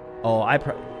 Oh, I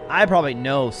probably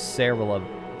know several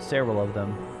of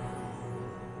them.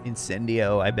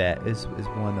 Incendio, I bet, is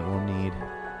one that we'll need.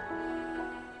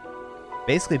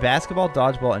 Basically, basketball,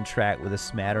 dodgeball, and track with a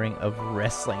smattering of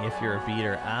wrestling if you're a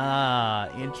beater. Ah,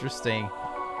 interesting.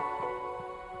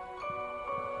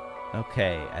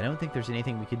 Okay, I don't think there's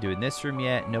anything we can do in this room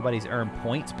yet. Nobody's earned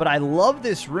points, but I love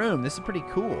this room. This is pretty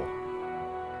cool.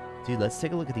 Dude, let's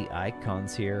take a look at the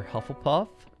icons here. Hufflepuff.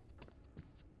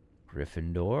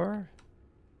 Gryffindor.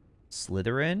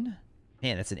 Slytherin.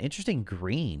 Man, that's an interesting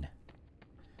green.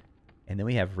 And then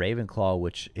we have Ravenclaw,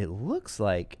 which it looks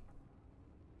like...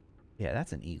 Yeah,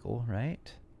 that's an eagle,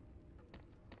 right?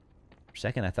 For a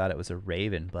second, I thought it was a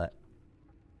raven, but...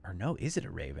 Or no, is it a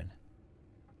raven?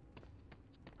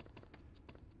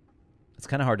 It's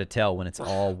kind of hard to tell when it's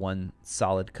all one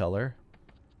solid color.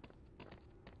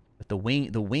 But the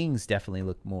wings definitely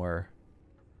look more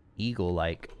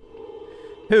eagle-like.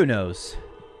 Who knows?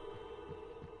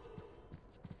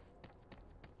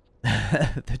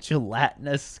 The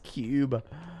gelatinous cube.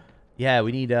 Yeah,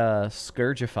 we need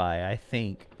Scourgify, I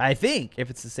think. If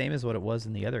it's the same as what it was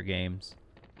in the other games.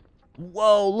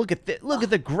 Whoa, look at the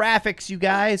graphics, you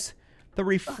guys. The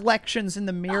reflections in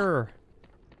the mirror.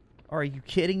 Are you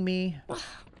kidding me?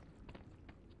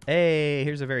 Hey,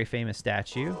 here's a very famous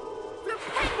statue.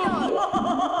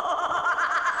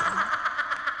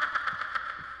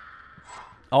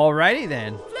 Alrighty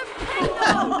then.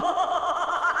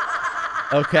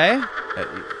 Okay.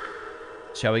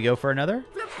 Shall we go for another?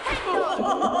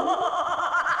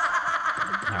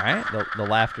 Alright, the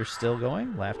laughter's still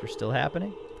going. Laughter's still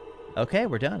happening. Okay,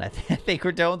 we're done. I think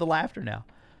we're done with the laughter now.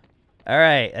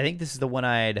 Alright, I think this is the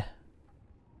one-eyed...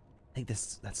 I think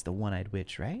that's the one-eyed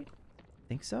witch, right?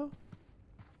 Think so?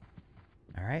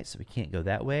 Alright, so we can't go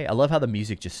that way. I love how the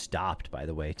music just stopped, by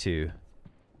the way, too.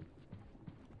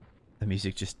 The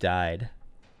music just died.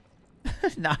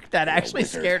 That actually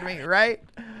scared me, right?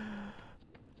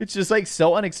 It's just like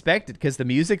so unexpected because the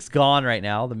music's gone right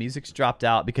now. The music's dropped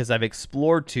out because I've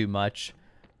explored too much.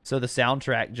 So the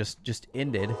soundtrack just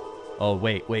ended. Oh,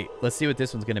 wait. Let's see what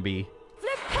this one's going to be.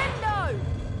 Flipendo!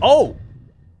 Oh!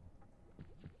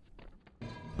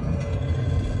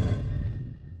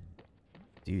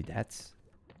 Dude, that's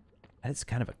That's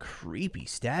kind of a creepy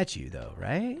statue, though,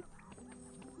 right?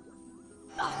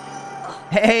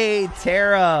 Hey,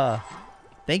 Tara.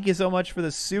 Thank you so much for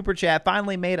the super chat.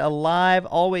 Finally made a live,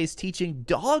 always teaching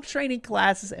dog training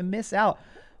classes and miss out.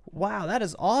 Wow, that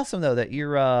is awesome, though, that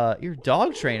you're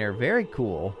dog trainer. Very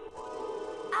cool.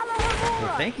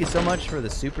 Well, thank you so much for the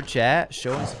super chat,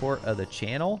 showing support of the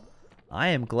channel. I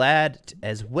am glad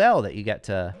as well that you got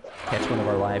to catch one of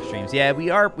our live streams. Yeah, we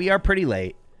are pretty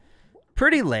late.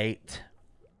 Pretty late.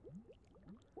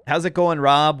 How's it going,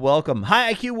 Rob? Welcome.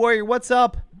 Hi, IQ Warrior. What's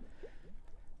up?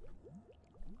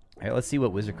 All right, let's see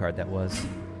what wizard card that was.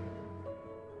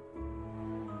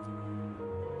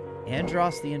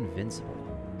 Andros the Invincible.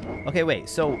 Okay, wait.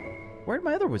 So, where'd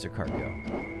my other wizard card go?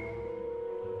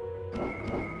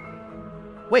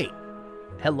 Wait.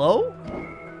 Hello?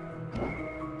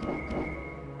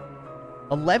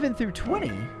 11 through 20?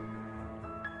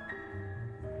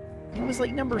 It was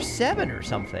like number 7 or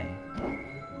something.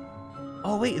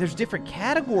 Oh, wait. There's different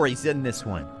categories in this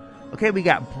one. Okay, we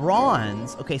got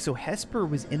bronze. Okay, so Hesper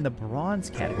was in the bronze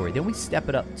category. Then we step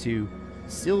it up to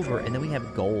silver, and then we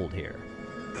have gold here.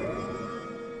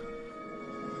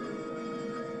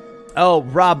 Oh,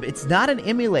 Rob, it's not an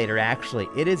emulator, actually.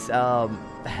 It is,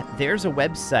 there's a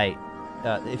website.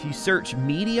 If you search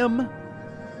Medium,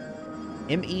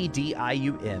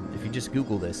 M-E-D-I-U-M, if you just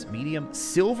Google this, Medium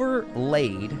Silver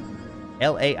Laid,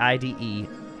 L-A-I-D-E,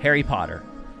 Harry Potter,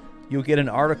 you'll get an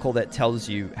article that tells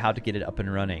you how to get it up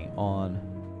and running on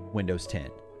Windows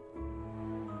 10.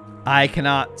 I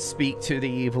cannot speak to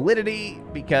the validity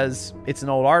because it's an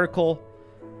old article.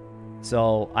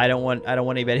 So I don't want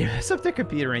anybody to mess up their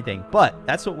computer or anything. But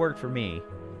that's what worked for me.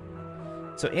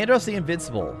 So Andros the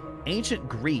Invincible, ancient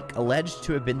Greek, alleged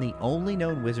to have been the only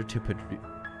known wizard to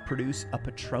produce a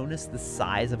Patronus the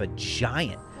size of a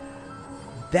giant.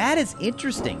 That is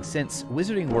interesting, since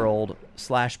Wizarding World /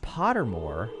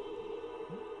 Pottermore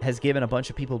has given a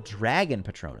bunch of people dragon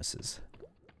Patronuses.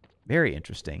 Very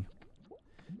interesting.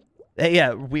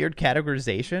 Yeah, weird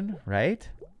categorization, right?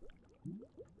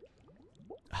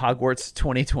 Hogwarts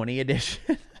 2020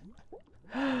 edition.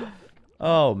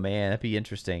 Oh, man, that'd be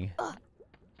interesting. All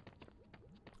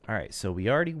right, so we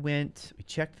already went. We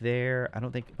checked there. I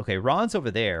don't think... Okay, Ron's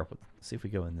over there. Let's see if we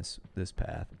go in this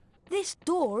path. This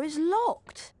door is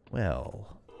locked.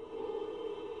 Well...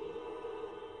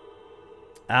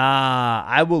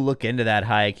 I will look into that,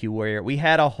 High IQ Warrior. We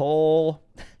had a whole...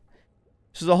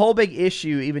 This was a whole big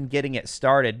issue even getting it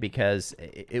started because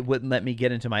it wouldn't let me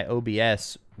get into my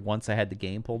OBS once I had the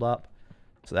game pulled up.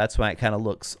 So that's why it kind of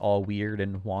looks all weird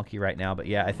and wonky right now. But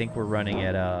yeah, I think we're running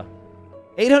at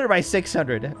 800 by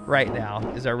 600 right now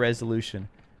is our resolution.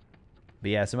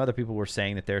 But yeah, some other people were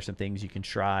saying that there are some things you can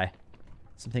try.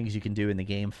 Some things you can do in the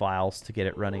game files to get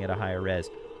it running at a higher res.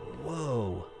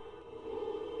 Whoa.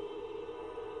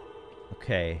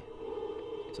 Okay.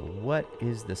 So what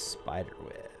is the spider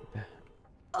web?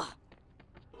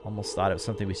 Almost thought it was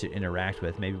something we should interact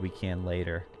with. Maybe we can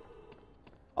later.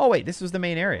 Oh, wait. This was the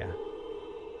main area.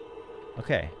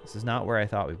 Okay. This is not where I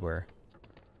thought we were.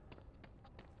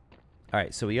 All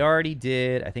right. So we already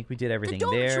did. I think we did everything there.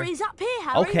 The dormitory's up here,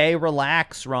 Harry. Okay.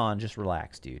 Relax, Ron. Just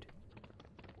relax, dude.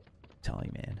 I'm telling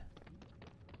you, man.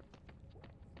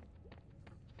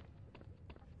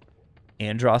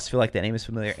 Andros. Feel like that name is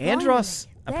familiar. Finally, Andros.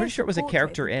 I'm pretty there's sure it was the a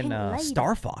character portrait of in the Pink Lady.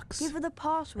 Star Fox. Give her the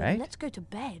password Right? and let's go to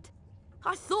bed.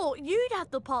 I thought you'd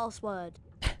have the password.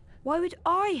 Why would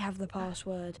I have the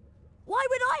password? Why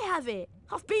would I have it?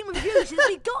 I've been with you since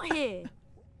we got here.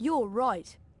 You're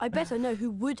right. I better know who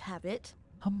would have it.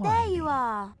 There you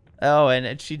are. Oh,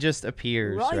 and she just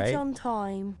appears, Right right? on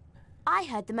time. I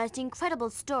heard the most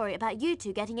incredible story about you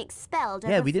two getting expelled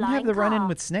over Yeah, a we didn't have flying the run-in car.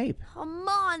 with Snape.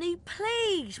 Hermione,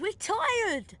 please. We're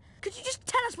tired. Could you just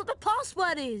tell us what the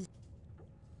password is?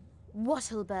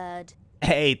 Wattlebird.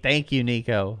 Hey, thank you,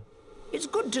 Nico. It's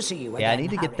good to see you again, Yeah, I need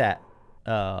to Harry. get that.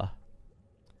 I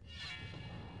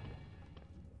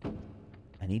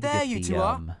need There to you get two the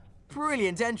are.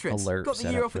 Brilliant entrance. alert Got the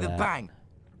set year up off for with a that. bang.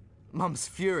 Mum's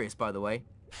furious, by the way.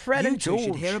 Fred You and two George.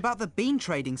 should hear about the bean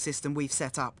trading system we've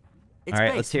set up. It's All right,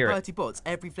 based let's hear on it. Bertie Bott's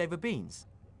every flavour beans.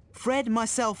 Fred,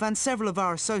 myself, and several of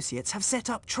our associates have set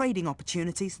up trading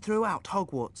opportunities throughout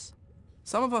Hogwarts.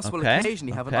 Some of us will Okay,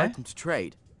 occasionally have an okay. item to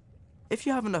trade. If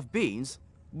you have enough beans,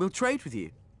 we'll trade with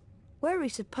you. Where are we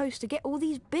supposed to get all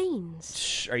these beans?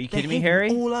 Shh, are you They're kidding me, hidden Harry?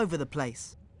 all over the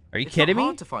place. Are you It's kidding not me?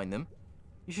 hard to find them.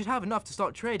 You should have enough to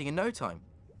start trading in no time.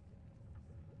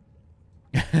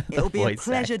 It'll be a voice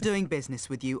pleasure act. doing business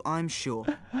with you, I'm sure.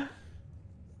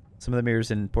 Some of the mirrors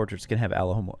and portraits can have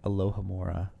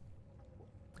Alohomora.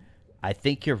 I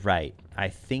think you're right. I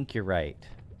think you're right.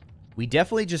 We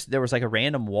definitely just, there was like a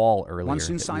random wall earlier Once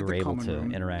that we inside were the able common to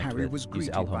room, interact Harry with. was Use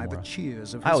greeted by the Alohomora.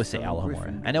 cheers of I his always say fellow Alohomora.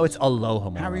 Gryffindors. I know it's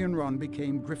Alohomora. Harry and Ron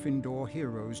became Gryffindor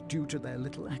heroes due to their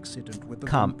little accident with the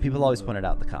People always point it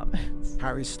out in the comments.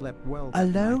 Harry slept well that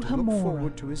night and looked Alohomora.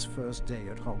 forward to his first day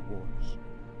at Hogwarts.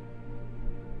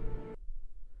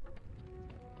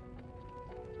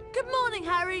 Good morning,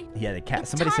 Harry. Yeah, the cat.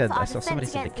 It's Somebody time said, for our I saw somebody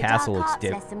defense said the against the castle dark looks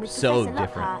arts lesson with so Professor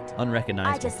different, Lockhart.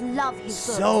 unrecognizable. I just love his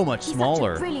books. So much He's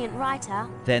smaller such a brilliant writer.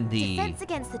 than the Defense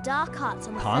against the dark arts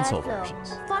on the console third floor.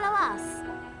 versions. Follow us.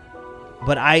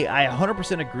 But I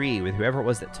 100% agree with whoever it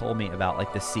was that told me about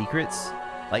like the secrets.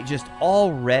 Like just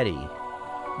already,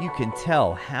 you can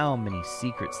tell how many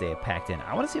secrets they have packed in.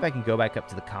 I want to see if I can go back up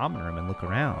to the common room and look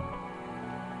around.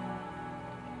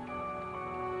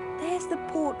 There's the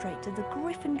portrait of the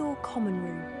Gryffindor common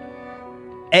room.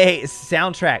 Hey,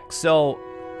 soundtrack. So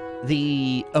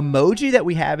the emoji that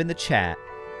we have in the chat,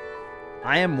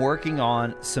 I am working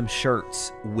on some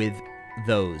shirts with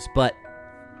those, but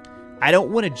I don't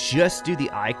want to just do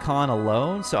the icon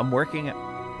alone. So I'm working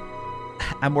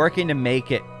to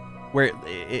make it where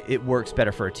it works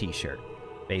better for a t-shirt,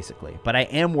 basically. But I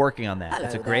am working on that.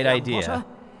 It's a great idea. Potter.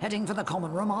 Heading for the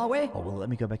common room, are we? Oh, well, let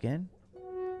me go back in.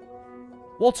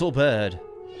 Wattlebird.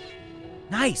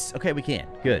 Nice. Okay, we can.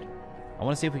 Good. I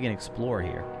want to see if we can explore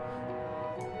here.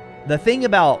 The thing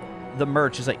about the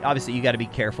merch is, like, obviously you got to be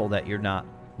careful that you're not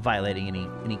violating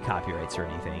any copyrights or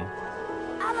anything.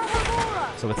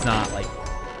 So it's not like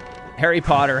Harry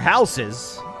Potter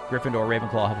houses, Gryffindor,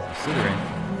 Ravenclaw, Hufflepuff,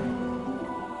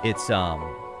 Slytherin. It's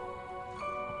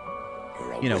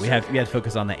you know, we have to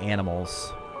focus on the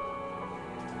animals.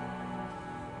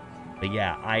 But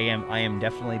yeah, I am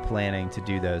definitely planning to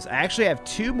do those. I actually have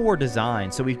 2 more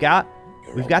designs. So we've got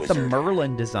the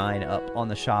Merlin design up on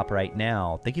the shop right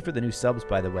now. Thank you for the new subs,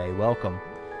 by the way. Welcome.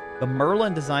 The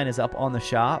Merlin design is up on the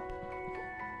shop.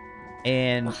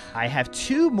 And I have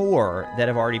 2 more that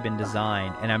have already been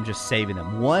designed, and I'm just saving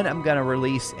them. One I'm going to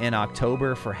release in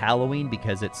October for Halloween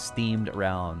because it's themed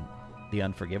around the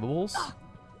Unforgivables.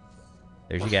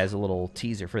 There's you guys a little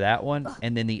teaser for that one.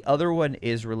 And then the other one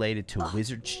is related to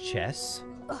Wizard's Chess.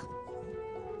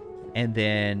 And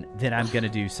then I'm going to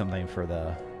do something for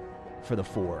the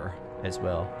 4 as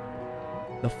well.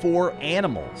 The 4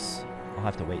 animals. I'll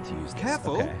have to wait to use this.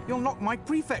 Careful, okay. You'll knock my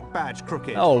prefect badge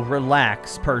crooked. Oh,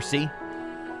 relax, Percy.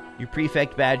 Your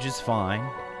prefect badge is fine.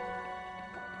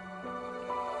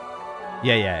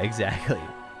 Yeah, exactly.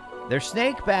 They're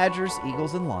snake, badgers,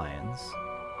 eagles, and lions.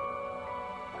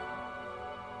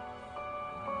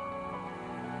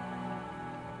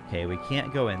 Okay, we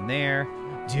can't go in there.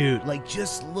 Dude, like,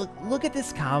 just look at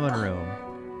this common room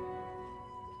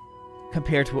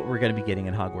compared to what we're going to be getting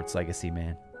in Hogwarts Legacy,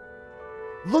 man.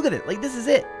 Look at it. Like, this is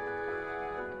it.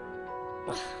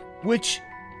 Which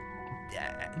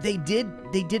they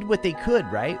did what they could,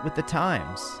 right? With the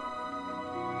times.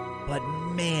 But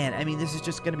man, I mean, this is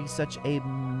just going to be such a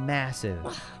massive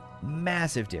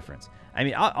difference. I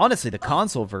mean, honestly, the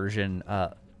console version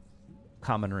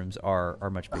common rooms are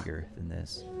much bigger than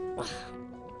this.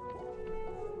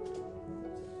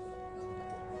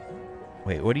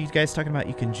 Wait, what are you guys talking about?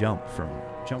 You can jump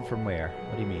from where?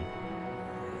 What do you mean?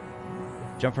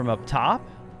 Jump from up top?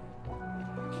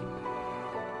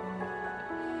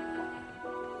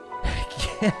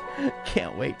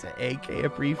 Can't wait to AK a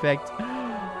prefect.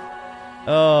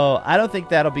 Oh, I don't think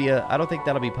that'll be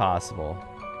possible.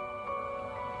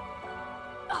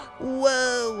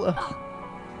 Whoa!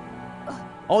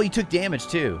 Oh, you took damage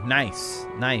too. Nice.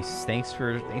 Thanks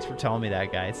for telling me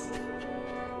that, guys.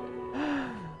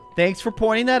 Thanks for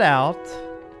pointing that out.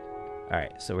 All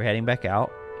right, so we're heading back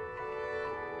out.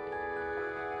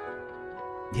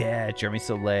 Yeah, Jeremy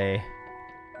Soleil.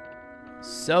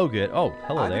 So good. Oh,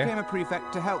 hello there. I became a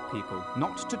prefect to help people,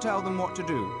 not to tell them what to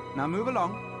do. Now move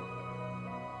along.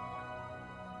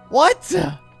 What?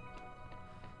 I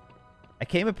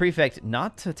became a prefect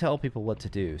not to tell people what to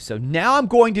do. So now I'm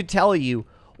going to tell you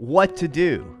what to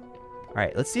do. All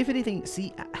right, let's see if anything...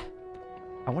 See,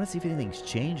 I want to see if anything's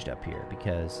changed up here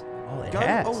because... Oh, it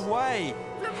has. Go away.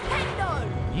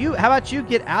 How about you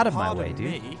get out of my way,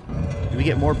 dude? Do we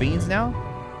get more beans now?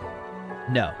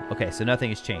 No. Okay, so nothing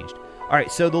has changed. All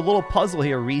right, so the little puzzle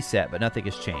here reset, but nothing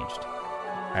has changed.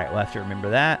 All right, we'll have to remember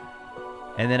that.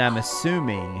 And then I'm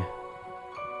assuming...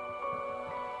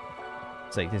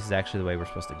 It's like this is actually the way we're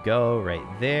supposed to go, right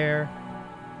there.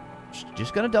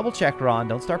 Just gonna double check, Ron.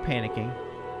 Don't start panicking.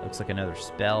 Looks like another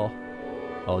spell.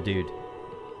 Oh, dude.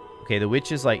 Okay, the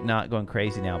witch is like not going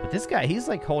crazy now, but this guy, he's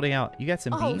like holding out. You got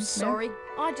some beans? Oh, sorry.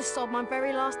 I just sold my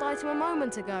very last item a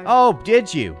moment ago. Oh,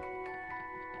 did you?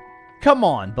 Come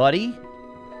on, buddy.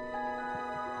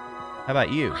 How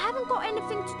about you? I haven't got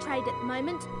anything to trade at the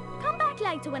moment. Come back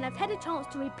later when I've had a chance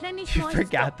to replenish You my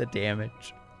forgot the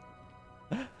damage.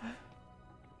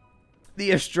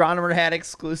 The astronomer hat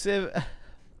exclusive.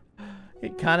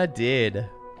 It kind of did.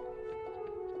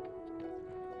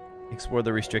 Explore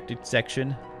the restricted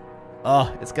section.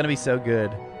 Oh, it's going to be so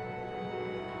good.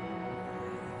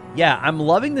 Yeah, I'm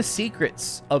loving the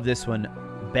secrets of this one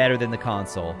better than the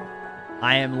console.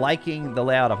 I am liking the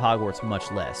layout of Hogwarts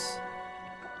much less.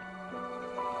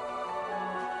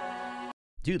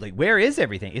 Dude, like, where is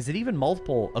everything? Is it even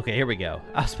multiple? Okay, here we go.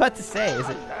 I was about to say, is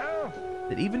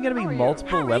it even going to be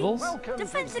multiple levels?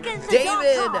 Defense against the dark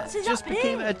arts is just up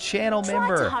became here. a channel Try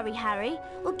member. to hurry, Harry.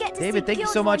 We'll get to David, see thank you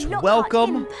so Gilderoy much. Lockhart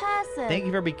Welcome. in person. Thank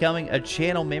you for becoming a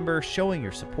channel member, showing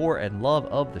your support and love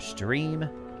of the stream.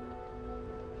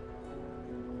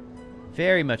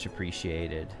 Very much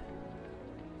appreciated.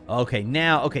 Okay,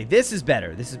 now, okay, this is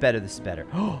better. This is better. This is better.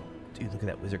 Oh, dude, look at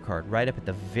that wizard card right up at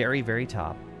the very, very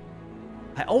top.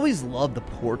 I always love the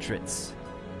portraits.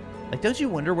 Like, don't you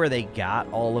wonder where they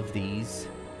got all of these?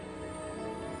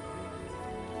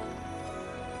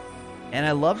 And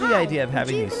I love the idea of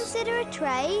having Would you these. consider a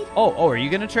trade? Oh, are you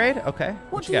gonna trade? Okay.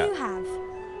 What do you got? you have?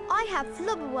 I have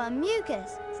flubberworm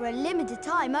mucus for a limited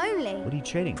time only. What are you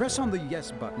trading Press on the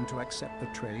yes button to accept the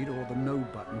trade or the no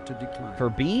button to decline. for?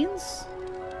 Beans?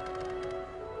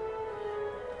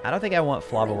 I don't think I want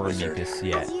flabberworm mucus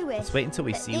yet. As you wish, Let's wait until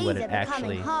we but see what these it are becoming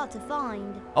actually. hard to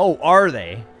find. Oh, are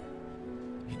they?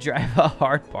 You drive a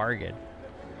hard bargain.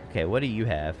 Okay, what do you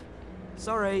have?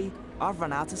 Sorry, I've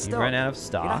run out of stock. You run out of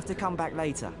stock. You'll have to come back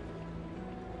later.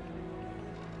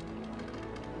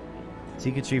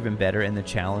 Secrets are even better in the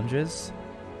challenges.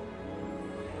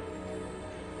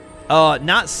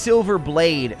 Not Silver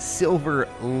Blade, Silver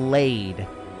Lade.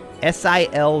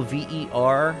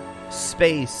 SILVER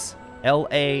space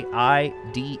LAIDE.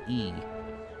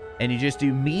 And you just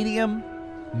do medium.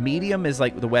 Medium is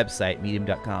like the website,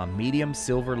 medium.com. Medium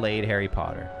Silver Lade Harry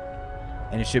Potter.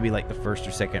 And it should be like the first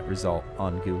or second result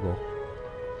on Google.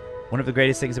 One of the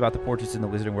greatest things about the portraits in the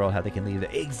Wizarding World, how they can leave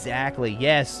it. Exactly,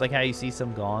 yes. Like how you see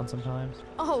some gone sometimes.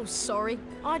 Oh, sorry.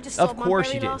 I just Of sold my course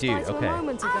very you did, last dude, item okay. a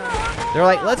moment ago. They're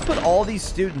like, let's put all these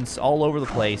students all over the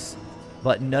place,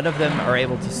 but none of them are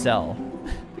able to sell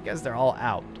because they're all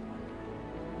out.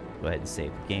 Go ahead and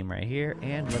save the game right here,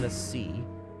 and let us see.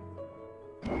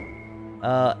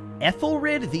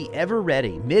 Ethelred the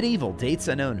Ever-Ready, medieval, dates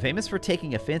unknown, famous for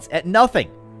taking offense at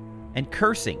nothing and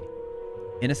cursing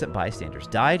innocent bystanders,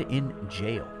 died in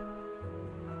jail.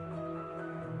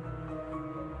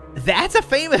 That's a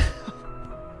famous...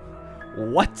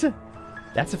 What?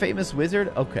 That's a famous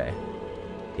wizard? Okay.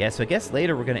 Yeah, so I guess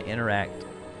later we're going to interact,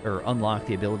 or unlock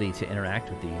the ability to interact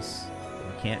with these.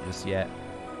 We can't just yet.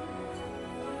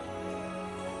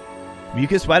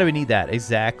 Mucus, why do we need that?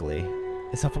 Exactly.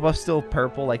 Is Hufflepuff still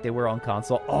purple like they were on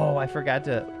console? Oh, I forgot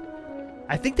to...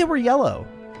 I think they were yellow.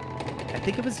 I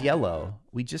think it was yellow.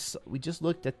 We just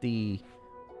looked at the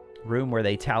room where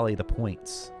they tally the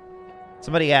points.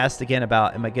 Somebody asked again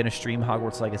about, am I going to stream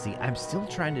Hogwarts Legacy? I'm still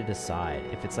trying to decide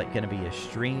if it's like going to be a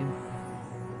stream.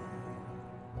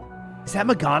 Is that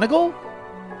McGonagall?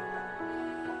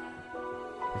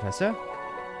 Professor?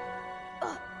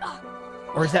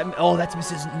 Or is that... Oh, that's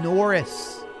Mrs.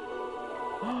 Norris.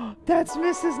 That's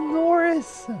Mrs.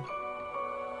 Norris.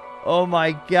 Oh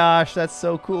my gosh, that's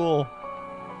so cool.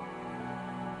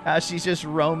 She's just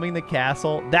roaming the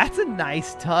castle. That's a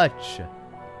nice touch.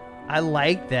 I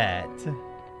like that.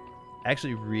 I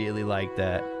actually really like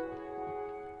that.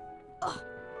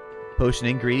 Potion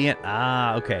ingredient.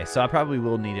 Ah, okay. So I probably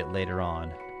will need it later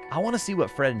on. I want to see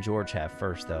what Fred and George have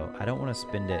first, though. I don't want to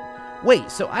spend it. Wait,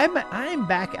 so I'm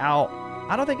back out.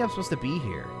 I don't think I'm supposed to be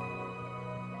here.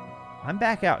 I'm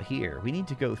back out here. We need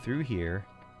to go through here.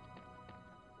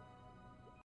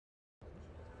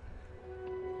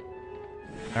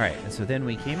 Alright, and so then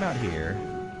we came out here.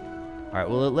 Alright,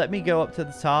 will it let me go up to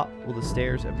the top? Will the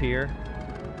stairs appear?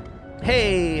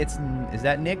 Hey, is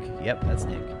that Nick? Yep, that's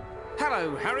Nick.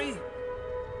 Hello, Harry.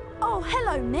 Oh,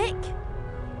 hello, Nick.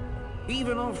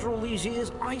 Even after all these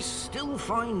years, I still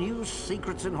find new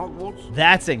secrets in Hogwarts.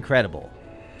 That's incredible.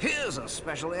 Here's a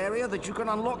special area that you can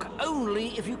unlock only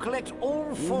if you collect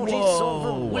all 40 Whoa.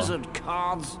 silver wizard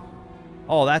cards.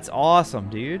 Oh, that's awesome,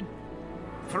 dude.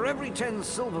 For every 10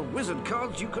 silver wizard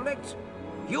cards you collect,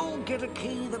 you'll get a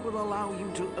key that will allow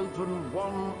you to open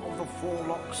one of the 4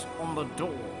 locks on the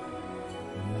door.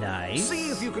 Nice. See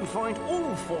if you can find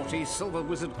all 40 silver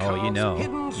wizard cards Oh, you know.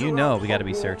 hidden You know throughout we got to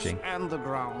be Hogwarts searching. and the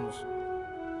grounds.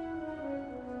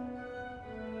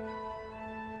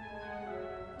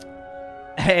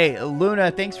 Hey, Luna,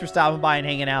 thanks for stopping by and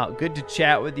hanging out. Good to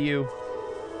chat with you.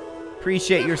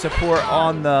 Appreciate your support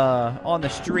on the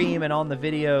stream and on the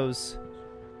videos.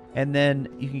 And then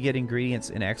you can get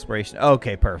ingredients in exploration.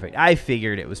 Okay, perfect. I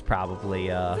figured it was probably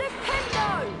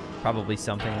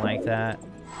something like that.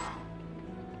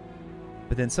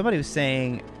 But then somebody was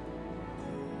saying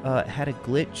it had a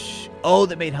glitch. Oh,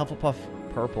 that made Hufflepuff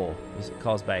purple. Was it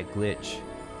caused by a glitch?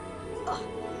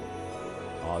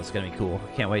 Oh, it's gonna be cool.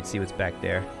 Can't wait to see what's back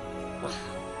there.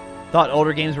 Thought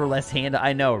older games were less hand.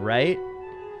 I know, right?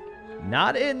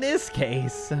 Not in this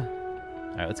case. All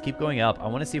right, let's keep going up. I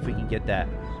want to see if we can get that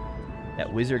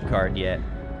wizard card yet.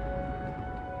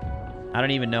 I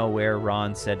don't even know where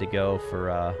Ron said to go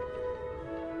for.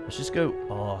 Let's just go.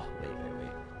 Oh, wait.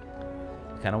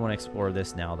 I kind of want to explore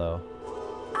this now, though.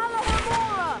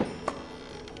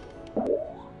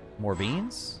 More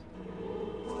beans?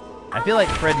 I feel like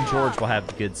Fred and George will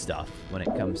have good stuff when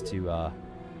it comes to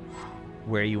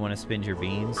where you want to spend your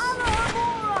beans.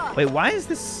 Wait, why is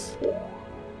this...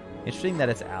 Interesting that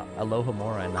it's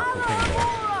Alohomora and not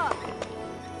Flipendo.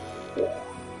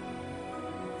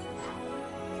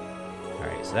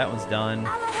 Alright, so that one's done.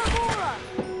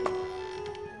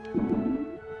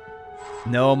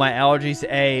 No, my allergies...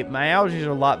 Hey, my allergies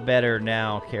are a lot better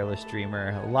now, Careless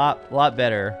Dreamer. A lot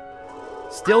better.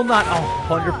 Still not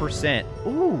 100%.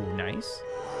 Ooh, nice.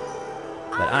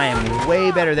 But I am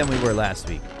way better than we were last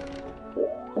week.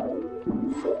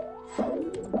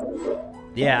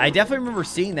 Yeah, I definitely remember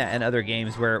seeing that in other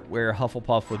games where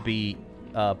Hufflepuff would be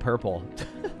purple.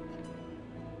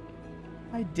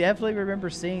 I definitely remember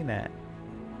seeing that.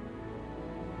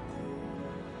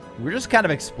 We're just kind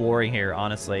of exploring here,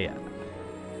 honestly.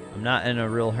 I'm not in a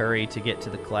real hurry to get to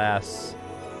the class.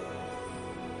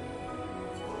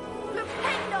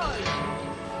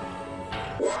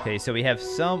 Okay, so we have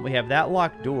that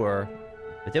locked door,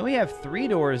 but then we have 3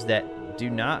 doors that do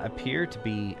not appear to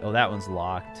be... Oh, that one's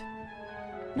locked.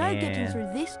 No getting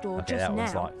through this door okay, just that now.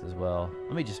 one's locked as well.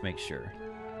 Let me just make sure.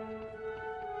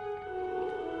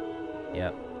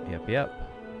 Yep.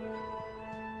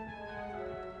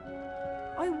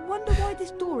 I wonder why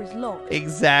this door is locked.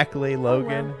 Exactly,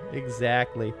 Logan. Oh, well.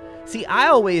 Exactly. See, I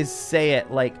always say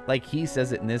it like he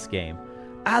says it in this game.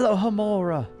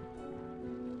 Alohomora.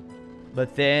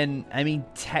 But then, I mean,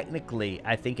 technically,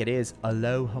 I think it is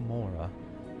Alohomora.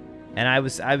 And I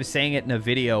was saying it in a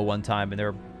video one time, and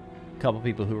there were a couple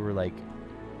people who were like,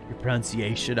 your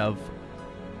pronunciation of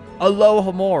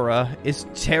Alohomora is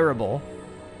terrible.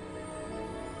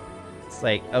 It's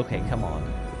like, okay, come on.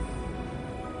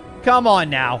 Come on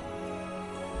now.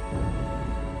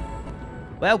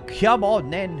 Well, come on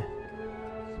then.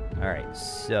 All right,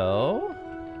 so...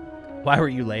 Why were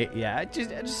you late? Yeah, I just...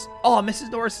 Oh,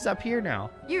 Mrs. Norris is up here now.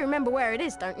 You remember where it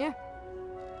is, don't you?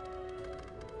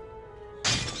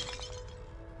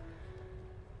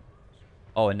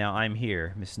 Oh, and now I'm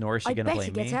here. Miss Norris, you gonna blame me?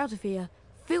 I'd better get out of here.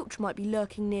 Filch might be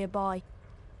lurking nearby.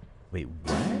 Wait,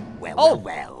 what?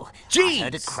 Well. Jeez. I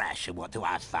heard a crash, and what do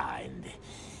I find?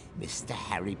 Mr.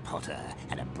 Harry Potter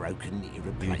and a broken,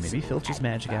 irreplaceable... Dude, maybe Filch is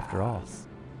magic after all.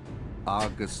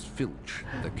 Argus Filch,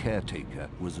 the caretaker,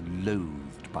 was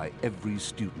loathed by every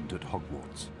student at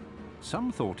Hogwarts.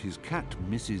 Some thought his cat,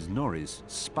 Mrs. Norris,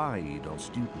 spied on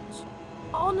students.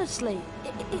 Honestly,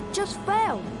 it just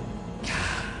fell.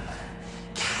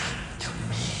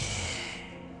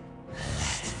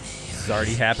 This is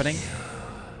already happening?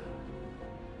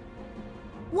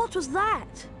 What was that?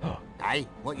 Hey,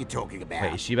 what are you talking about?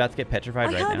 Wait, is she about to get petrified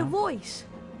right now? I heard a voice.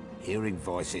 Hearing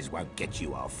voices won't get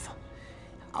you off.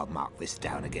 I'll mark this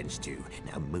down against you.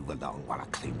 Now move along while I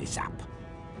clean this up.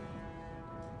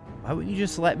 Why wouldn't you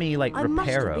just let me, like, I reparo? must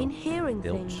have been hearing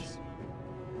Filch? things.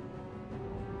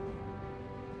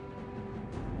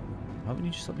 Why wouldn't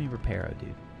you just let me reparo,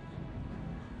 dude?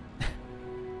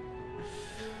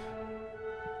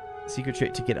 Secret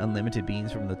trick to get unlimited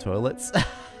beans from the toilets.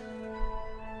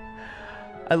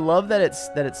 I love that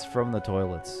it's from the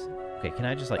toilets. Okay, can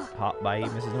I just like hop by you,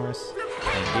 Mrs. Norris?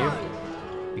 Thank you.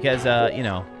 Because you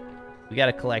know, we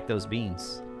gotta collect those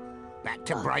beans. Back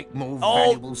to break more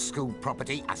valuable school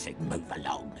property. I said move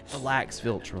along. Relax,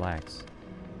 Filch, relax.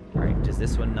 All right, does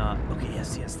this one not? Okay,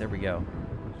 yes, there we go.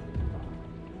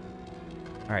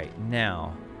 All right,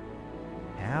 now,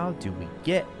 how do we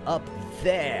get up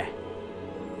there?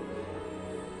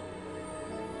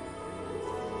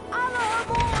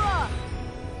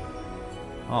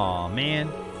 Aw, man.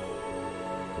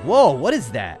 Whoa, what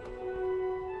is that?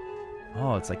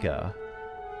 Oh, it's like a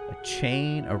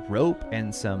chain, a rope,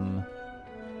 and some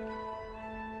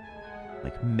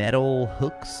like metal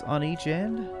hooks on each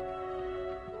end.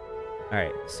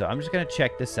 Alright, so I'm just gonna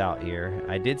check this out here.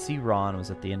 I did see Ron was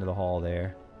at the end of the hall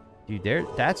there. Dude,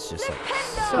 that's just like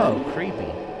so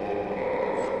creepy.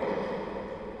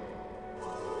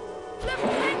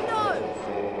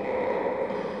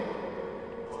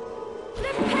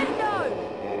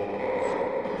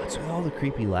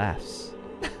 creepy laughs.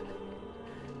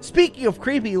 Speaking of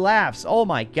creepy laughs, oh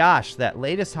my gosh, that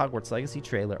latest Hogwarts Legacy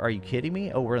trailer. Are you kidding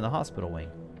me? Oh, we're in the hospital wing.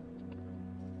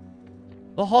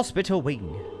 The hospital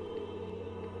wing.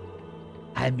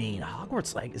 I mean,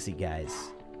 Hogwarts Legacy,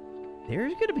 guys.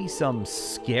 There's going to be some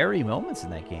scary moments in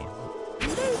that game.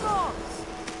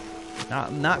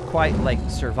 Not quite like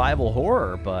survival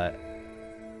horror, but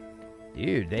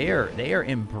dude, they are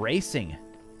embracing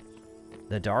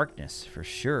the darkness for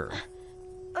sure.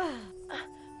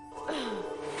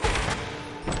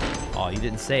 Oh, you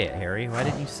didn't say it, Harry. Why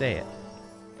didn't you say it?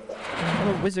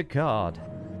 Another wizard card.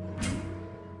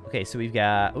 Okay, so we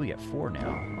got 4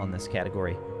 now on this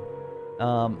category.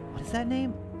 What is that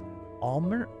name?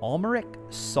 Almeric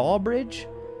Sawbridge?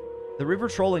 The river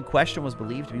troll in question was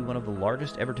believed to be one of the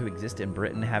largest ever to exist in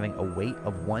Britain, having a weight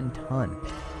of 1 ton.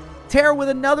 Tara with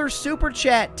another super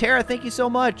chat. Tara, thank you so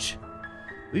much.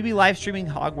 We'll be live streaming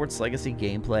Hogwarts Legacy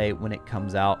gameplay when it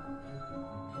comes out.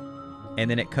 And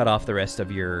then it cut off the rest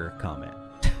of your comment.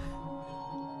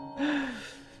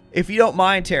 If you don't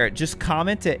mind, Tara, just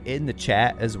comment it in the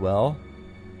chat as well.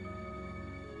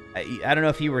 I don't know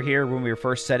if you were here when we were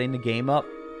first setting the game up.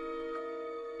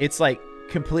 It's like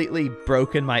completely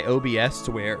broken my OBS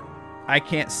to where I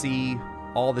can't see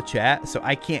all the chat. So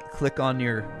I can't click on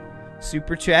your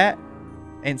super chat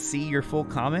and see your full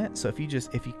comment. So if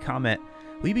you comment,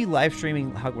 we'll be live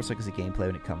streaming Hogwarts Legacy gameplay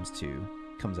when it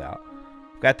comes out.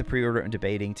 Got the pre-order and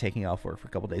debating, taking off work for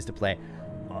a couple days to play.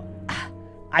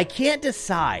 I can't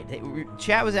decide.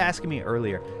 Chat was asking me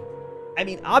earlier. I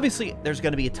mean, obviously, there's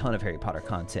going to be a ton of Harry Potter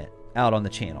content out on the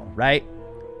channel, right?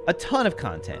 A ton of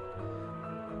content.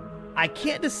 I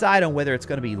can't decide on whether it's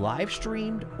going to be live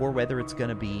streamed or whether it's going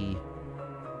to be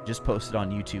just posted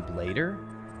on YouTube later.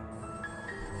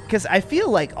 Because I feel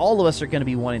like all of us are going to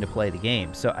be wanting to play the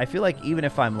game. So I feel like even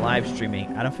if I'm live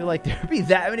streaming, I don't feel like there'd be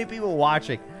that many people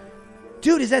watching.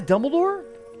 Dude, is that Dumbledore?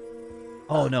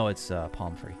 Oh, no, it's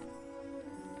Pomfrey.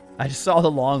 I just saw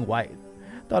the long white.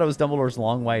 Thought it was Dumbledore's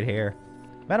long white hair.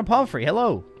 Madam Pomfrey,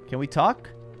 hello. Can we talk?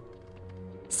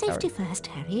 Safety first,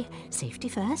 Harry. Safety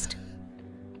first.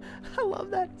 I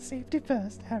love that. Safety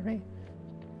first, Harry.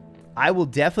 I will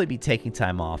definitely be taking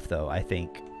time off, though, I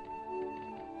think.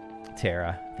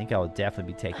 Tara, I think I will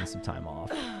definitely be taking some time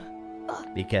off.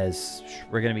 Because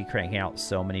we're going to be cranking out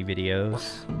so many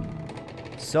videos.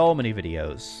 So many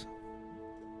videos.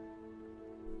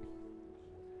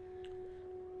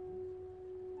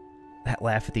 That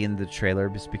laugh at the end of the trailer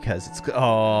just because it's...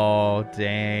 Oh,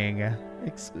 dang.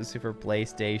 Exclusive for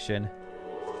PlayStation.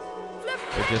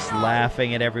 They're just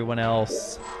laughing at everyone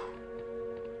else.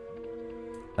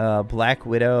 Black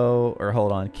Widow... Or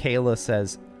hold on. Kayla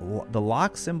says... The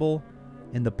lock symbol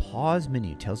in the pause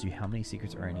menu tells you how many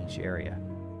secrets are in each area.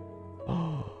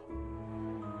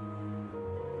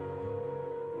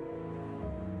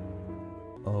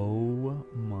 Oh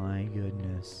my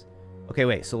goodness. Okay,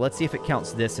 wait, so let's see if it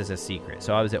counts this as a secret.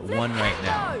 So I was at 1 right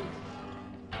now.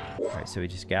 Alright, so we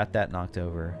just got that knocked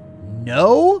over.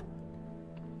 No?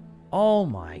 Oh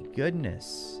my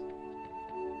goodness.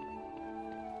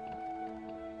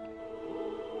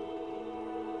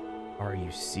 Are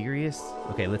you serious?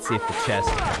 Okay, let's see if the chest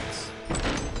counts.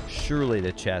 Surely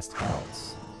the chest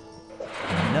counts.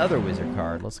 Another wizard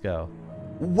card. Let's go.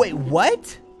 Wait,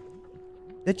 what?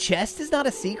 The chest is not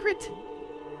a secret?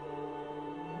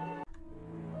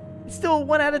 It's still a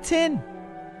 1 out of 10.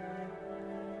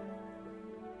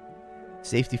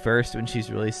 Safety first when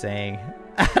she's really saying,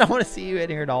 I don't want to see you in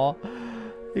here at all.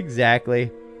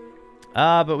 Exactly.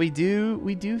 But we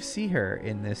do see her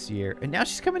in this year. And now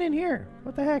she's coming in here.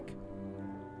 What the heck?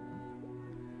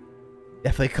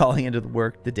 Definitely calling into the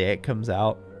work the day it comes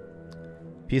out.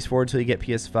 PS4 until you get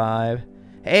PS5.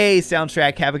 Hey,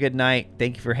 Soundtrack, have a good night.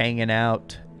 Thank you for hanging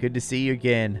out. Good to see you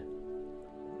again.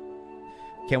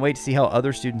 Can't wait to see how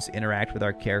other students interact with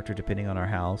our character depending on our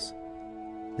house.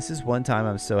 This is one time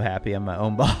I'm so happy I'm my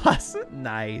own boss.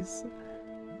 Nice.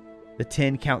 The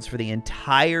 10 counts for the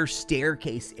entire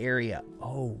staircase area.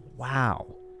 Oh,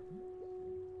 wow.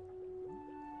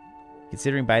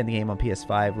 Considering buying the game on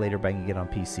PS5, later buying it on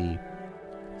PC.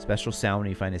 Special sound when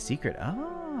you find a secret.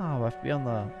 Oh, I'll have to be on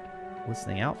the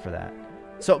listening out for that.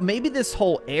 So maybe this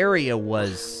whole area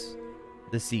was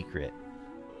the secret.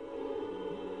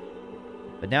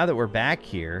 But now that we're back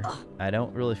here, I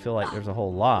don't really feel like there's a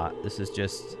whole lot. This is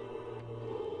just...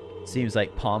 Seems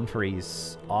like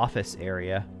Pomfrey's office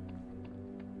area.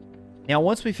 Now,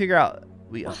 once we figure out...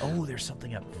 Oh, there's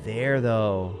something up there,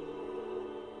 though.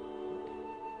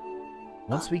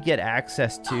 Once we get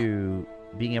access to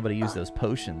being able to use those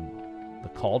the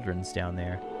cauldrons down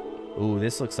there. Ooh,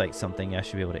 this looks like something I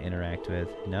should be able to interact with.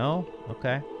 No?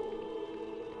 Okay.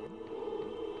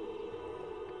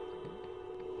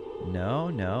 No,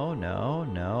 no, no,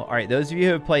 no. All right, those of you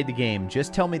who have played the game,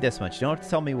 just tell me this much. You don't have to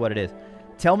tell me what it is.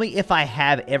 Tell me if I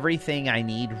have everything I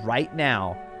need right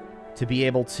now to be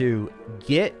able to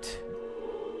get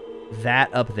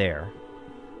that up there.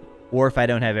 Or if I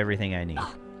don't have everything I need.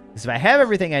 Because if I have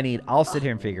everything I need, I'll sit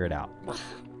here and figure it out.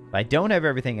 If I don't have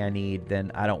everything I need,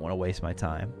 then I don't want to waste my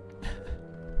time.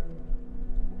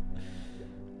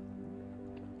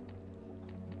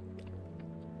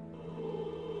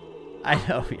 I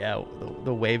know, yeah.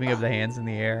 The waving of the hands in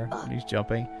the air when he's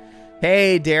jumping.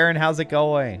 Hey, Darren, how's it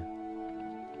going?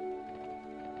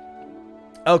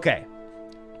 Okay.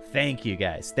 Thank you,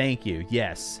 guys. Thank you.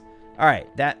 Yes. All right.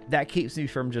 That keeps me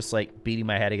from just, like, beating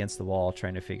my head against the wall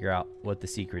trying to figure out what the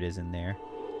secret is in there.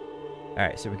 All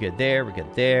right. So we're good there. We're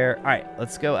good there. All right.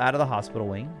 Let's go out of the hospital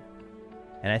wing.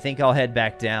 And I think I'll head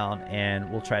back down,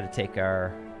 and we'll try to take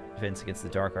our defense against the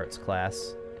dark arts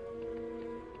class,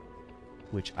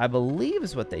 which I believe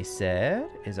is what they said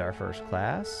is our first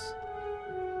class.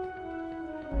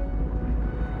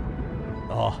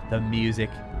 Oh, the music.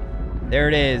 There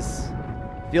it is.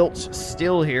 Filch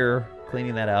still here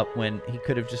cleaning that up when he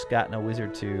could have just gotten a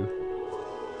wizard to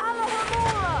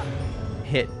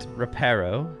hit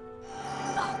Reparo.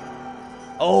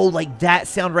 Oh, like that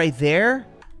sound right there?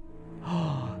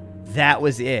 That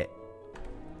was it.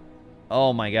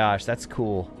 Oh my gosh, that's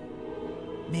cool.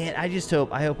 Man, I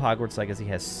hope Hogwarts Legacy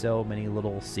has so many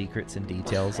little secrets and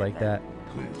details like that.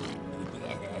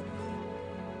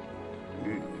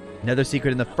 Another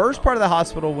secret in the first part of the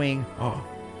hospital wing. Oh,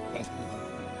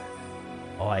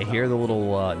 I hear the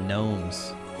little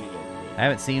gnomes. I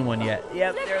haven't seen one yet.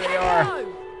 Yep, there they are.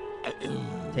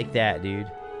 Take that, dude.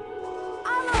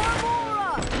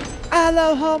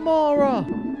 Alohomora!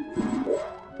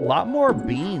 A lot more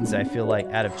beans, I feel like,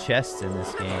 out of chests in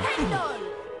this game.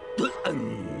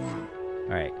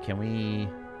 Alright, can we...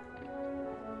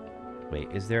 Wait,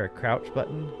 is there a crouch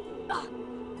button?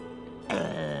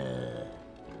 I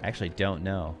actually don't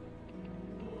know.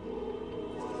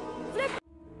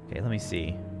 Okay, let me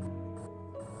see.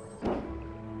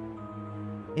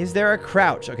 Is there a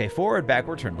crouch? Okay, forward,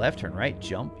 backward, turn left, turn right,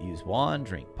 jump, use wand,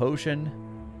 drink potion,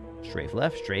 strafe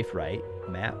left, strafe right,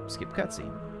 map, skip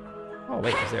cutscene. Oh,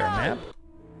 wait, is there a map?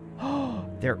 Oh,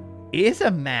 there is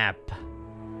a map.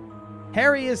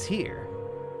 Harry is here.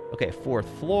 Okay, 4th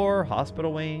floor,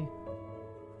 hospital wing.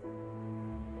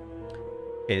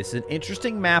 Okay, this is an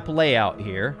interesting map layout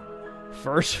here.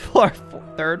 1st floor,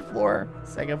 3rd floor,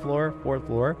 2nd floor, 4th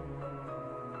floor.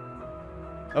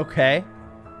 Okay.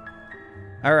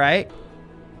 All right.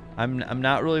 I'm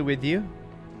not really with you.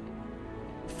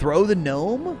 Throw the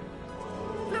gnome?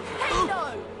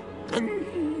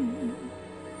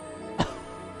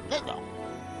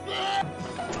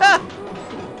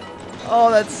 Oh,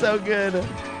 that's so good.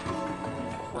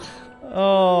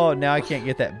 Oh, now I can't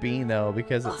get that bean though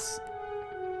because it's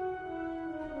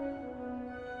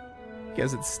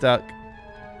stuck.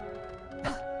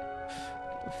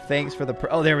 Thanks for the pro.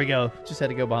 Oh, there we go. Just had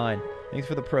to go behind. Thanks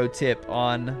for the pro tip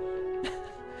on.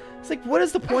 It's like, what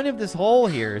is the point of this hole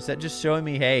here? Is that just showing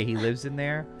me, hey, he lives in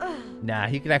there? Nah,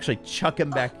 he can actually chuck him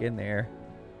back in there.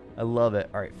 I love it.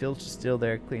 All right, Filch is still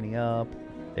there cleaning up.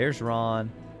 There's Ron.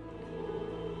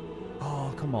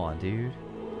 Oh, come on, dude.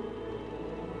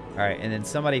 All right, and then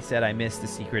somebody said I missed the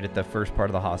secret at the first part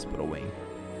of the hospital wing.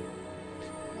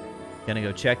 Gonna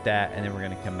go check that, and then we're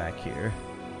gonna come back here.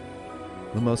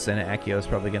 Lumos and Accio is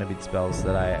probably gonna be the spells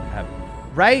that I have.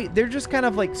 Right? They're just kind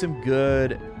of like some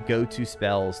good go-to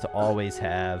spells to always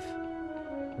have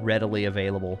readily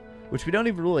available, which we don't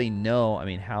even really know, I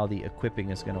mean, how the equipping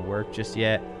is gonna work just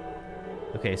yet.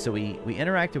 Okay, so we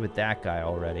interacted with that guy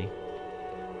already.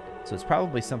 So it's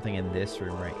probably something in this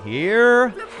room right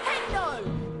here.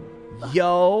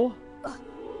 Yo.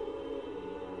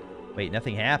 Wait,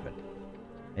 nothing happened.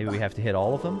 Maybe we have to hit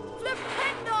all of them?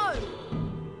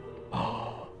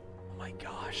 Oh my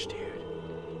gosh, dude.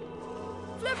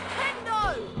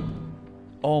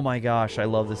 Oh my gosh, I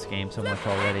love this game so much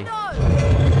already.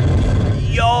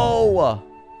 Yo!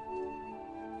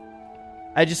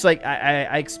 I just like,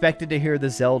 I expected to hear the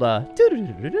Zelda.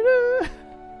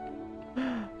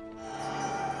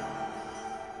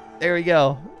 There we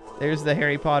go. There's the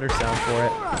Harry Potter sound for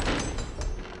it.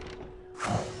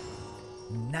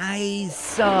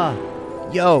 Nice.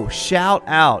 Yo, shout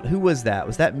out. Who was that?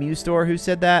 Was that Mewstore who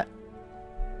said that?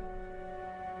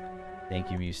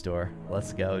 Thank you, Mewstore.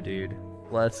 Let's go, dude.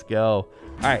 Let's go.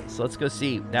 All right, so let's go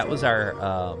see. That was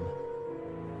our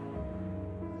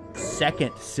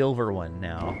second silver one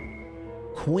now.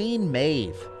 Queen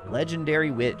Maeve,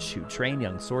 legendary witch who trained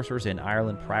young sorcerers in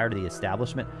Ireland prior to the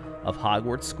establishment of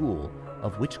Hogwarts School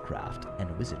of Witchcraft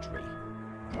and Wizardry.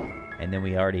 And then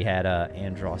we already had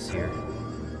Andros here.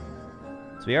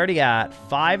 So we already got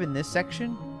 5 in this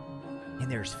section. And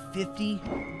there's 50.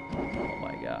 Oh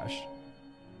my gosh.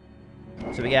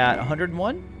 So we got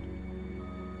 101.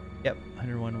 Yep,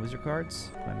 101 wizard cards.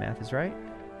 If my math is right.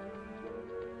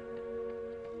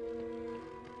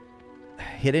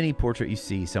 Hit any portrait you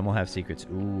see. Some will have secrets.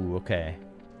 Ooh, okay.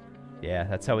 Yeah,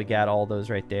 that's how we got all those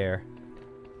right there.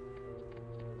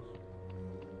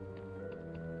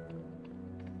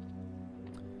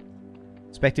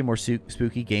 Expecting more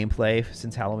spooky gameplay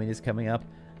since Halloween is coming up.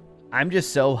 I'm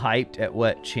just so hyped at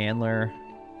what Chandler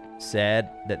said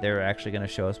that they're actually going to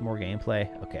show us more gameplay.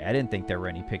 Okay, I didn't think there were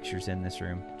any pictures in this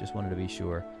room. Just wanted to be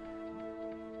sure.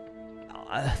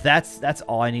 That's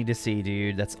all I need to see,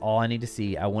 dude. That's all I need to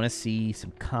see. I want to see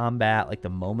some combat, like the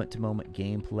moment-to-moment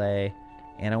gameplay,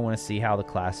 and I want to see how the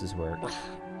classes work.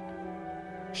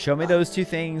 Show me those 2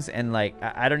 things, and like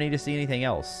I don't need to see anything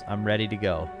else. I'm ready to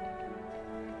go.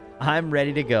 I'm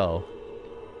ready to go.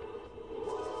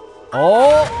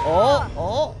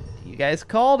 Oh! You guys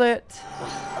called it.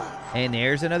 And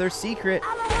there's another secret.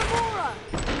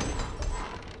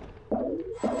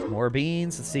 More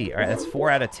beans. Let's see. All right, that's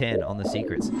 4 out of 10 on the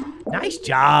secrets. Nice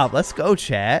job. Let's go,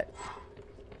 chat.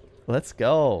 Let's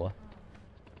go.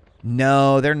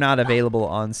 No, they're not available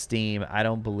on Steam. I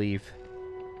don't believe.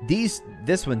 This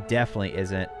one definitely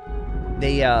isn't.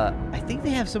 They, I think they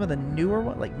have some of the newer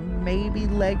ones, like maybe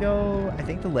Lego. I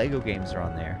think the Lego games are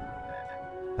on there.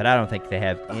 But I don't think they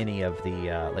have any of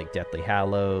the, like Deathly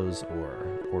Hallows or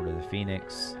Order of the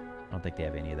Phoenix. I don't think they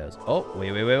have any of those. Oh, wait.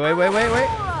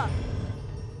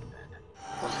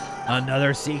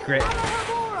 Another secret.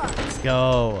 Let's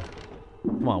go.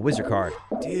 Come on, wizard card.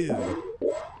 Dude, I'm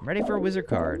ready for a wizard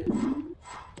card.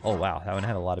 Oh, wow. That one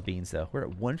had a lot of beans, though. We're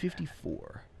at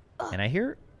 154. And I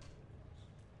hear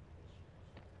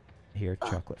a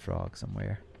chocolate frog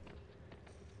somewhere.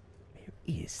 Where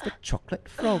is the chocolate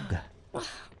frog?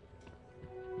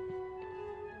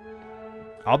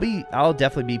 I'll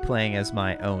definitely be playing as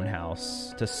my own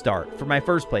house to start for my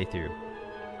first playthrough.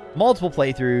 Multiple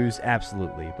playthroughs,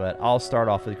 absolutely, but I'll start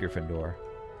off with Gryffindor.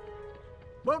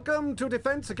 Welcome to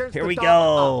Defense Against Here the we Dark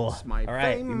go. Arts. My All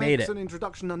right, fame we made makes it. an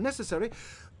introduction unnecessary,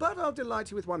 but I'll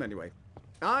delight you with one anyway.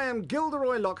 I am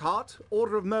Gilderoy Lockhart,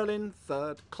 Order of Merlin,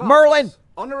 3rd class. Merlin!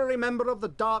 Honorary member of the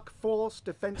Dark Force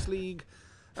Defense League,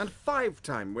 and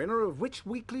 5-time winner of Witch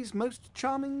Weekly's Most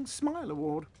Charming Smile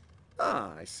Award.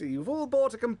 Ah, I see you've all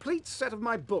bought a complete set of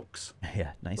my books.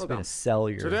 Yeah, nice Well way done. to sell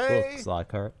your Today, books,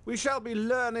 Lockhart. we shall be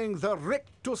learning the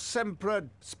Rictus Sempra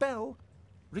spell.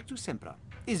 Rictus Sempra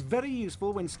is very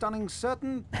useful when stunning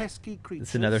certain pesky creatures.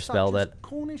 It's another spell such as that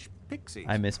Cornish pixies.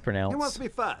 I mispronounce. Who wants to be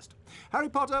first? Harry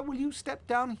Potter, will you step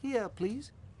down here,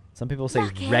 please? Some people say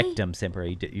Lucky. rectum simpra.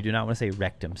 You do not want to say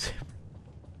rectum simpra.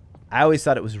 I always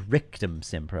thought it was rictum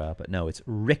simpra, but no, it's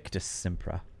rictus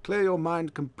simpra. Clear your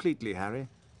mind completely, Harry.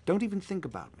 Don't even think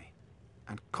about me.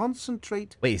 And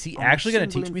concentrate. Wait, is he on actually the going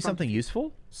to symbol teach in me front something of you.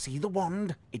 useful? See the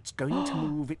wand? It's going to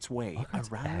move its way around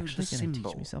the Actually going to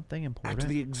symbol. teach me something At important?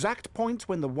 the exact point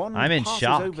when the wand I'm in passes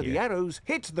shock over the here. arrows,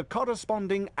 hit the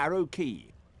corresponding arrow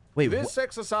key. Wait, this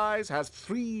exercise has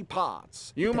 3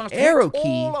 parts. You must arrow hit key?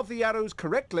 all of the arrows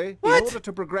correctly in order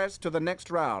to progress to the next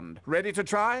round. Ready to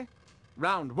try?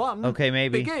 Round 1. Okay,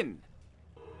 maybe. Begin.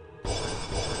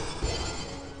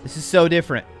 This is so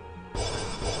different.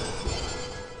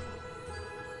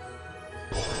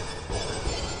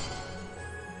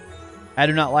 I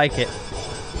do not like it.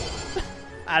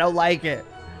 I don't like it.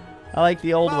 I like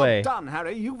the old Well way. done,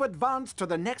 Harry. You've advanced to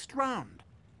the next round.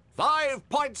 5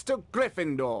 points to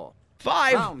Gryffindor.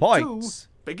 5 Round points. 2,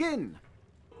 begin.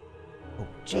 Oh,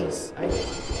 jeez.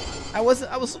 I was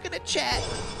looking at chat.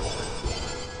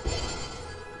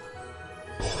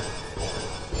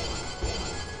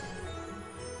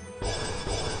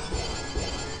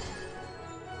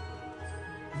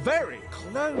 Very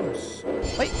close.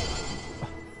 Wait.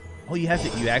 Oh, you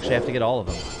actually have to get all of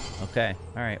them. Okay.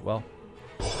 All right. Well,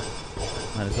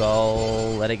 might as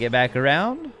well let it get back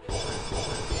around. All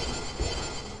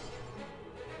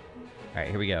right.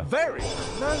 Here we go. Very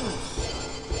close.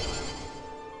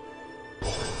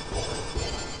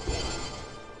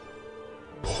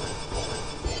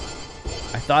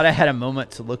 I thought I had a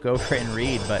moment to look over and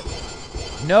read, but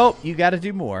nope. You got to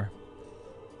do more.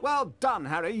 Well done,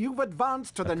 Harry. You've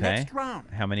advanced to the Okay. next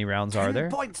round. How many rounds are 10 there?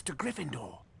 points to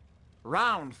Gryffindor.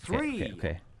 Round 3.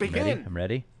 Okay. Begin. I'm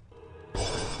ready.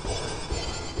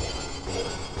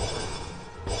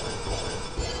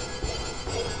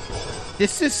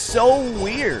 This is so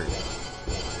weird.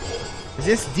 Is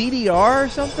this DDR or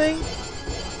something?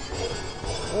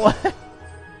 What?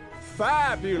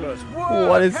 Fabulous work,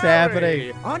 What is Harry.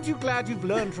 happening? Aren't you glad you've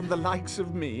learned from the likes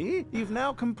of me? You've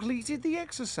now completed the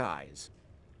exercise.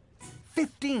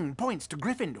 15 points to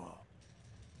Gryffindor.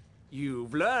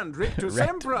 You've learned Rictus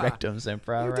Sempra. Rectum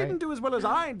Sempra, You right? didn't do as well as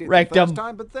I did Rectum. the first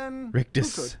time, but then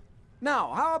Rictus. who could?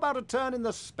 Now, how about a turn in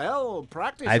the spell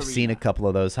practice I've arena? seen a couple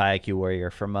of those high IQ warrior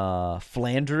from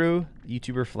Flandrew,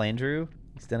 YouTuber Flandrew.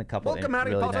 He's done a couple Welcome, of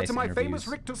Harry really Potter, nice to my interviews. famous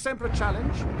Rictus Sempra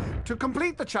challenge. To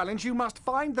complete the challenge, you must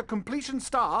find the completion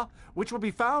star, which will be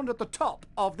found at the top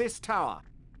of this tower.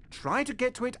 Try to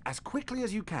get to it as quickly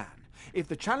as you can. If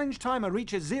the challenge timer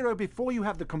reaches 0 before you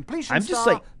have the completion I'm star, just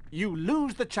like- you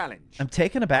lose the challenge. I'm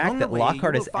taken aback Along the that way,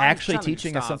 Lockhart you is will find actually challenge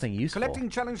teaching us stars. something useful. Collecting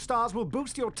challenge stars will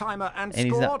boost your timer and And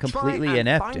he's score. not completely Try and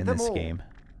inept find in them this all. game.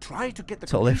 Try to get the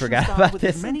Totally completion forgot star about with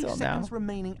this as many until seconds now.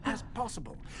 remaining as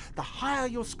possible. The higher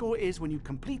your score is when you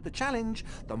complete the challenge,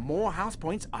 the more house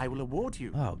points I will award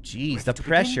you. Oh, geez, Ready the to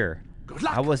pressure. begin? Good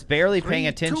luck. I was barely 3, paying 2,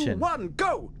 attention. 1,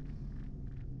 go!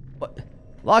 What?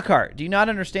 Lockhart, do you not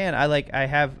understand?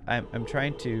 I'm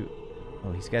trying to.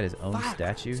 Oh, he's got his own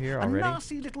statue here Are already.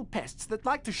 nasty little pests that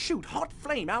like to shoot hot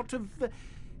flame out of...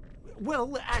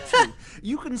 well, actually,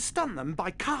 you can stun them by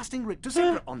casting Rictus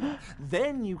Sempra on them.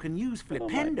 Then you can use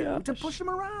Flipendo to push them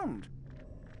around.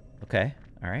 Okay,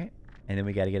 all right. And then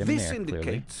we got to get him This in there, clearly.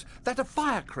 indicates that a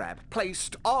fire crab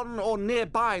placed on or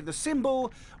nearby the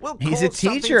symbol will He's a cause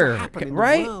something teacher, to happen in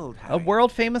right? the world, A Harry.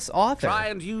 world-famous author. Try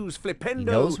and use Flipendo He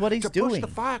knows what he's to push doing. the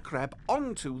fire crab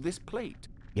onto this plate.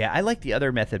 Yeah, I like the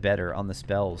other method better on the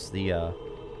spells. The,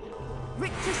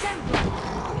 Rictus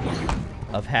Sempra.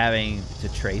 of having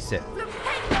to trace it.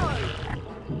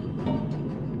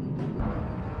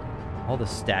 All the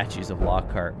statues of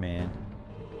Lockhart, man.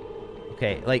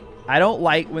 Okay, like, I don't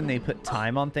like when they put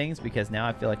time on things because now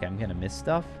I feel like I'm gonna miss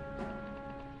stuff.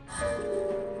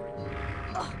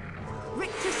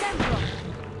 Rictus Sempra.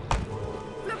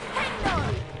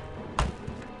 Flipendo.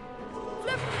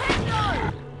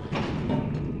 Flipendo.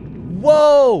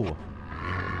 Whoa!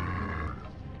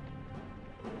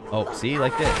 Oh, see,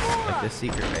 like this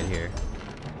secret right here.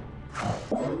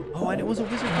 Oh, and it was a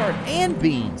wizard card and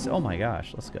beans. Oh my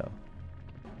gosh, let's go.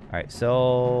 All right,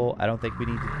 so I don't think we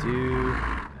need to do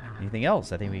anything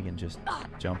else. I think we can just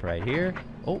jump right here.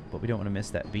 Oh, but we don't want to miss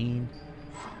that bean.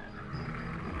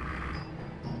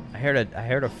 I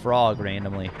heard a frog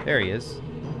randomly. There he is.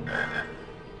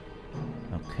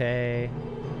 Okay.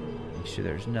 Make sure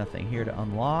there's nothing here to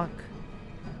unlock.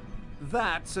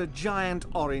 That's a giant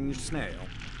orange snail.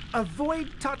 Avoid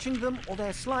touching them or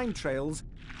their slime trails.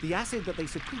 The acid that they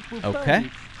secrete will burn you.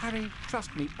 Harry,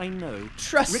 trust me, I know.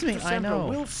 Trust me, Rictus I Sempra know.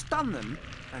 will stun them,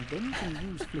 and then you can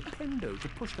use Flipendo to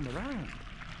push them around.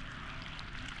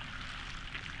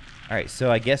 All right, so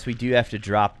I guess we do have to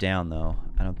drop down, though.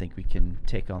 I don't think we can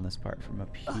take on this part from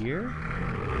up here.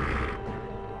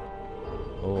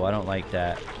 Oh, I don't like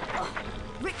that.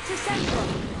 Rictus Sempra.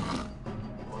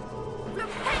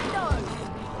 Flipendo.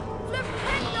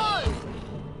 Flipendo.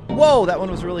 Whoa, that one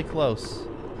was really close.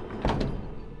 I'm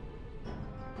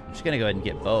just gonna go ahead and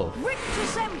get both.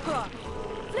 Rictus Sempra.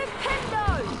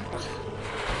 Flipendo.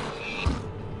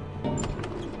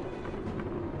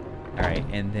 All right,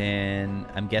 and then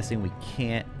I'm guessing we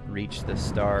can't reach the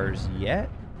stars yet.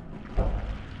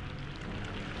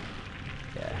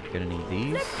 Yeah, gonna need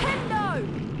these.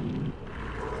 Flipendo.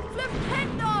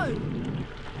 Flipendo.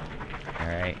 All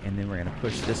right, and then we're gonna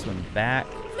push this one back.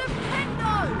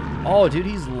 Flipendo. Oh, dude,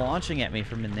 he's launching at me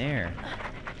from in there.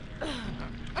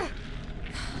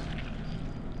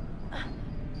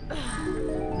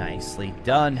 Nicely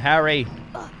done, Harry.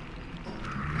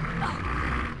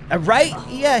 Right?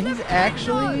 Yeah, he's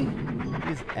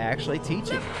actually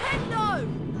teaching.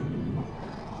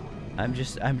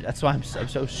 That's why I'm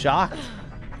so shocked.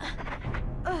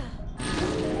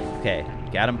 Okay,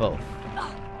 got them both.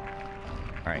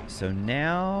 All right, so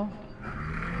now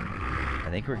I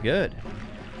think we're good.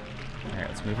 All right,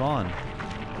 let's move on.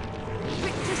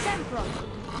 Rictus Sempra.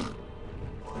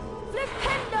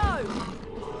 Flipendo.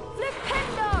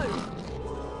 Flipendo.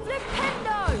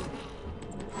 Flipendo.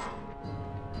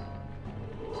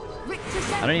 Rictus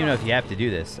Sempra. I don't even know if you have to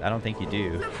do this. I don't think you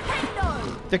do.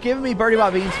 They're giving me Birdie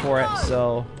Bot Beans for it,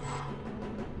 so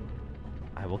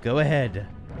I will go ahead.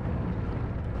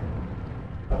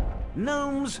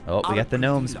 Gnomes. Oh, we got the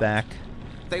gnomes back.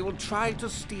 They will try to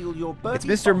steal your birdie It's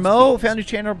Mr. box Mo, keys. found your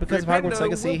channel because of Hogwarts Flipendo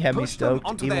Legacy. will Had me push them stoked.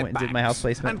 onto Even their went and did my backs house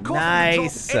placement. and cause them to drop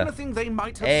Nice. anything they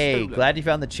might have Hey, stolen. glad you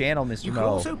found the channel, Mr. You can Mo.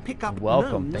 also pick up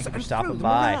Welcome. gnomes Thank you for and stopping throw them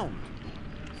by. around.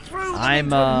 Throw them I'm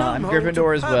into a gnome hole Gryffindor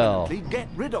to as well. permanently get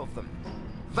rid of them.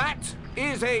 That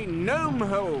is a gnome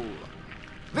hole.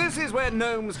 This is where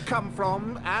gnomes come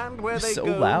from and where they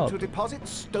go to deposit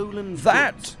stolen goods.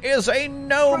 That is a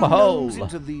gnome Throw hole. gnomes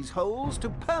into these holes to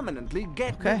permanently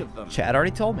get rid of them. Chad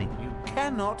already told me. You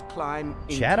cannot climb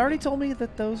into Chad already told me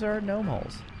that those are gnome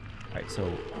holes. All right, so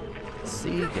let's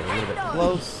see. Get a little bit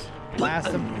close.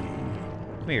 Blast them.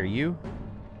 Come here, you.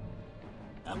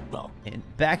 And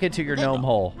back into your gnome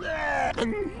hole.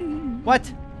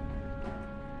 What?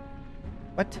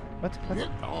 What?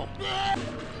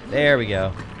 There we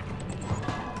go.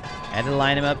 Had to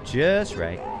line him up just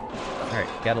right. All right,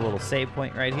 got a little save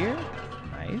point right here.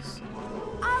 Nice.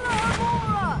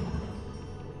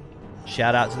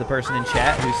 Shout out to the person in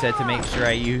chat who said to make sure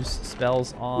I use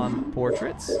spells on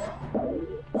portraits.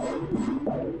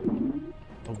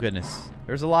 Oh goodness,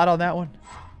 there's a lot on that one.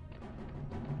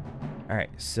 All right,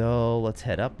 so let's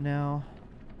head up now.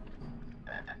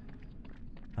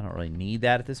 I don't really need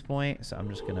that at this point, so I'm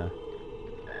just gonna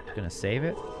save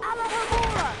it.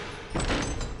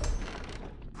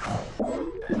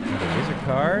 Another wizard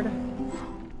card.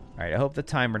 All right, I hope the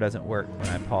timer doesn't work when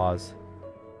I pause.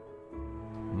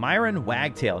 Myron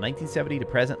Wagtail, 1970 to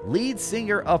present, lead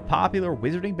singer of popular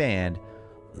wizarding band,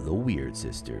 The Weird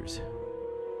Sisters.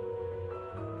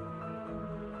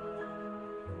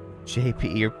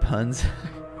 JP, your puns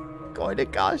going to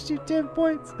cost you 10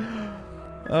 points.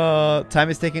 Time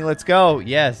is ticking. Let's go.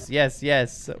 Yes.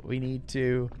 We need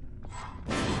to.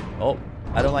 Oh,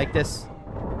 I don't like this.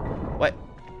 What?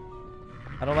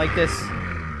 I don't like this.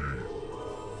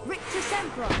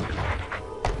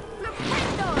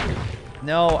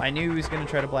 No, I knew he was going to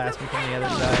try to blast me from the other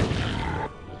side.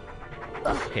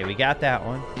 Okay, we got that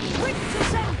one.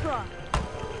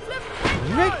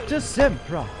 Ricta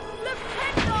Sempra.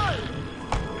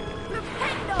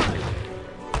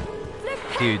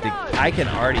 Dude, I can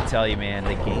already tell you, man,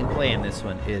 the gameplay in this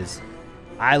one is,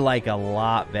 I like a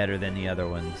lot better than the other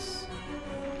ones.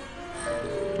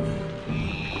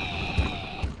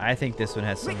 I think this one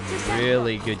has some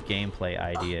really good gameplay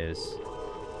ideas.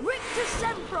 Ricta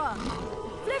Sempra!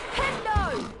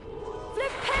 Flipendo!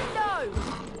 Flipendo!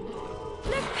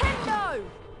 Flipendo!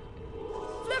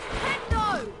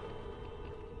 Flipendo!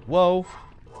 Whoa.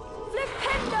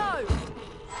 Flipendo!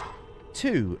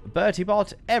 2 Bertie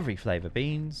Bot, every flavor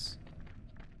beans.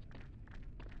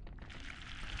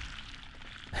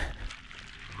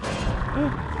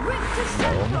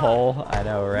 Gnome hole, I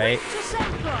know, right?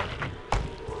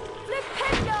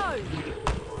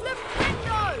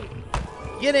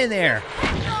 Get in there!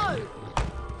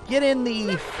 Get in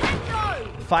the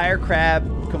fire crab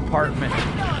compartment.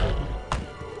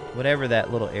 Whatever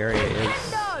that little area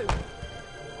is.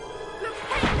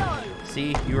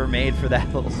 See, you were made for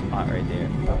that little spot right there.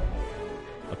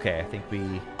 Okay, I think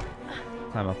we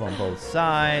climb up on both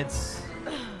sides.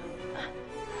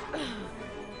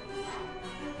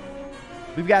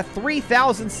 We've got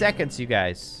 3,000 seconds, you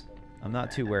guys. I'm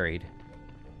not too worried.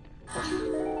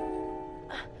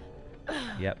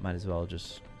 Yep, might as well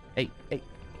just... Hey, get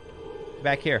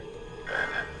back here.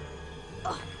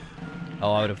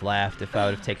 Oh, I would have laughed if I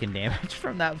would have taken damage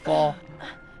from that fall.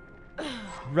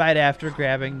 Right after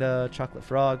grabbing the chocolate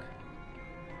frog.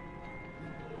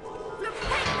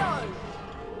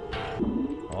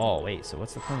 Oh, wait, so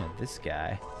what's the point of this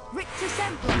guy?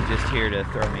 He's just here to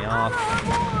throw me off.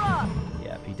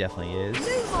 Yep, he definitely is.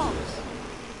 Oh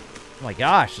my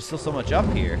gosh, there's still so much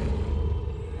up here.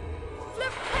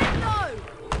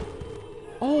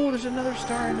 Oh, there's another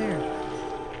star in there.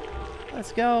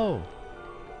 Let's go.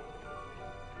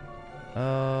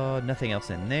 Nothing else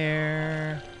in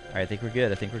there. All right, I think we're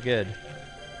good.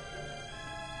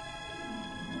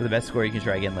 For the best score, you can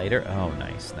try again later. Oh,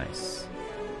 nice.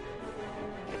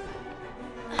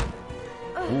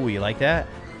 Ooh, you like that?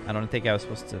 I don't think I was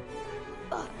supposed to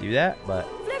do that, but...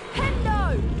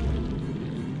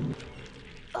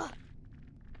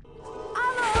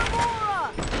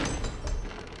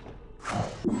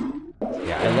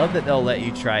 Yeah, I love that they'll let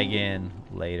you try again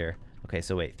later. Okay,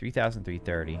 so wait,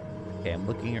 3,330. Okay, I'm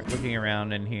looking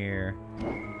around in here.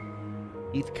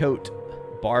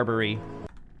 Heathcote, Barbary.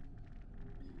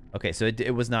 Okay, so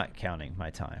it was not counting my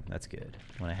time. That's good.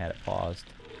 When I had it paused.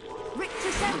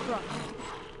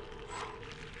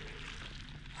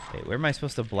 Wait, where am I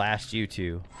supposed to blast you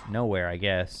to? Nowhere, I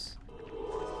guess.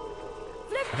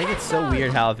 I think it's so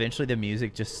weird how eventually the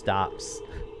music just stops.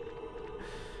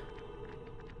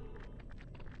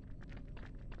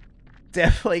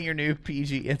 Definitely your new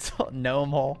PG insult, gnome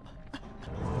hole.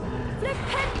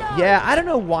 Yeah, I don't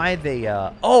know why they,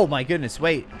 oh my goodness,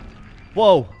 wait.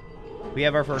 Whoa. We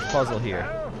have our first puzzle here.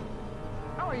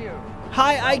 How are you?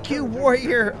 Hi, IQ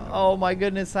Warrior. Oh my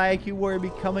goodness, Hi, IQ Warrior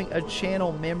becoming a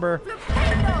channel member.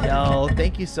 Yo,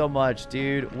 thank you so much,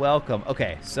 dude. Welcome.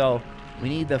 Okay, so we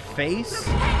need the face.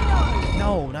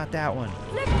 No, not that one.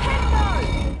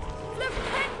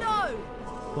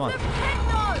 Come on.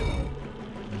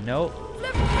 Nope.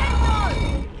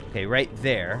 Okay, right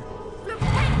there.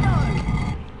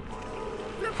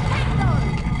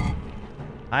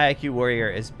 High IQ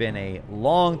Warrior has been a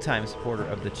long-time supporter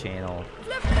of the channel.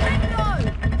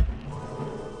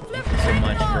 Thank you so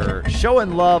much for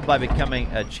showing love by becoming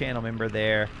a channel member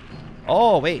there.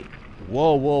 Oh, wait.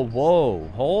 Whoa, whoa, whoa.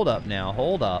 Hold up now.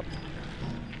 Hold up.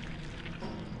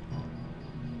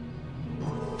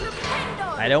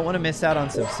 I don't want to miss out on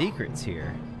some secrets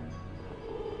here.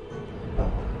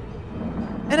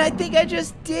 And I think I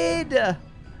just did.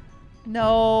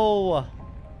 No.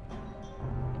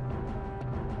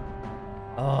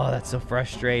 Oh, that's so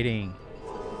frustrating.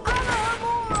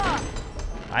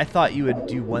 I thought you would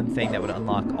do one thing that would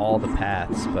unlock all the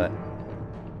paths, but...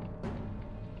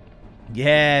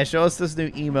 Yeah, show us those new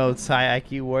emotes, High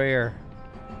IQ Warrior.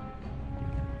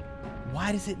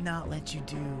 Why does it not let you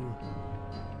do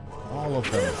all of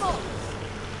them?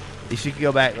 You should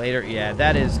go back later. Yeah,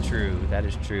 that is true. That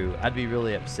is true. I'd be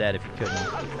really upset if you couldn't.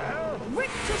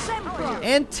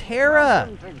 And Tara!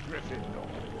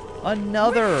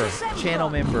 Another channel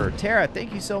member. Tara,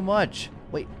 thank you so much.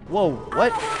 Wait, whoa,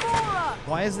 what?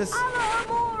 Why is this?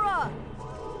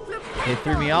 It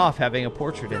threw me off having a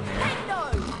portrait in there.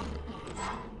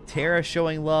 Tara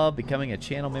showing love, becoming a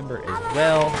channel member as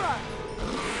well.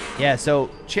 Yeah, so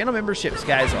channel memberships,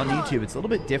 guys, on YouTube, it's a little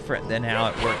bit different than how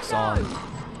it works on...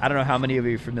 I don't know how many of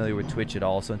you are familiar with Twitch at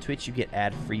all. So on Twitch, you get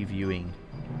ad-free viewing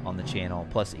on the channel,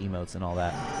 plus emotes and all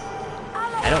that.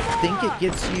 I don't think it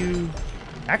gets you...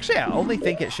 Actually, I only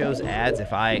think it shows ads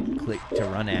if I click to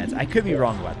run ads. I could be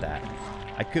wrong about that.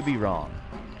 I could be wrong.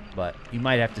 But you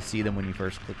might have to see them when you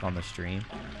first click on the stream.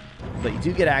 But you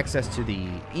do get access to the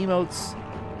emotes.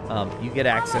 You get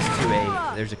access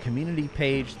to there's a community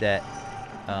page that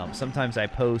sometimes I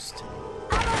post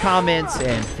comments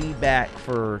and feedback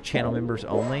for channel members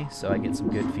only. So I get some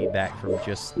good feedback from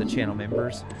just the channel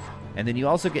members. And then you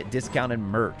also get discounted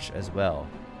merch as well.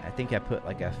 I think I put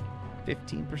like a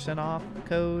 15% off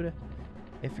code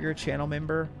if you're a channel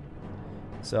member.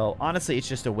 So honestly, it's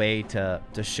just a way to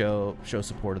show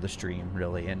support of the stream,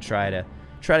 really, and try to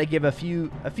give a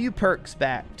few perks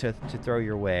back to throw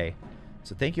your way.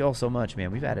 So thank you all so much,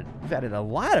 man. We've added a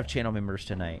lot of channel members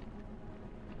tonight.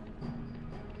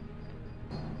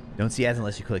 Don't see ads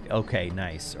unless you click. Okay,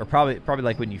 nice. Or probably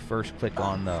like when you first click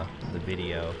on the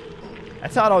video.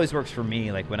 That's how it always works for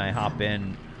me. Like when I hop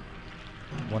in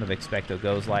one of Expecto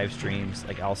Go's live streams,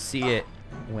 like I'll see it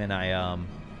when I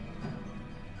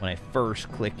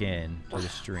first click in to the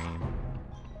stream.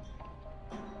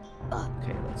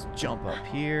 Okay, let's jump up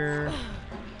here.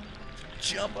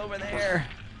 Jump over there.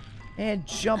 And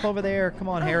jump over there. Come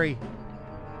on, Harry.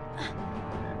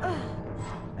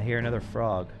 I hear another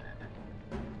frog.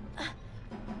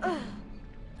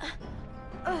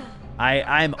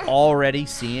 I'm already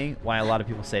seeing why a lot of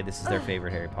people say this is their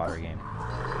favorite Harry Potter game.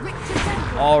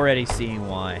 Already seeing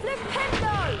why.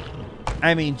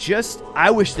 I mean, I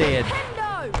wish they had...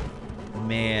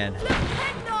 Man.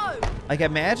 Like,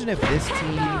 imagine if this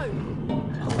team,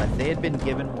 if they had been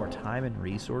given more time and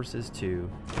resources to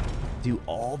do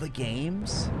all the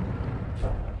games.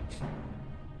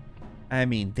 I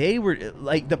mean, they were,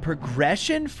 like, the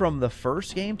progression from the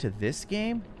first game to this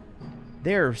game,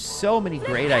 there are so many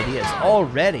great ideas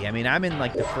already. I mean, I'm in,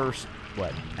 like, the first,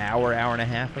 what, hour and a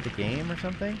half of the game or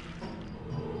something?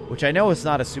 Which I know is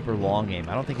not a super long game.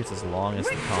 I don't think it's as long as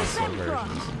the console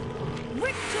versions.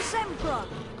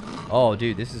 Oh,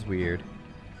 dude, this is weird.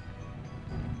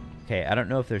 Okay, I don't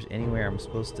know if there's anywhere I'm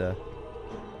supposed to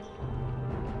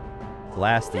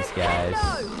blast these guys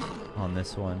on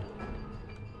this one.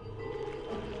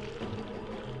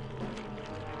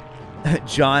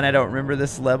 John, I don't remember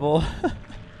this level.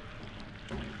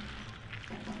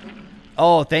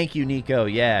 Oh, thank you, Nico.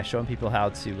 Yeah, showing people how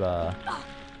to...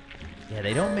 Yeah,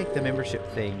 they don't make the membership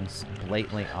things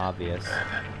blatantly obvious.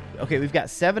 Okay, we've got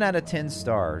 7 out of 10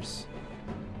 stars.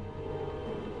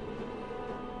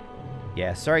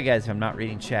 Yeah, sorry guys if I'm not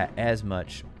reading chat as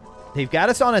much. They've got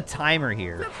us on a timer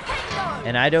here.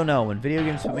 And I don't know, when video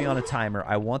games put me on a timer,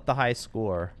 I want the high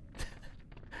score.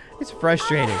 It's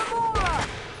frustrating.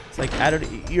 It's like, I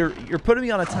don't, you're putting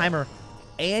me on a timer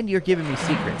and you're giving me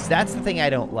secrets. That's the thing I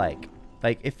don't like.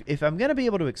 Like, if I'm gonna be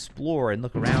able to explore and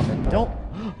look around, then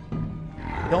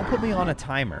don't put me on a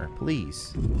timer,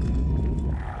 please.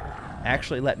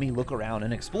 Actually let me look around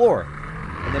and explore.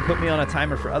 And then put me on a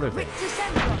timer for other things.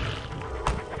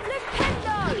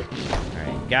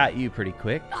 Alright, got you pretty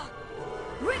quick.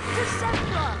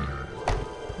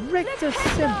 Ricta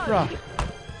Sempra.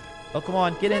 Oh, come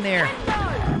on, get in there.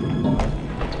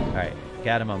 All right,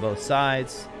 got him on both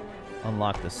sides.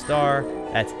 Unlock the star.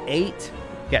 That's 8.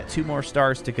 Got 2 more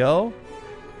stars to go.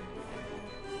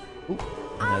 Ooh,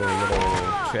 another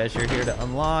little treasure here to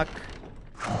unlock.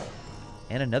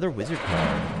 And another wizard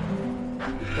card.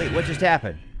 Wait, what just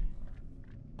happened?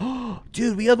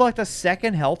 Dude, we unlocked a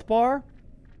second health bar?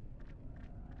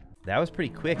 That was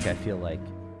pretty quick, I feel like.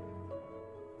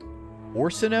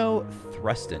 Orsino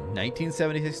Thruston,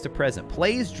 1976 to present.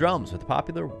 Plays drums with a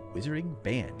popular wizarding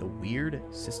band, the Weird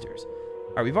Sisters.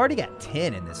 All right, we've already got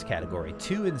 10 in this category,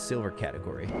 2 in the silver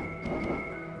category.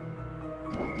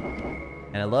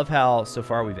 And I love how so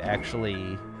far we're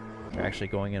actually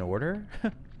going in order.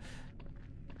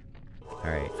 All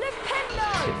right, let's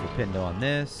get Flipendo on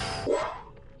this.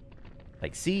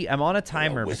 Like, see, I'm on a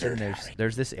timer, but then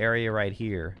there's this area right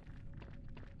here.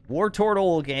 War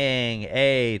Turtle Gang,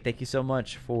 hey, thank you so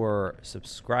much for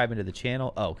subscribing to the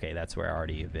channel. Oh, okay, that's where I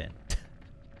already have been.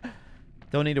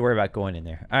 Don't need to worry about going in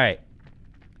there. All right,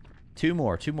 2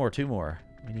 more.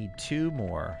 We need 2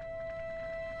 more.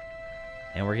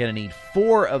 And we're going to need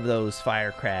 4 of those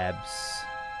fire crabs.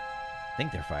 I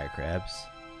think they're fire crabs.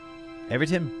 Every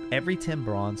 10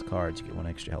 bronze cards, you get 1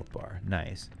 extra health bar.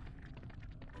 Nice.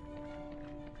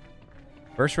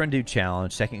 First run do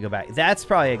challenge, second go back. That's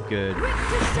probably a good...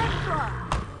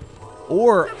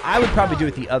 Or I would probably do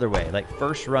it the other way. Like,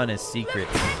 first run is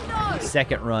secrets.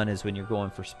 Second run is when you're going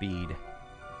for speed.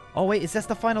 Oh, wait, is that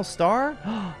the final star?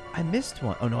 I missed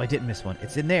one. Oh, no, I didn't miss one.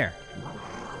 It's in there.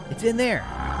 It's in there.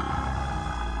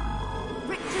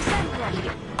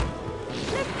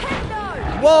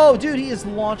 Whoa, dude, he is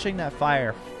launching that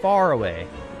fire far away.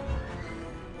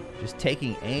 Just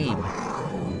taking aim.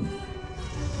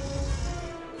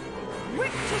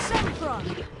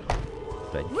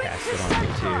 But cast it on me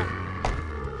too.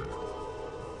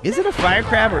 Is it a fire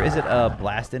crab or is it a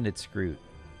blast-ended scroot?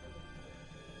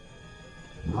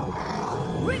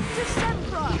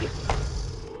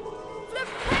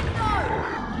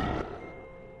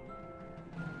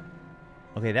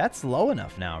 Okay, that's low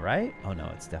enough now, right? Oh no,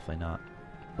 it's definitely not.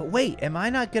 But wait, am I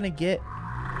not gonna get...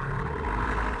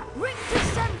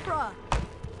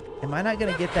 Am I not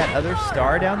gonna get that other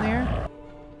star down there?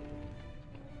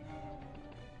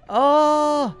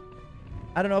 Oh!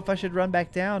 I don't know if I should run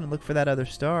back down and look for that other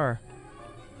star.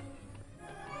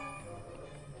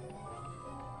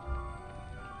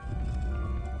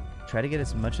 Try to get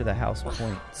as much of the house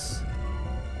points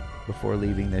before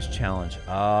leaving this challenge.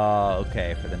 Oh,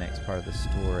 okay, for the next part of the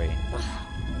story.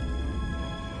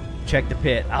 Check the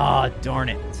pit. Oh, darn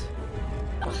it.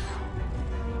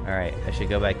 Alright, I should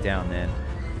go back down then.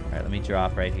 Alright, let me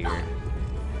drop right here.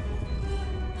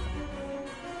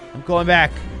 I'm going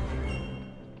back.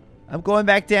 I'm going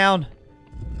back down.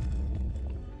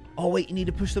 Oh, wait, you need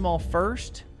to push them all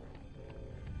first?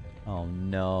 Oh,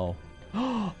 no.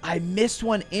 I missed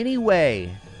one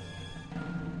anyway.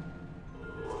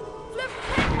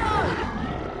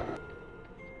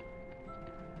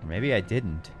 Or maybe I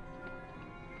didn't.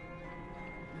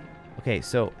 Okay,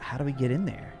 so how do we get in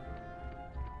there?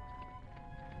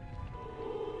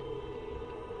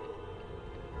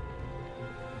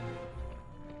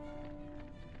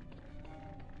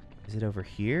 Is it over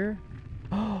here?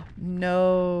 Oh,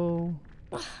 no.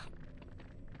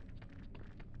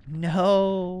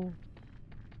 No.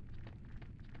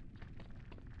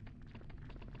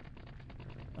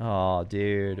 Oh,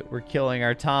 dude. We're killing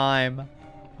our time.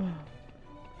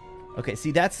 Okay,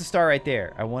 see, that's the star right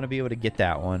there. I want to be able to get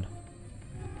that one.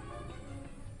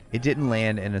 It didn't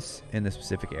land in the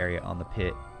specific area on the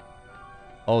pit.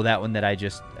 Oh, that one that I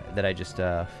just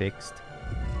fixed.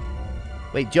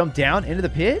 Wait, jump down into the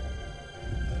pit?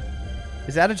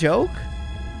 Is that a joke?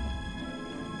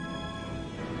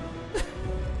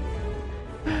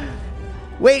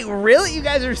 Wait, really? You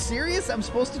guys are serious? I'm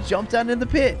supposed to jump down in the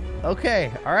pit.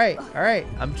 Okay, all right, all right.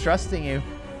 I'm trusting you.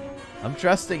 I'm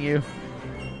trusting you.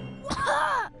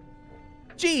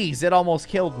 Jeez, it almost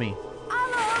killed me.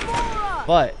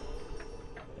 But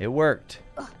it worked.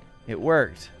 It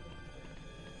worked.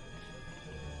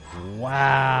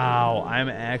 Wow, I'm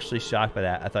actually shocked by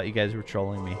that. I thought you guys were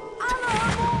trolling me.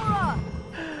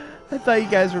 I thought you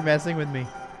guys were messing with me.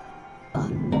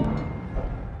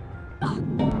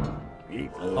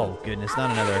 Oh, goodness,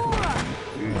 not another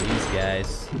one of these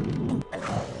guys.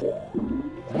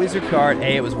 Wizard card.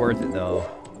 Hey, it was worth it, though.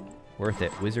 Worth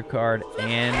it. Wizard card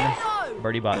and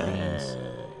Birdie Bot beans.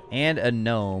 And a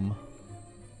gnome,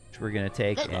 which we're going to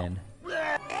take and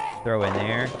throw in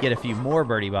there. Get a few more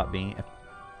Birdie Bot beans.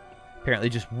 Apparently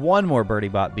just one more Birdie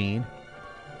Bot bean.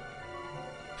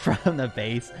 From the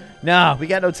base. No, we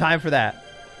got no time for that.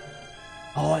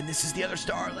 Oh, and this is the other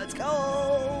star. Let's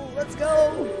go. Let's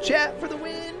go. Chat for the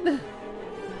win.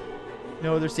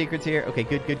 No other secrets here. Okay,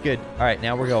 good, good, good. All right,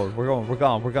 now we're going. We're going. We're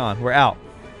gone. We're gone. We're out.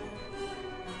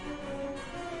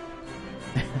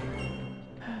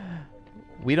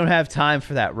 We don't have time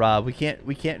for that, Rob. We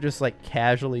can't just like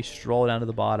casually stroll down to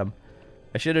the bottom.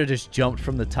 I should have just jumped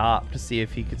from the top to see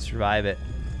if he could survive it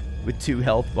with 2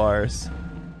 health bars.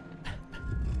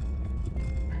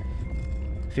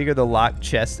 Figure the locked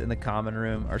chests in the common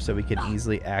room are so we can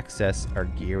easily access our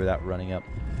gear without running up.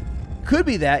 Could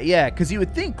be that, yeah, because you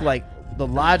would think like the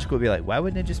logic would be like, why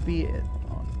wouldn't it just be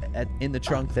in the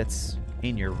trunk that's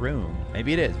in your room?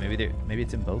 Maybe it is. Maybe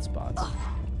it's in both spots.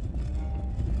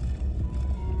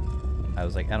 I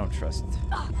was like, I don't trust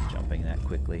jumping that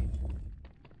quickly.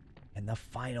 And the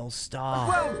final star.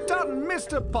 Well done,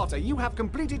 Mr. Potter. You have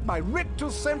completed my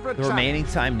RetroRaconteur. The remaining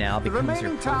time now becomes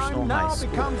your personal high score.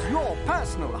 Becomes your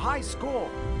personal high score.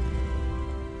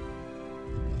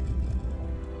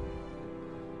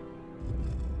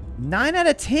 Nine out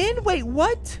of 10? Wait,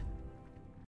 what?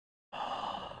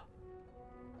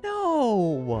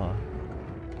 No.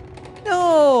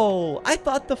 No. I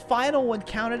thought the final one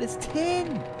counted as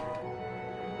 10.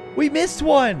 We missed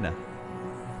one.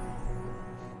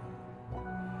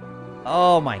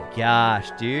 Oh my gosh,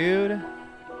 dude.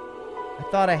 I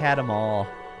thought I had them all.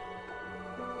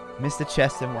 Missed a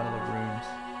chest in one of the rooms.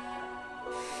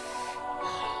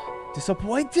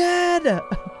 Disappointed.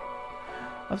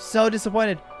 I'm so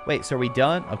disappointed. Wait, so are we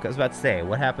done? Okay, I was about to say,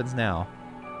 what happens now?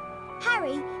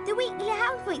 Harry, the weekly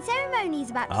house point ceremony is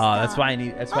about to start. Oh, that's why I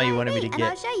need. That's why you wanted me to get. And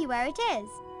I'll show you where it is.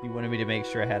 You wanted me to make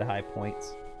sure I had high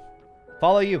points.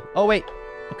 Follow you. Oh wait.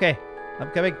 Okay, I'm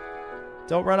coming.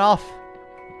 Don't run off.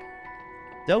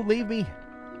 Don't leave me.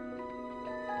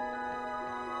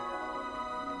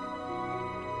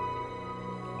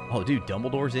 Oh, dude,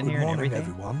 Dumbledore's in here and everything.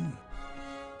 Good morning, everyone.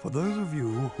 For those of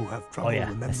you who have trouble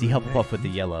remembering I see Hufflepuff with the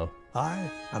yellow. I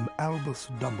am Albus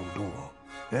Dumbledore,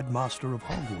 headmaster of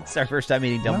Hogwarts. It's our first time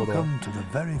meeting Dumbledore. Welcome to the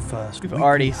very first. We've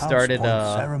already started.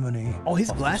 Ceremony. Oh, his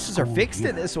glasses are fixed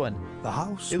in this one. The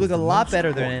house. They look a lot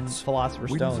better than in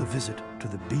Philosopher's Stone. Wins a visit to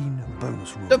the Bean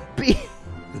bonus room. The Bean.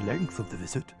 The length of the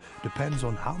visit depends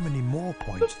on how many more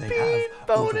points they have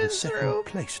over the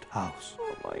second-placed house.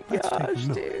 Oh my gosh, Let's take a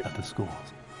look dude. at the scores.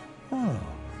 Oh,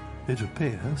 it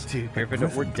appears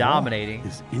Gryffindor, we're dominating.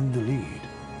 Is in the lead.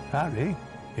 Harry,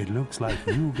 it looks like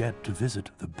you get to visit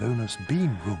the bonus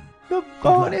bean room. The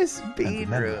bonus bean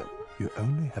room. You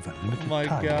only have a limited time. Oh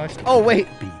my gosh. Oh wait,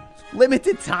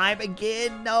 limited time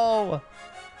again? No,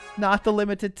 not the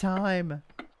limited time.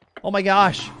 Oh my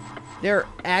gosh, they're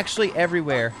actually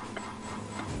everywhere,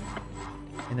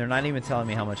 and they're not even telling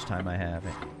me how much time I have.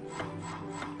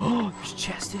 Oh, there's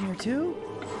chests in here too.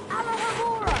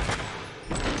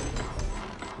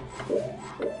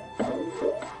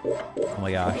 Oh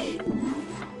my gosh.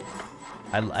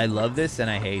 I love this and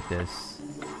I hate this.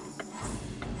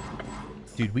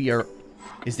 Dude, we are...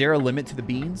 Is there a limit to the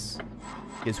beans?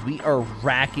 Because we are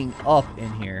racking up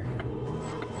in here.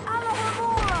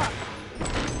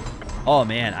 Oh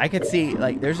man, I could see,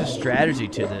 like, there's a strategy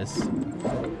to this.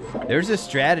 There's a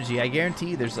strategy. I guarantee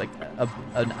you there's like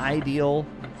an ideal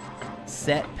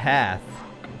set path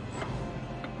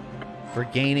for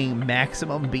gaining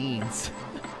maximum beans.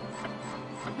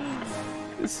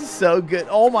 This is so good.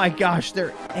 Oh my gosh,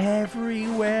 they're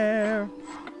everywhere.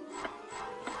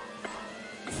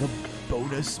 The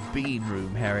bonus bean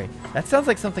room, Harry. That sounds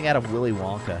like something out of Willy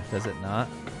Wonka, does it not?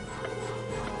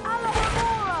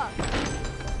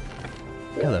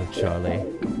 Hello, Charlie.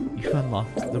 You've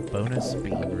unlocked the bonus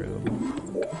bean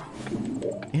room.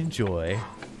 Enjoy.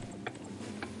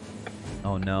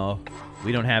 Oh no.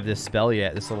 We don't have this spell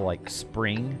yet. This little, like,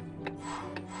 spring.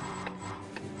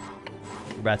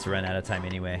 We're about to run out of time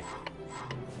anyway.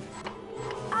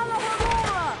 Come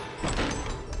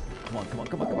on, come on,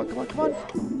 come on, come on, come on, come on.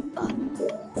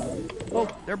 Oh,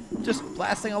 they're just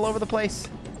blasting all over the place.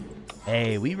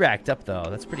 Hey, we racked up, though.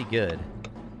 That's pretty good.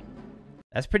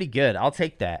 That's pretty good. I'll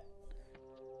take that.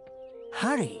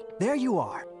 Harry, there you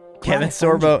are. Kevin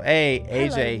Sorbo. Hey,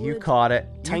 AJ, Hello, you caught it.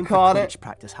 Time you caught for it. Quidditch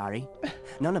practice, Harry.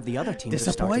 None of the other teams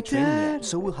have started training yet,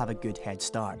 so we'll have a good head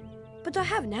start. But I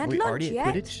haven't had We lunch already yet.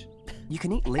 at Quidditch? You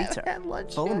can eat later. had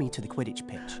lunch Follow yet. me to the Quidditch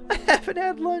pitch. I haven't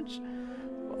had lunch.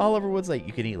 Oliver Wood's like,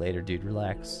 you can eat later, dude.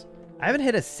 Relax. I haven't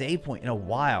hit a save point in a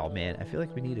while, man. I feel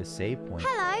like we need a save point.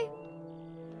 Hello.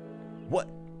 What?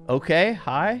 Okay,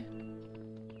 hi.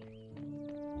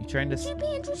 You trying to... Would you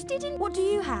be interested in... What do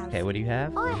you have? Okay, what do you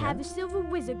have? I have a silver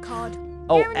wizard card.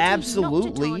 Oh, Guaranteed not to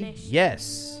absolutely. tarnish.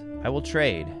 Yes. I will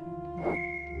trade.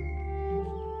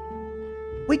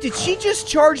 Wait, did she just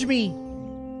charge me?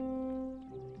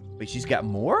 Wait, she's got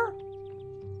more?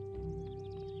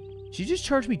 She just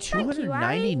charged me $299? We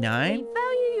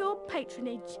value your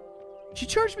patronage. She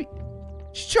charged me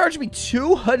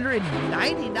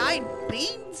 299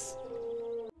 beans?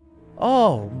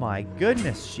 Oh my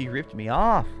goodness, she ripped me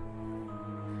off.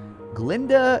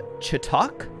 Glinda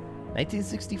Chatok,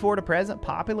 1964 to present,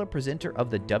 popular presenter of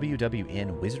the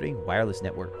WWN Wizarding Wireless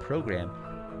Network program,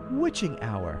 Witching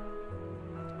Hour.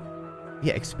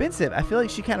 Yeah, expensive. I feel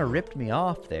like she kind of ripped me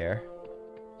off there.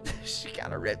 She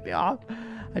kind of ripped me off.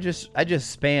 I just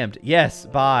spammed. Yes,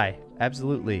 buy.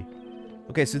 Absolutely.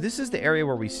 Okay, so this is the area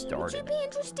where we started. Would you be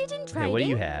interested in trading? Okay, what do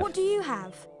you have? What do you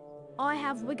have? I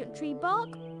have Wiggettree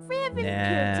bark, free of impurities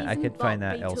Nah, I and could find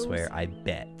bark that beetles. elsewhere, I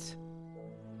bet.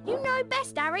 You know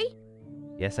best, Harry.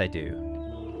 Yes, I do.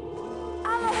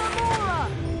 Alohomora!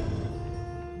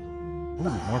 Ooh,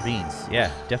 more beans.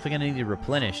 Yeah, definitely gonna need to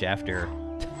replenish after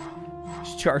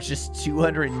she charged us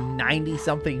 290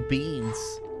 something beans.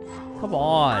 Come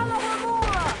on.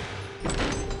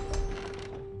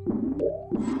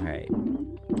 Alright.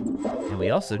 And we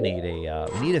also need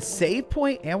a save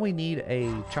point, and we need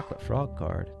a chocolate frog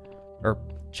card. Or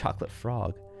chocolate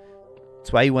frog.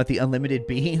 That's why you want the unlimited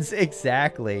beans.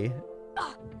 Exactly.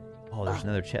 Oh, there's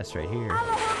another chest right here.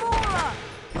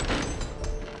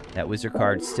 That wizard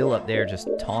card's still up there just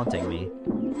taunting me.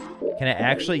 Can I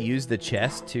actually use the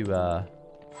chest to,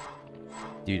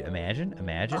 Dude, imagine.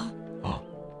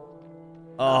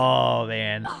 Oh,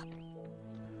 man.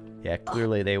 Yeah,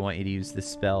 clearly they want you to use this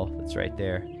spell that's right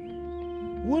there.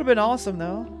 Would have been awesome,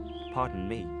 though. Pardon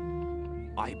me.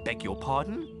 I beg your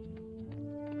pardon?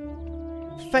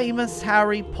 Famous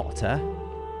Harry Potter.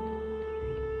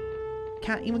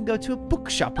 Can't even go to a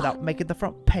bookshop without making the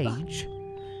front page.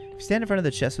 If you stand in front of the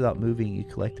chest without moving, you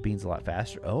collect the beans a lot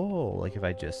faster. Oh, like if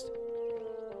I just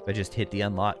hit the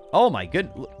unlock. Oh my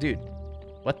goodness, dude.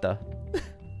 What the?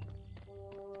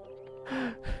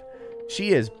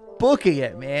 She is booking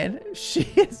it, man. She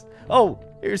is. Oh,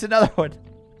 here's another one.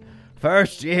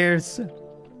 First years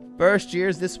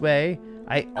this way.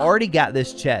 I already got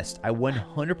this chest. I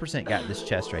 100% got this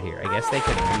chest right here. I guess they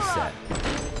can reset.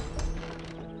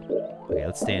 Okay,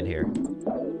 let's stand here.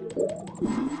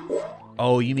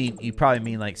 Oh, you probably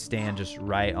mean like stand just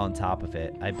right on top of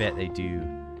it. I bet they do.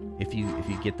 If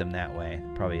you get them that way,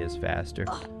 it probably is faster.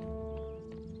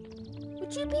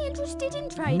 Would you be interested in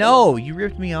trading? No, you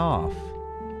ripped me off.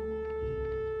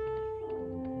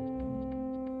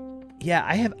 Yeah,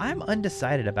 I'm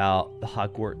undecided about the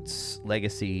Hogwarts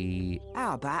Legacy.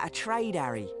 How about a trade,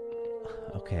 Harry?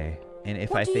 Okay, and if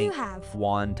What I do think you have?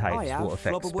 wand types I have will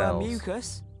affect flubberworm spells.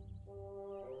 mucus.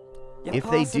 You're If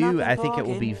they passing up do, a I think it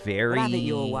will be bargain, very. but have it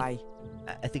your way.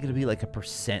 I think it'll be like a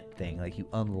percent thing. Like you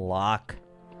unlock.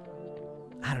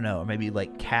 I don't know, or maybe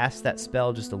like cast that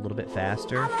spell just a little bit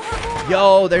faster.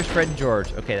 Yo, there's Fred and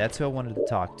George. Okay, that's who I wanted to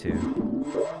talk to.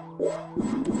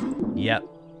 Yep,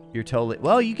 you're totally.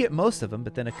 Well, you get most of them,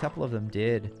 but then a couple of them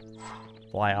did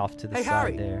fly off to the Hey,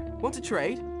 side Harry, there. want to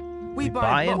trade? We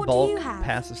buy in What do bulk, you have?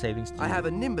 passive savings. I have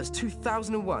a Nimbus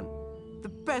 2001. The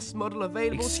best model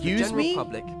available Excuse to the general me?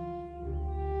 public.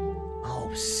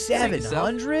 Oh, Suit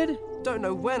yourself. 700? Don't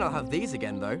know when I'll have these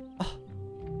again, though.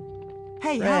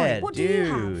 Hey, Harry, Red, what dude. do you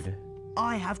have?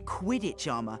 I have Quidditch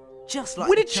armor, just like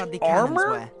Quidditch the Chudley Cannons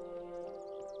armor? wear.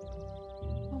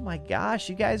 Oh my gosh,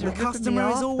 you guys are The ripping me customer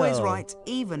off, is always though. right,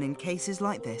 even in cases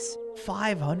like this.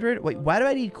 500? Wait, why do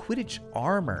I need Quidditch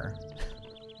armor?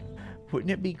 Wouldn't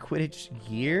it be Quidditch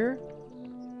gear?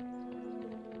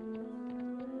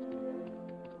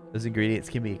 Those ingredients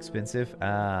can be expensive.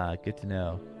 Ah, good to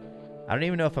know. I don't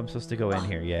even know if I'm supposed to go in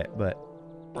here yet, but...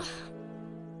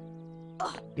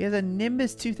 He has a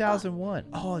Nimbus 2001.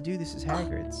 Oh, dude, this is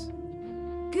Hagrid's.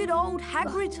 Good old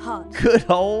Hagrid's hut. Good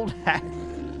old Hagrid.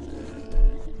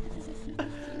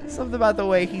 Something about the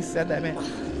way he said that, man.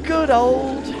 Good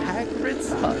old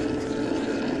Hagrid's hut.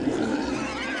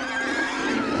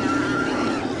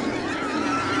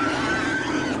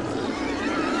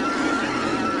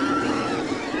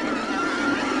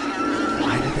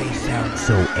 Why do they sound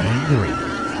so angry?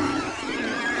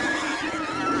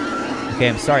 Okay,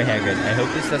 I'm sorry, Hagrid. I hope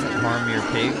this doesn't harm your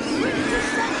pigs.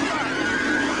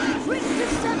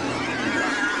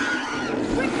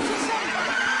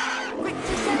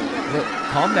 Look,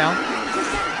 calm down.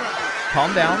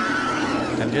 Calm down.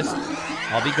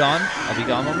 I'll be gone. I'll be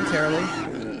gone momentarily.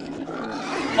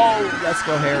 Oh, let's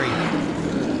go, Harry.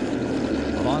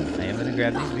 Hold on. I am going to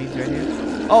grab these beans right here.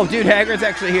 Oh, dude, Hagrid's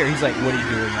actually here. He's like, what are you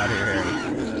doing out here, Harry?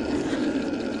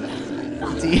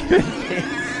 Demon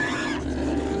pigs.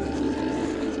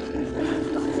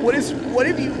 What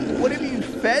have you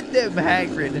defend him,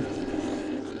 Hagrid.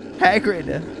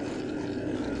 Hagrid.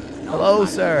 Hello,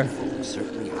 sir.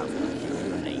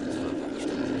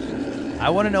 I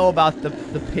want to know about the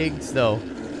pigs, though.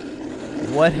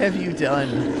 What have you done?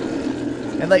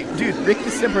 And like, dude, Rick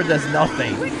December does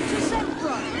nothing. Rick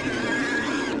December.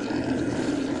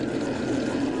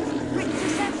 Rick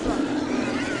December.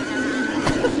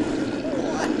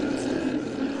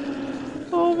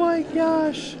 Oh my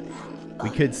gosh.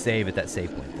 We could save at that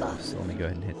save point, though. So let me go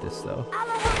ahead and hit this, though.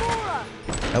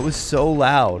 That was so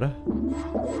loud.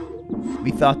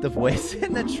 We thought the voice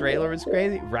in the trailer was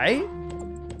crazy, right?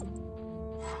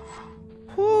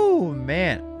 Whew,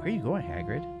 man. Where are you going,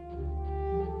 Hagrid?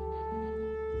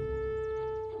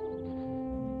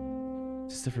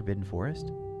 Is this the Forbidden Forest?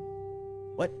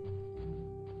 What?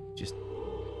 Just...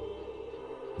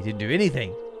 He didn't do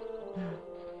anything.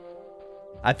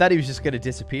 I thought he was just going to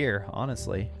disappear,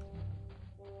 honestly.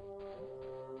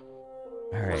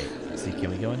 Alright, let's see, can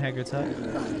we go in Hagrid's hut?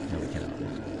 No, we cannot.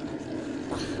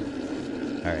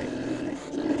 Alright.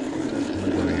 I'm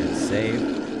gonna go over here and save.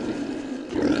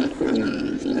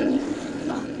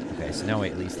 Okay, so now we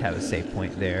at least have a save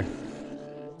point there.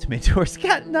 Tomator's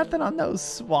got nothing on those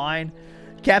swine.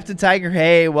 Captain Tiger,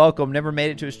 hey, welcome. Never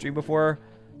made it to a stream before.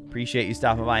 Appreciate you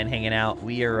stopping by and hanging out.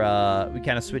 We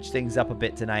kind of switched things up a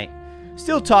bit tonight.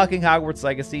 Still talking Hogwarts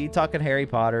Legacy, talking Harry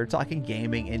Potter, talking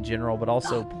gaming in general, but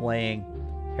also playing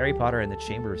Harry Potter and the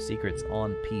Chamber of Secrets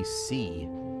on PC.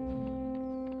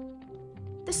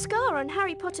 The scar on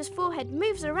Harry Potter's forehead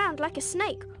moves around like a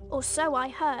snake, or so I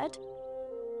heard.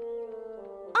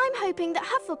 I'm hoping that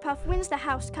Hufflepuff wins the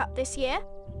House Cup this year.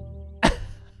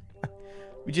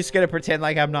 We just gotta pretend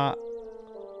like I'm not...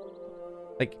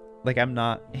 Like I'm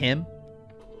not him?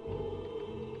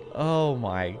 Oh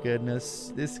my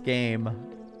goodness. This game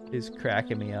is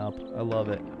cracking me up. I love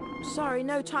it. Sorry,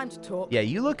 no time to talk. Yeah,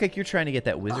 you look like you're trying to get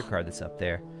that wizard card that's up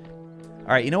there.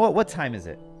 Alright, you know what? What time is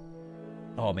it?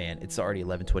 Oh man, it's already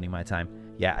 11:20 my time.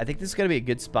 Yeah, I think this is gonna be a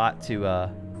good spot to...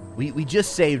 We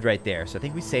just saved right there, so I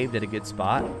think we saved at a good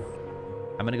spot.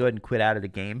 I'm gonna go ahead and quit out of the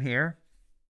game here.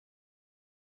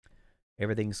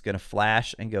 Everything's gonna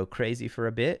flash and go crazy for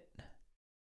a bit.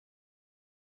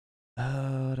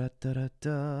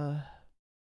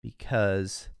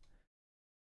 Because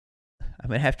I'm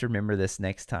gonna have to remember this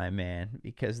next time, man,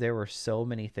 because there were so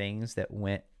many things that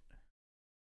went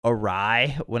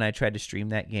awry when I tried to stream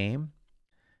that game.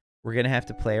 We're gonna have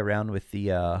to play around with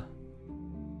the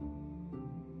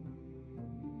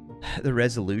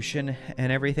resolution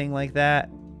and everything like that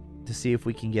to see if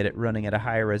we can get it running at a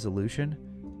higher resolution.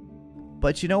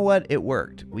 But you know what? It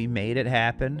worked. We made it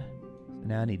happen. So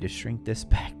now I need to shrink this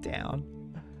back down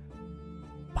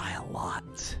by a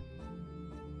lot,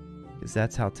 because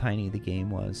that's how tiny the game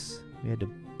was. We had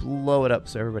to blow it up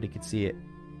so everybody could see it.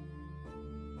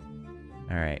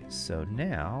 Alright, so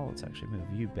now let's actually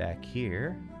move you back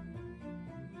here.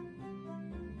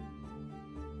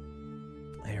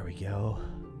 There we go.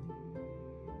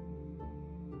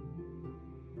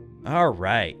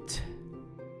 Alright.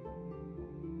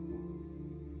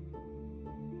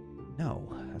 No,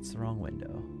 that's the wrong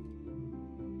window.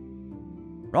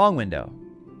 Wrong window.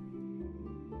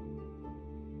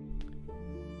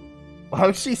 Why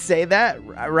would she say that?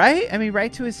 Right? I mean,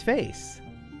 right to his face.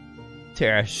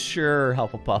 Tara, sure,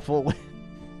 Hufflepuff will win.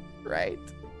 Right?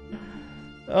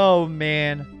 Oh,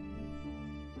 man.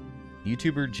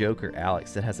 YouTuber Joker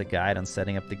Alex that has a guide on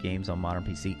setting up the games on modern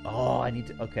PC. Oh, I need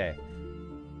to... Okay.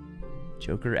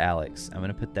 Joker Alex. I'm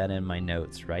going to put that in my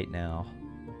notes right now.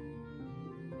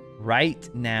 Right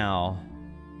now.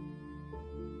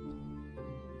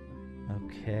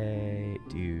 Okay,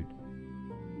 dude.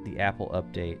 The Apple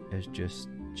update has just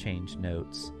changed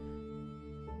notes.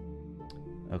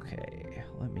 Okay,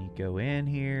 let me go in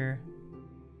here.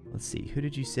 Let's see. Who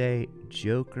did you say?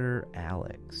 Joker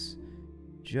Alex.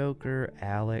 Joker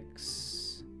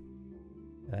Alex.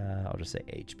 I'll just say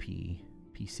HP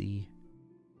PC.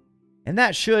 And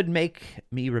that should make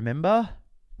me remember.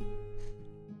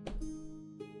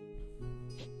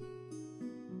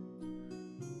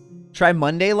 Try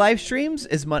Monday live streams?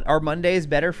 Are Mondays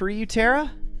better for you,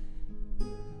 Tara?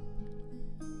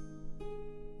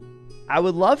 I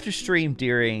would love to stream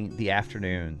during the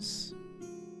afternoons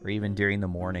or even during the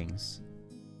mornings.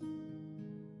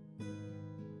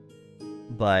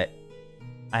 But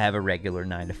I have a regular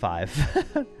 9 to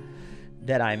 5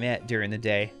 that I'm at during the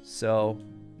day. So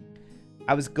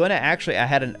I was going to actually, I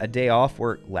had a day off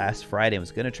work last Friday and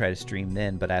was going to try to stream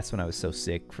then, but that's when I was so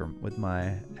sick with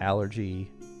my allergy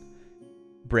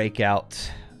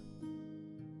breakout.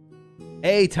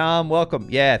 Hey, Tom, welcome.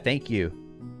 Yeah, thank you.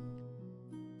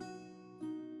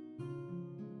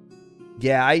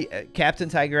 Yeah, Captain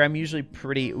Tiger, we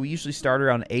usually start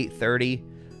around 8:30.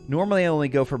 Normally I only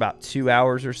go for about 2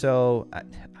 hours or so.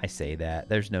 I say that.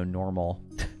 There's no normal.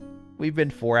 We've been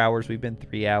 4 hours. We've been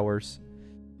 3 hours.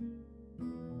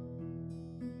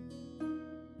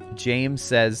 James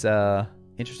says,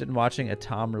 interested in watching a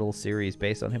Tom Riddle series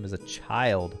based on him as a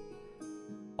child.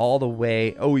 All the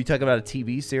way... Oh, you talking about a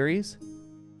TV series?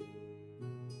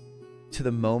 To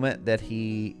the moment that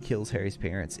he kills Harry's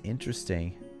parents.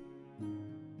 Interesting.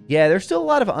 Yeah, there's still a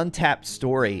lot of untapped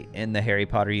story in the Harry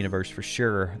Potter universe for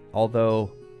sure.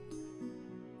 Although,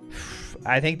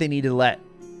 I think they need to let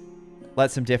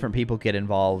some different people get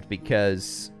involved,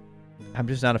 because I'm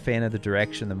just not a fan of the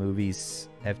direction the movies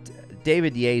have.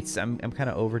 David Yates, I'm kind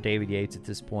of over David Yates at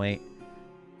this point.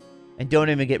 And don't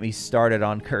even get me started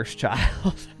on Cursed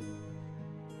Child.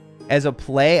 As a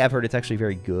play, I've heard it's actually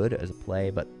very good as a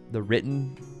play, but the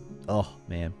written, oh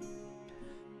man.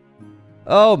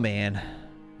 Oh man.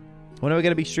 When are we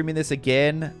going to be streaming this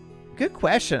again? Good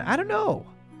question. I don't know.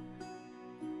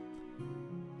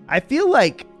 I feel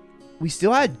like we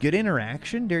still had good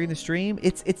interaction during the stream.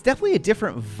 It's definitely a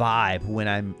different vibe when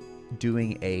I'm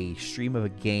doing a stream of a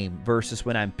game versus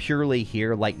when I'm purely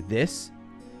here like this.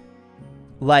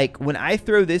 Like when I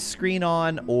throw this screen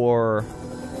on or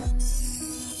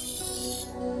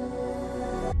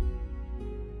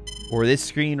this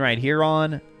screen right here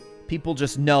on, people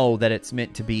just know that it's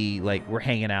meant to be like we're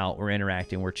hanging out, we're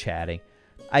interacting, we're chatting.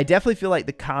 I definitely feel like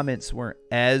the comments weren't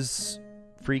as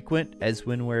frequent as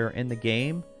when we're in the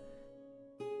game.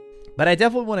 But I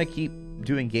definitely want to keep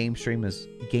doing game streams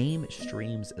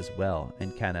as well,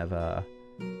 and kind of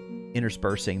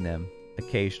interspersing them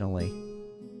occasionally.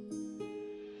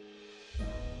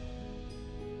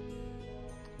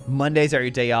 Mondays are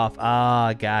your day off.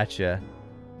 Ah, gotcha.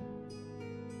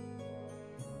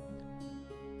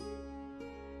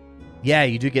 Yeah,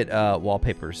 you do get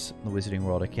wallpapers in the Wizarding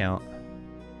World account.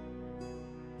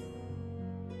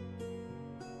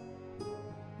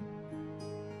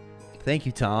 Thank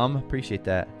you, Tom. Appreciate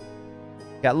that.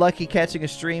 Got lucky catching a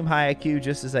stream high IQ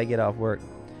just as I get off work.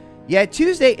 Yeah,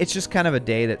 Tuesday, it's just kind of a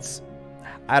day that's...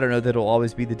 I don't know that it'll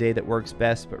always be the day that works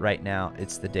best, but right now,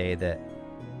 it's the day that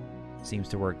seems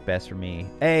to work best for me.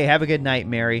 Hey, have a good night,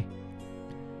 Mary.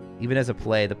 Even as a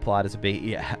play, the plot is a big...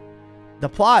 Yeah. The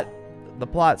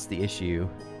plot's the issue.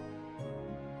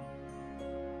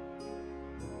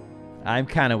 I'm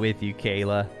kind of with you,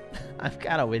 Kayla. I'm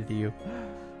kind of with you.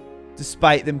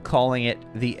 Despite them calling it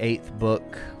the 8th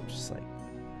book. I'm just like,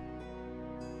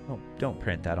 oh, don't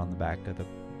print that on the back of the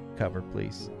cover,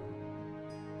 please.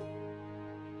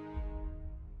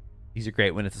 These are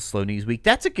great when it's a slow news week.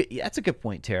 That's a good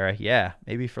point, Tara. Yeah,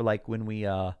 maybe for like when we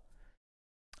I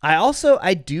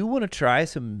do want to try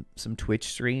some Twitch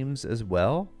streams as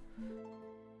well.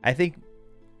 I think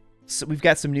we've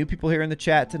got some new people here in the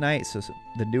chat tonight, so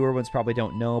the newer ones probably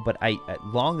don't know, but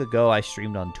long ago I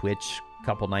streamed on Twitch a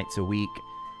couple nights a week.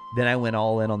 Then I went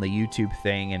all in on the YouTube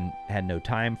thing and had no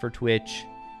time for Twitch.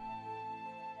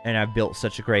 And I've built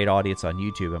such a great audience on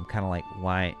YouTube. I'm kind of like,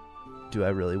 why do I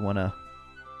really want to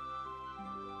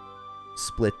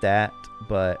split that?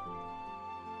 But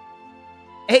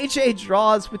AJ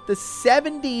draws with the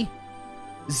 70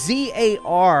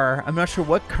 ZAR. I'm not sure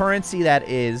what currency that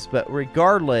is, but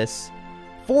regardless,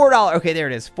 $4. Okay, there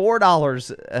it is.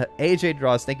 $4. AJ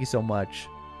draws. Thank you so much.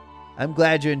 I'm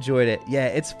glad you enjoyed it. Yeah,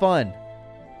 it's fun.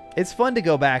 It's fun to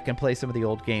go back and play some of the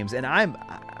old games, and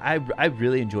I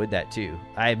really enjoyed that too.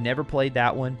 I've never played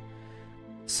that one.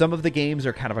 Some of the games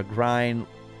are kind of a grind,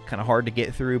 kind of hard to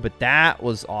get through, but that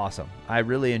was awesome. I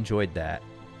really enjoyed that.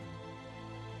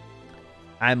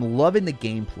 I'm loving the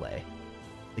gameplay.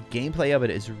 The gameplay of it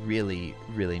is really,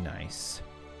 really nice.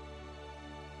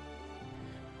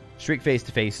 Shriek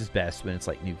face-to-face is best when it's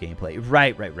like new gameplay.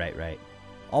 Right.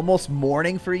 Almost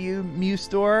morning for you,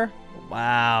 Mewstore?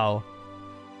 Wow.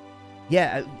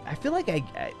 Yeah, I feel like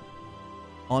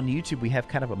on YouTube we have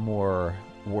kind of a more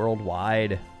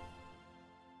worldwide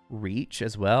reach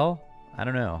as well. I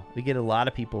don't know. We get a lot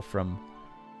of people from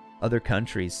other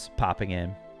countries popping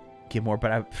in. Get more,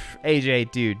 but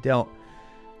AJ, dude,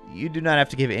 you do not have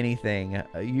to give anything.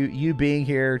 You being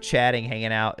here, chatting,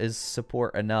 hanging out is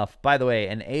support enough. By the way,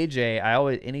 and AJ,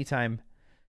 anytime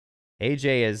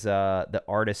AJ is the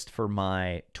artist for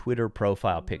my Twitter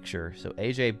profile picture. So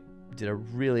AJ did a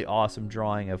really awesome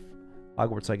drawing of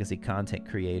Hogwarts Legacy content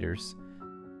creators,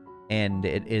 and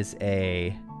it is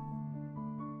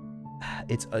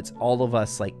it's all of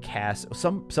us like cast.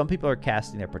 Some people are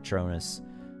casting their Patronus.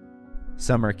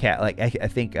 Some are I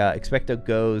think Expecto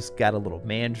Go's got a little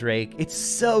Mandrake. It's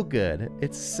so good.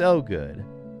 It's so good.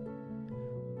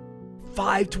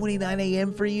 5:29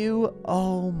 a.m. for you?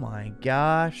 Oh my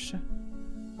gosh.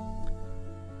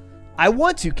 I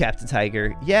want to, Captain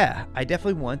Tiger. Yeah, I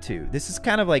definitely want to. This is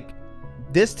kind of like,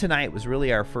 this tonight was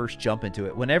really our first jump into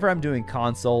it. Whenever I'm doing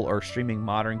console or streaming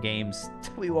modern games,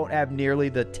 we won't have nearly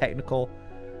the technical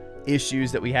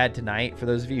issues that we had tonight. For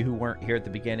those of you who weren't here at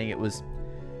the beginning, it was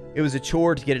a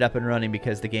chore to get it up and running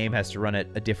because the game has to run at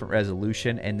a different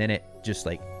resolution, and then it just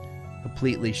like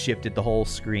completely shifted the whole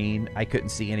screen. I couldn't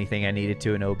see anything I needed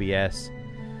to in OBS.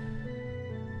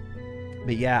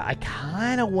 But yeah, I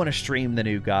kind of want to stream the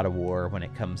new God of War when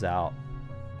it comes out.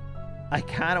 I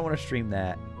kind of want to stream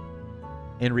that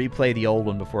and replay the old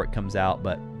one before it comes out,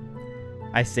 but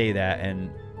I say that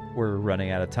and we're running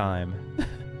out of time.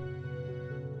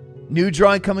 New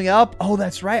drawing coming up? Oh,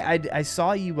 that's right. I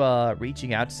saw you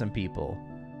reaching out to some people.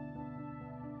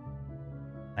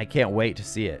 I can't wait to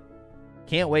see it.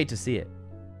 Can't wait to see it.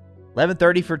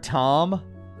 11:30 for Tom.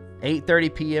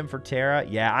 8:30 p.m. for Tara.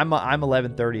 Yeah, I'm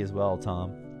 11:30 as well,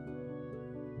 Tom.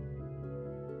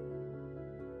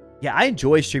 Yeah, I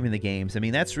enjoy streaming the games. I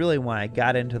mean, that's really why I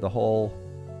got into the whole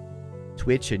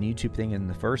Twitch and YouTube thing in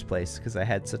the first place, because I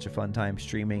had such a fun time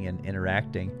streaming and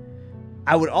interacting.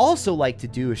 I would also like to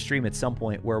do a stream at some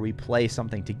point where we play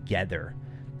something together.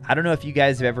 I don't know if you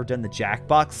guys have ever done the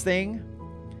Jackbox thing.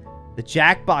 The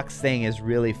Jackbox thing is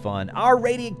really fun.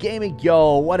 R-Rated Gaming,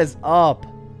 yo, what is up?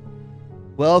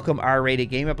 Welcome, R-Rated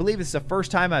Gaming. I believe it's the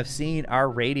first time I've seen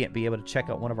R-Radiant be able to check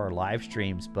out one of our live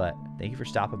streams, but thank you for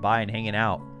stopping by and hanging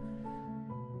out.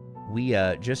 We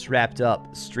just wrapped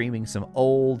up streaming some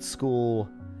old school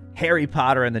Harry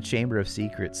Potter and the Chamber of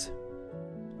Secrets.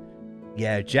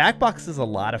 Yeah, Jackbox is a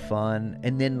lot of fun.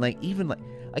 And then like even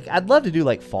like I'd love to do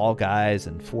like Fall Guys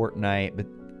and Fortnite, but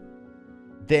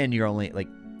then you're only like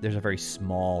there's a very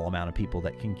small amount of people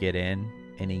that can get in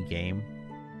any game.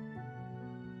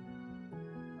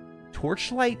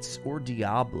 Torchlights or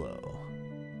Diablo?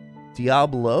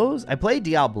 Diablos? I played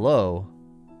Diablo.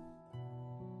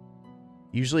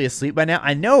 Usually asleep by now.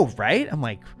 I know, right? I'm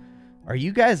like, are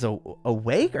you guys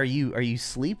awake? Are you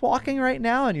sleepwalking right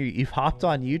now and you've hopped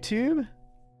on YouTube?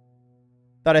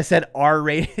 Thought I said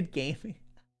R-rated gaming.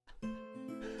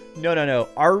 No.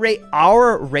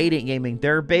 R-rated gaming.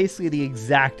 They're basically the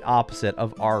exact opposite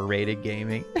of R-rated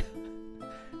gaming.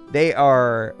 They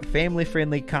are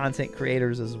family-friendly content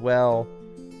creators as well.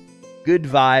 Good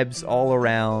vibes all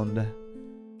around.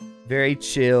 Very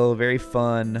chill, very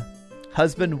fun.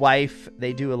 Husband, wife,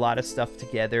 they do a lot of stuff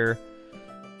together.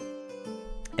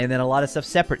 And then a lot of stuff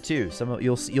separate too.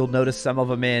 You'll notice some of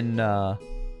them in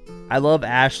I love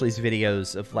Ashley's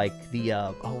videos of like the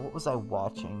what was I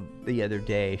watching the other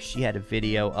day? She had a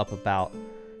video up about,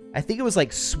 I think it was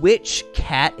like Switch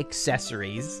cat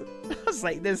accessories. I was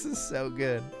like, this is so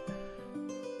good.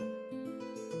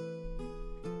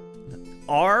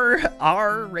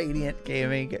 R Radiant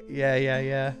Gaming.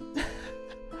 Yeah.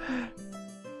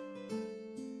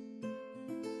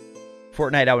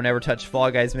 Fortnite, I would never touch.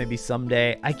 Fall Guys, maybe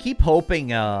someday. I keep hoping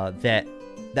that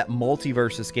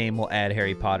Multiversus game will add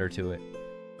Harry Potter to it.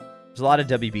 There's a lot of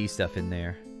WB stuff in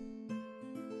there.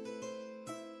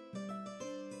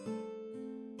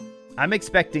 I'm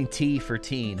expecting T for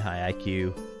teen, High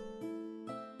IQ.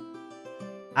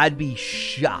 I'd be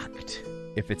shocked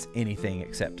if it's anything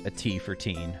except a T for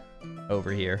teen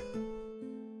over here.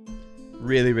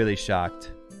 Really, really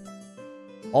shocked.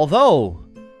 Although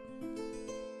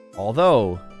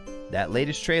that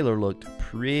latest trailer looked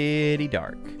pretty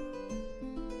dark.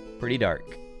 Pretty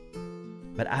dark.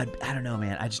 But I don't know,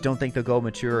 man. I just don't think they'll go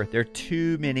mature. There are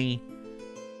too many.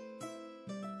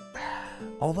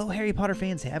 Although Harry Potter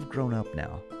fans have grown up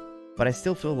now, but I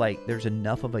still feel like there's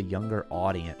enough of a younger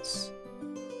audience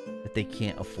that they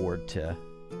can't afford to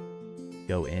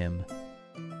go M.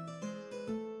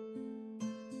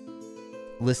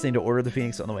 Listening to Order of the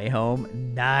Phoenix on the way home.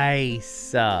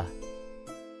 Nice.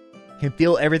 Can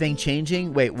feel everything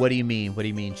changing? Wait, what do you mean? What do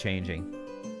you mean changing?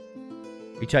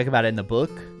 You talk about it in the book?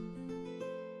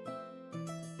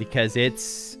 Because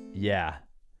it's, yeah.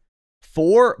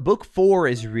 Book 4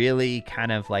 is really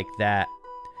kind of like that.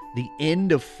 The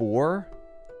end of 4,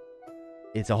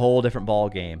 it's a whole different ball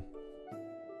game.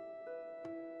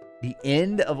 The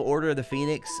end of Order of the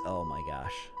Phoenix, oh my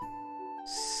gosh.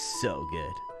 So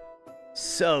good.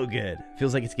 So good.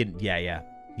 Feels like it's getting, yeah.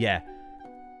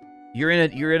 You're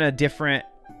in a different,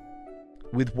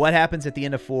 with what happens at the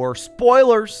end of 4.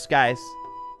 Spoilers, guys.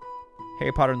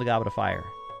 Harry Potter and the Goblet of Fire.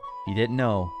 If you didn't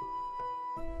know,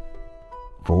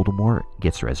 Voldemort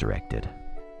gets resurrected.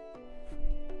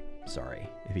 Sorry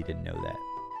if you didn't know that.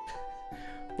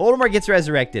 Voldemort gets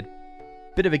resurrected.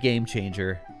 Bit of a game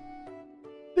changer.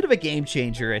 Bit of a game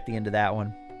changer at the end of that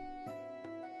one.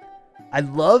 I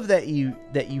love that you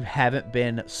haven't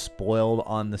been spoiled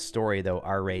on the story though,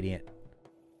 R Radiant.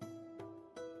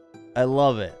 I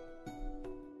love it.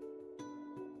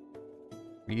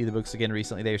 Reading the books again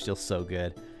recently, they're still so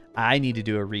good. I need to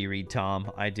do a reread,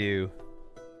 Tom. I do.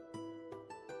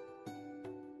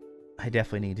 I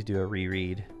definitely need to do a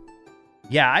reread.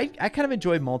 Yeah, I kind of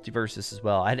enjoy Multiverses as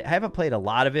well. I haven't played a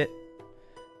lot of it,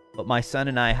 but my son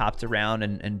and I hopped around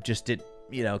and just did,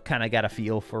 you know, kind of got a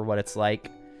feel for what it's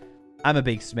like. I'm a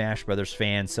big Smash Brothers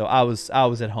fan, so I was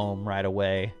at home right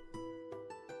away.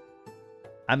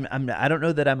 I don't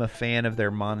know that I'm a fan of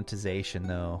their monetization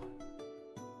though.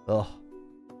 Ugh.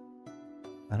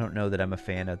 I don't know that I'm a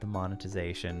fan of the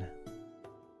monetization.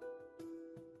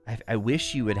 I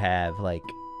wish you would have, like,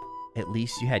 at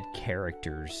least you had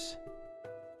characters.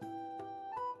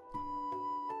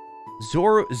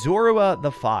 Zorua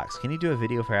the Fox. Can you do a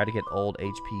video for how to get old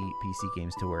HP PC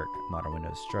games to work? Modern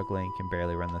Windows struggling. Can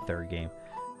barely run the third game.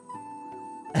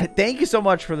 Thank you so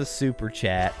much for the super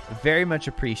chat. Very much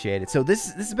appreciated. So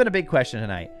this has been a big question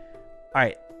tonight. All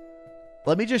right.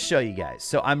 Let me just show you guys.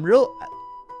 So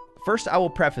first, I will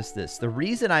preface this. The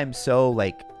reason I'm so,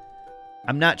 like,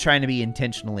 I'm not trying to be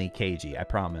intentionally cagey, I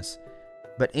promise.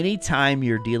 But anytime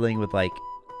you're dealing with, like,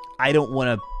 I don't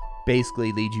want to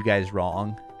basically lead you guys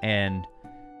wrong and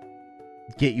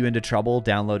get you into trouble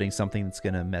downloading something that's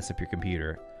going to mess up your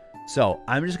computer. So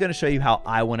I'm just going to show you how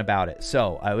I went about it.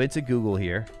 So I went to Google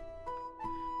here.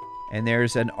 And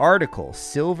there's an article,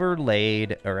 Silver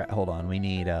Laid, or hold on, we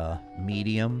need a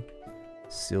medium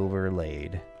Silver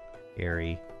Laid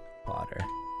Harry Potter.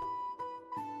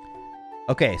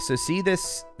 Okay, so see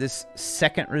this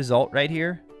second result right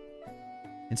here?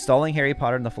 Installing Harry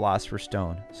Potter and the Philosopher's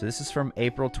Stone. So this is from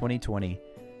April 2020.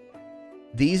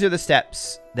 These are the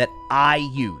steps that I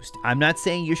used. I'm not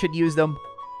saying you should use them.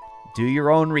 Do your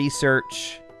own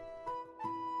research.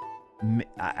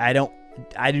 I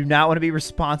do not want to be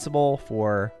responsible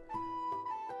for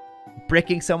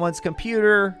bricking someone's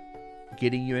computer,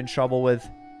 getting you in trouble with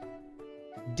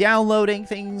downloading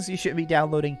things you shouldn't be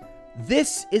downloading.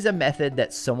 This is a method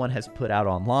that someone has put out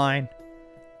online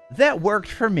that worked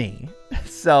for me.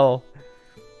 So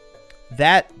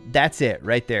that's it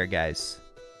right there, guys.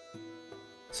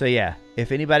 So yeah,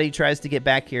 if anybody tries to get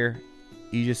back here,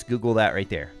 you just Google that right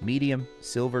there. Medium,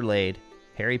 Silver Laid,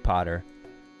 Harry Potter.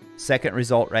 Second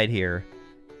result right here.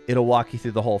 It'll walk you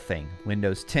through the whole thing.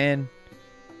 Windows 10.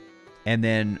 And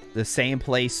then the same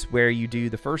place where you do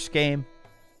the first game,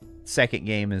 second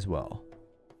game as well.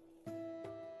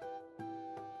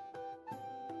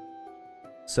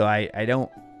 So I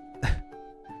don't...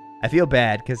 I feel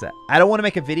bad because I don't want to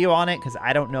make a video on it because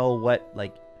I don't know what,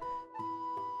 like...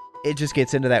 It just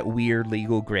gets into that weird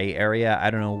legal gray area. I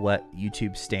don't know what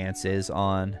YouTube's stance is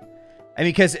on... I mean,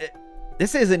 because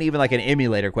this isn't even like an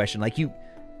emulator question. Like, you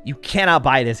cannot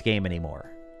buy this game anymore.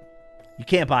 You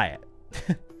can't buy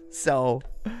it. So,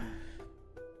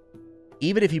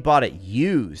 even if you bought it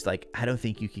used, like, I don't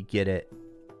think you could get it.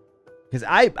 Because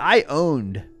I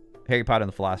owned Harry Potter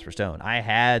and the Philosopher's Stone. I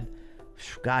had...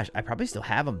 Gosh, I probably still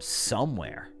have them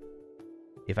somewhere.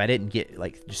 If I didn't get,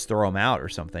 like, just throw them out or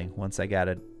something once I got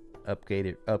an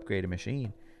upgraded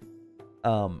machine.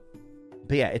 But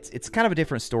yeah, it's kind of a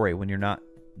different story when you're not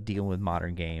dealing with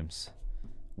modern games.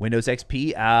 Windows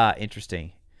XP,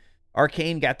 interesting.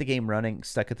 Arcane got the game running,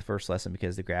 stuck at the first lesson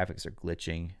because the graphics are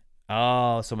glitching.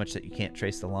 Oh, so much that you can't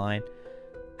trace the line.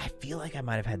 I feel like I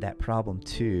might have had that problem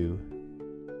too.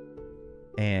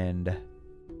 And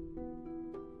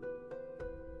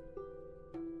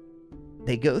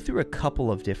they go through a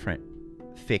couple of different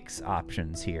fix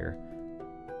options here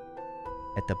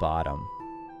at the bottom.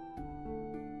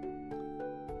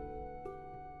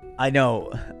 I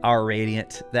know, our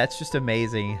Radiant. That's just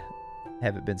amazing.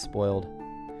 Haven't been spoiled.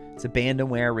 It's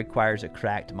abandonware, requires a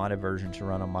cracked modded version to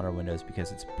run on modern Windows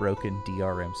because it's broken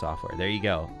DRM software. There you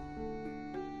go.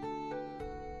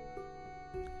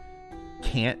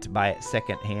 Can't buy it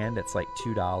secondhand. It's like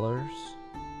 $2.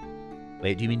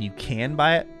 Wait, do you mean you can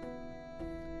buy it?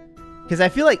 Because I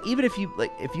feel like even if you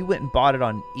went and bought it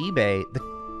on eBay,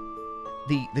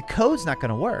 the code's not going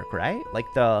to work, right? Like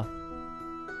the...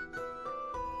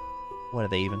 What do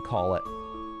they even call it?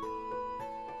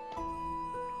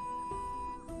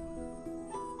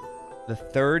 The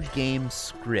third game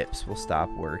scripts will stop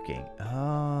working.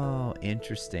 Oh,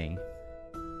 interesting.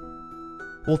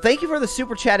 Well, thank you for the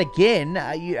super chat again.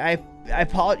 I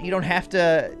apologize. You don't have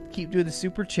to keep doing the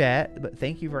super chat, but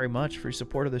thank you very much for your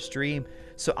support of the stream.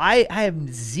 So I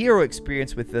have zero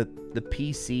experience with the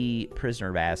PC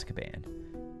Prisoner of Azkaban.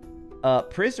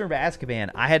 Prisoner of Azkaban,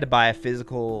 I had to buy a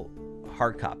physical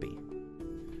hard copy.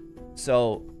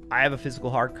 So I have a physical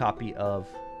hard copy of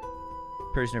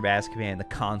Prisoner of Azkaban, the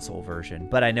console version,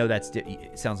 but I know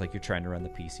it sounds like you're trying to run the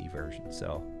PC version,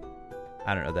 so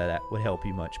I don't know that would help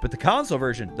you much. But the console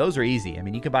version, those are easy. I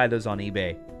mean, you can buy those on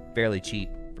eBay fairly cheap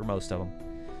for most of them,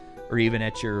 or even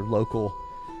at your local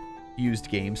used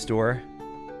game store.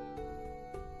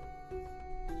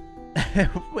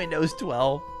 Windows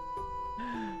 12.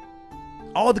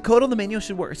 Oh, the code on the manual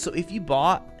should work. So if you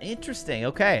bought... Interesting.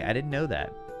 Okay, I didn't know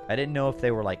that. I didn't know if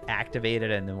they were, like,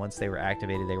 activated, and then once they were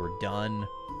activated, they were done.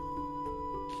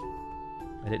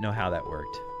 I didn't know how that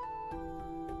worked.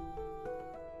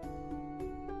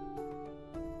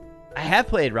 I have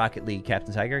played Rocket League,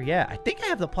 Captain Tiger. Yeah, I think I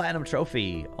have the Platinum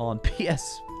Trophy on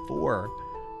PS4 for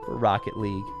Rocket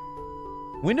League.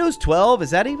 Windows 12, is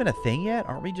that even a thing yet?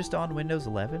 Aren't we just on Windows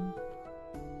 11?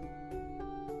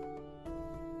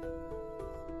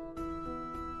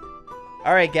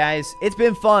 All right, guys, it's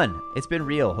been fun. It's been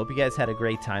real. Hope you guys had a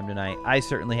great time tonight. I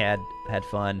certainly had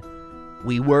fun.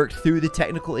 We worked through the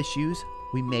technical issues.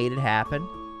 We made it happen.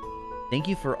 Thank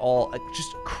you for all,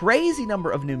 just crazy number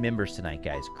of new members tonight,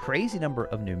 guys. Crazy number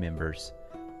of new members.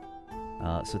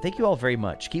 So thank you all very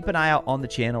much. Keep an eye out on the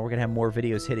channel. We're going to have more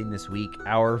videos hitting this week.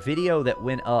 Our video that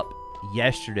went up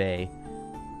yesterday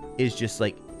is just,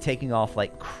 like, taking off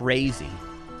like crazy.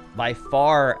 By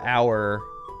far our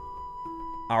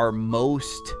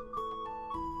most...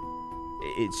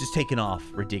 It's just taken off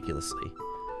ridiculously.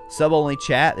 Sub-only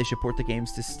chat. They should port the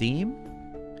games to Steam.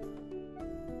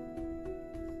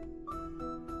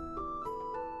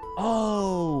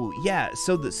 Oh, yeah.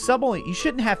 So the sub-only... You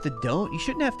shouldn't have to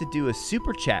do a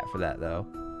super chat for that, though.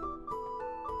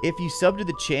 If you sub to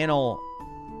the channel,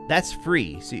 that's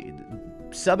free. So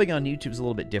subbing on YouTube is a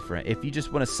little bit different. If you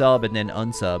just want to sub and then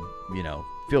unsub, you know,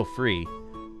 feel free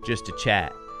just to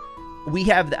chat.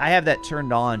 I have that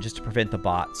turned on just to prevent the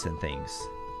bots and things.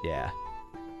 Yeah.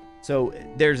 So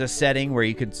there's a setting where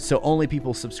you could... So only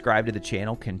people subscribed to the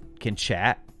channel can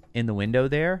chat in the window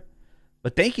there.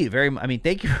 But thank you very much. I mean,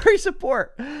 thank you for your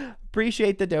support.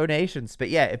 Appreciate the donations. But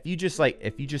yeah, if you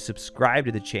just subscribe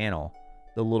to the channel,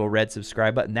 the little red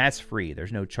subscribe button, that's free.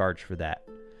 There's no charge for that.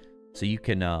 So you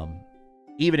can,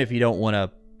 even if you don't want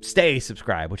to stay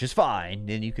subscribed, which is fine,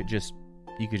 then you could just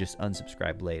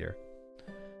unsubscribe later.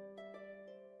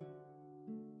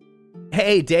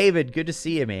 Hey, David, good to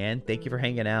see you, man. Thank you for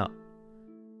hanging out.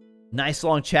 Nice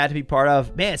long chat to be part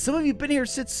of. Man, some of you have been here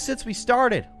since we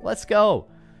started. Let's go.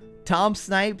 Tom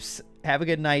Snipes, have a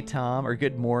good night, Tom, or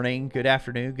good morning, good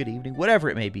afternoon, good evening, whatever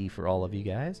it may be for all of you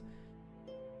guys.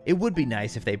 It would be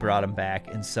nice if they brought him back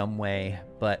in some way,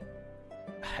 but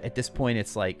at this point,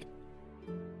 it's like,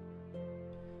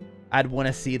 I'd want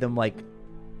to see them, like,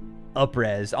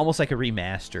 up-res, almost like a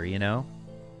remaster, you know?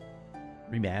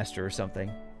 Remaster or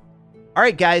something. All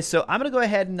right, guys, so I'm going to go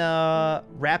ahead and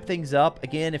wrap things up.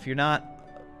 Again, if you're not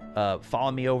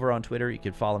following me over on Twitter, you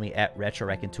can follow me at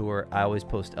RetroRaconteur. I always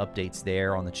post updates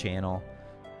there on the channel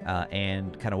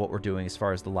and kind of what we're doing as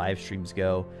far as the live streams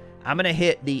go. I'm going to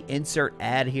hit the insert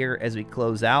ad here as we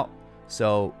close out.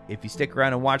 So if you stick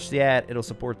around and watch the ad, it'll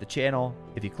support the channel.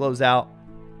 If you close out,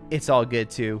 it's all good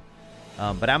too.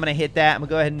 But I'm going to hit that. I'm going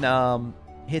to go ahead and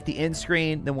hit the end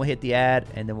screen, then we'll hit the ad,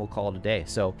 and then we'll call it a day.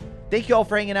 So thank you all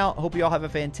for hanging out. Hope you all have a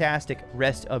fantastic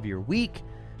rest of your week,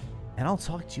 and I'll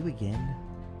talk to you again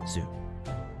soon.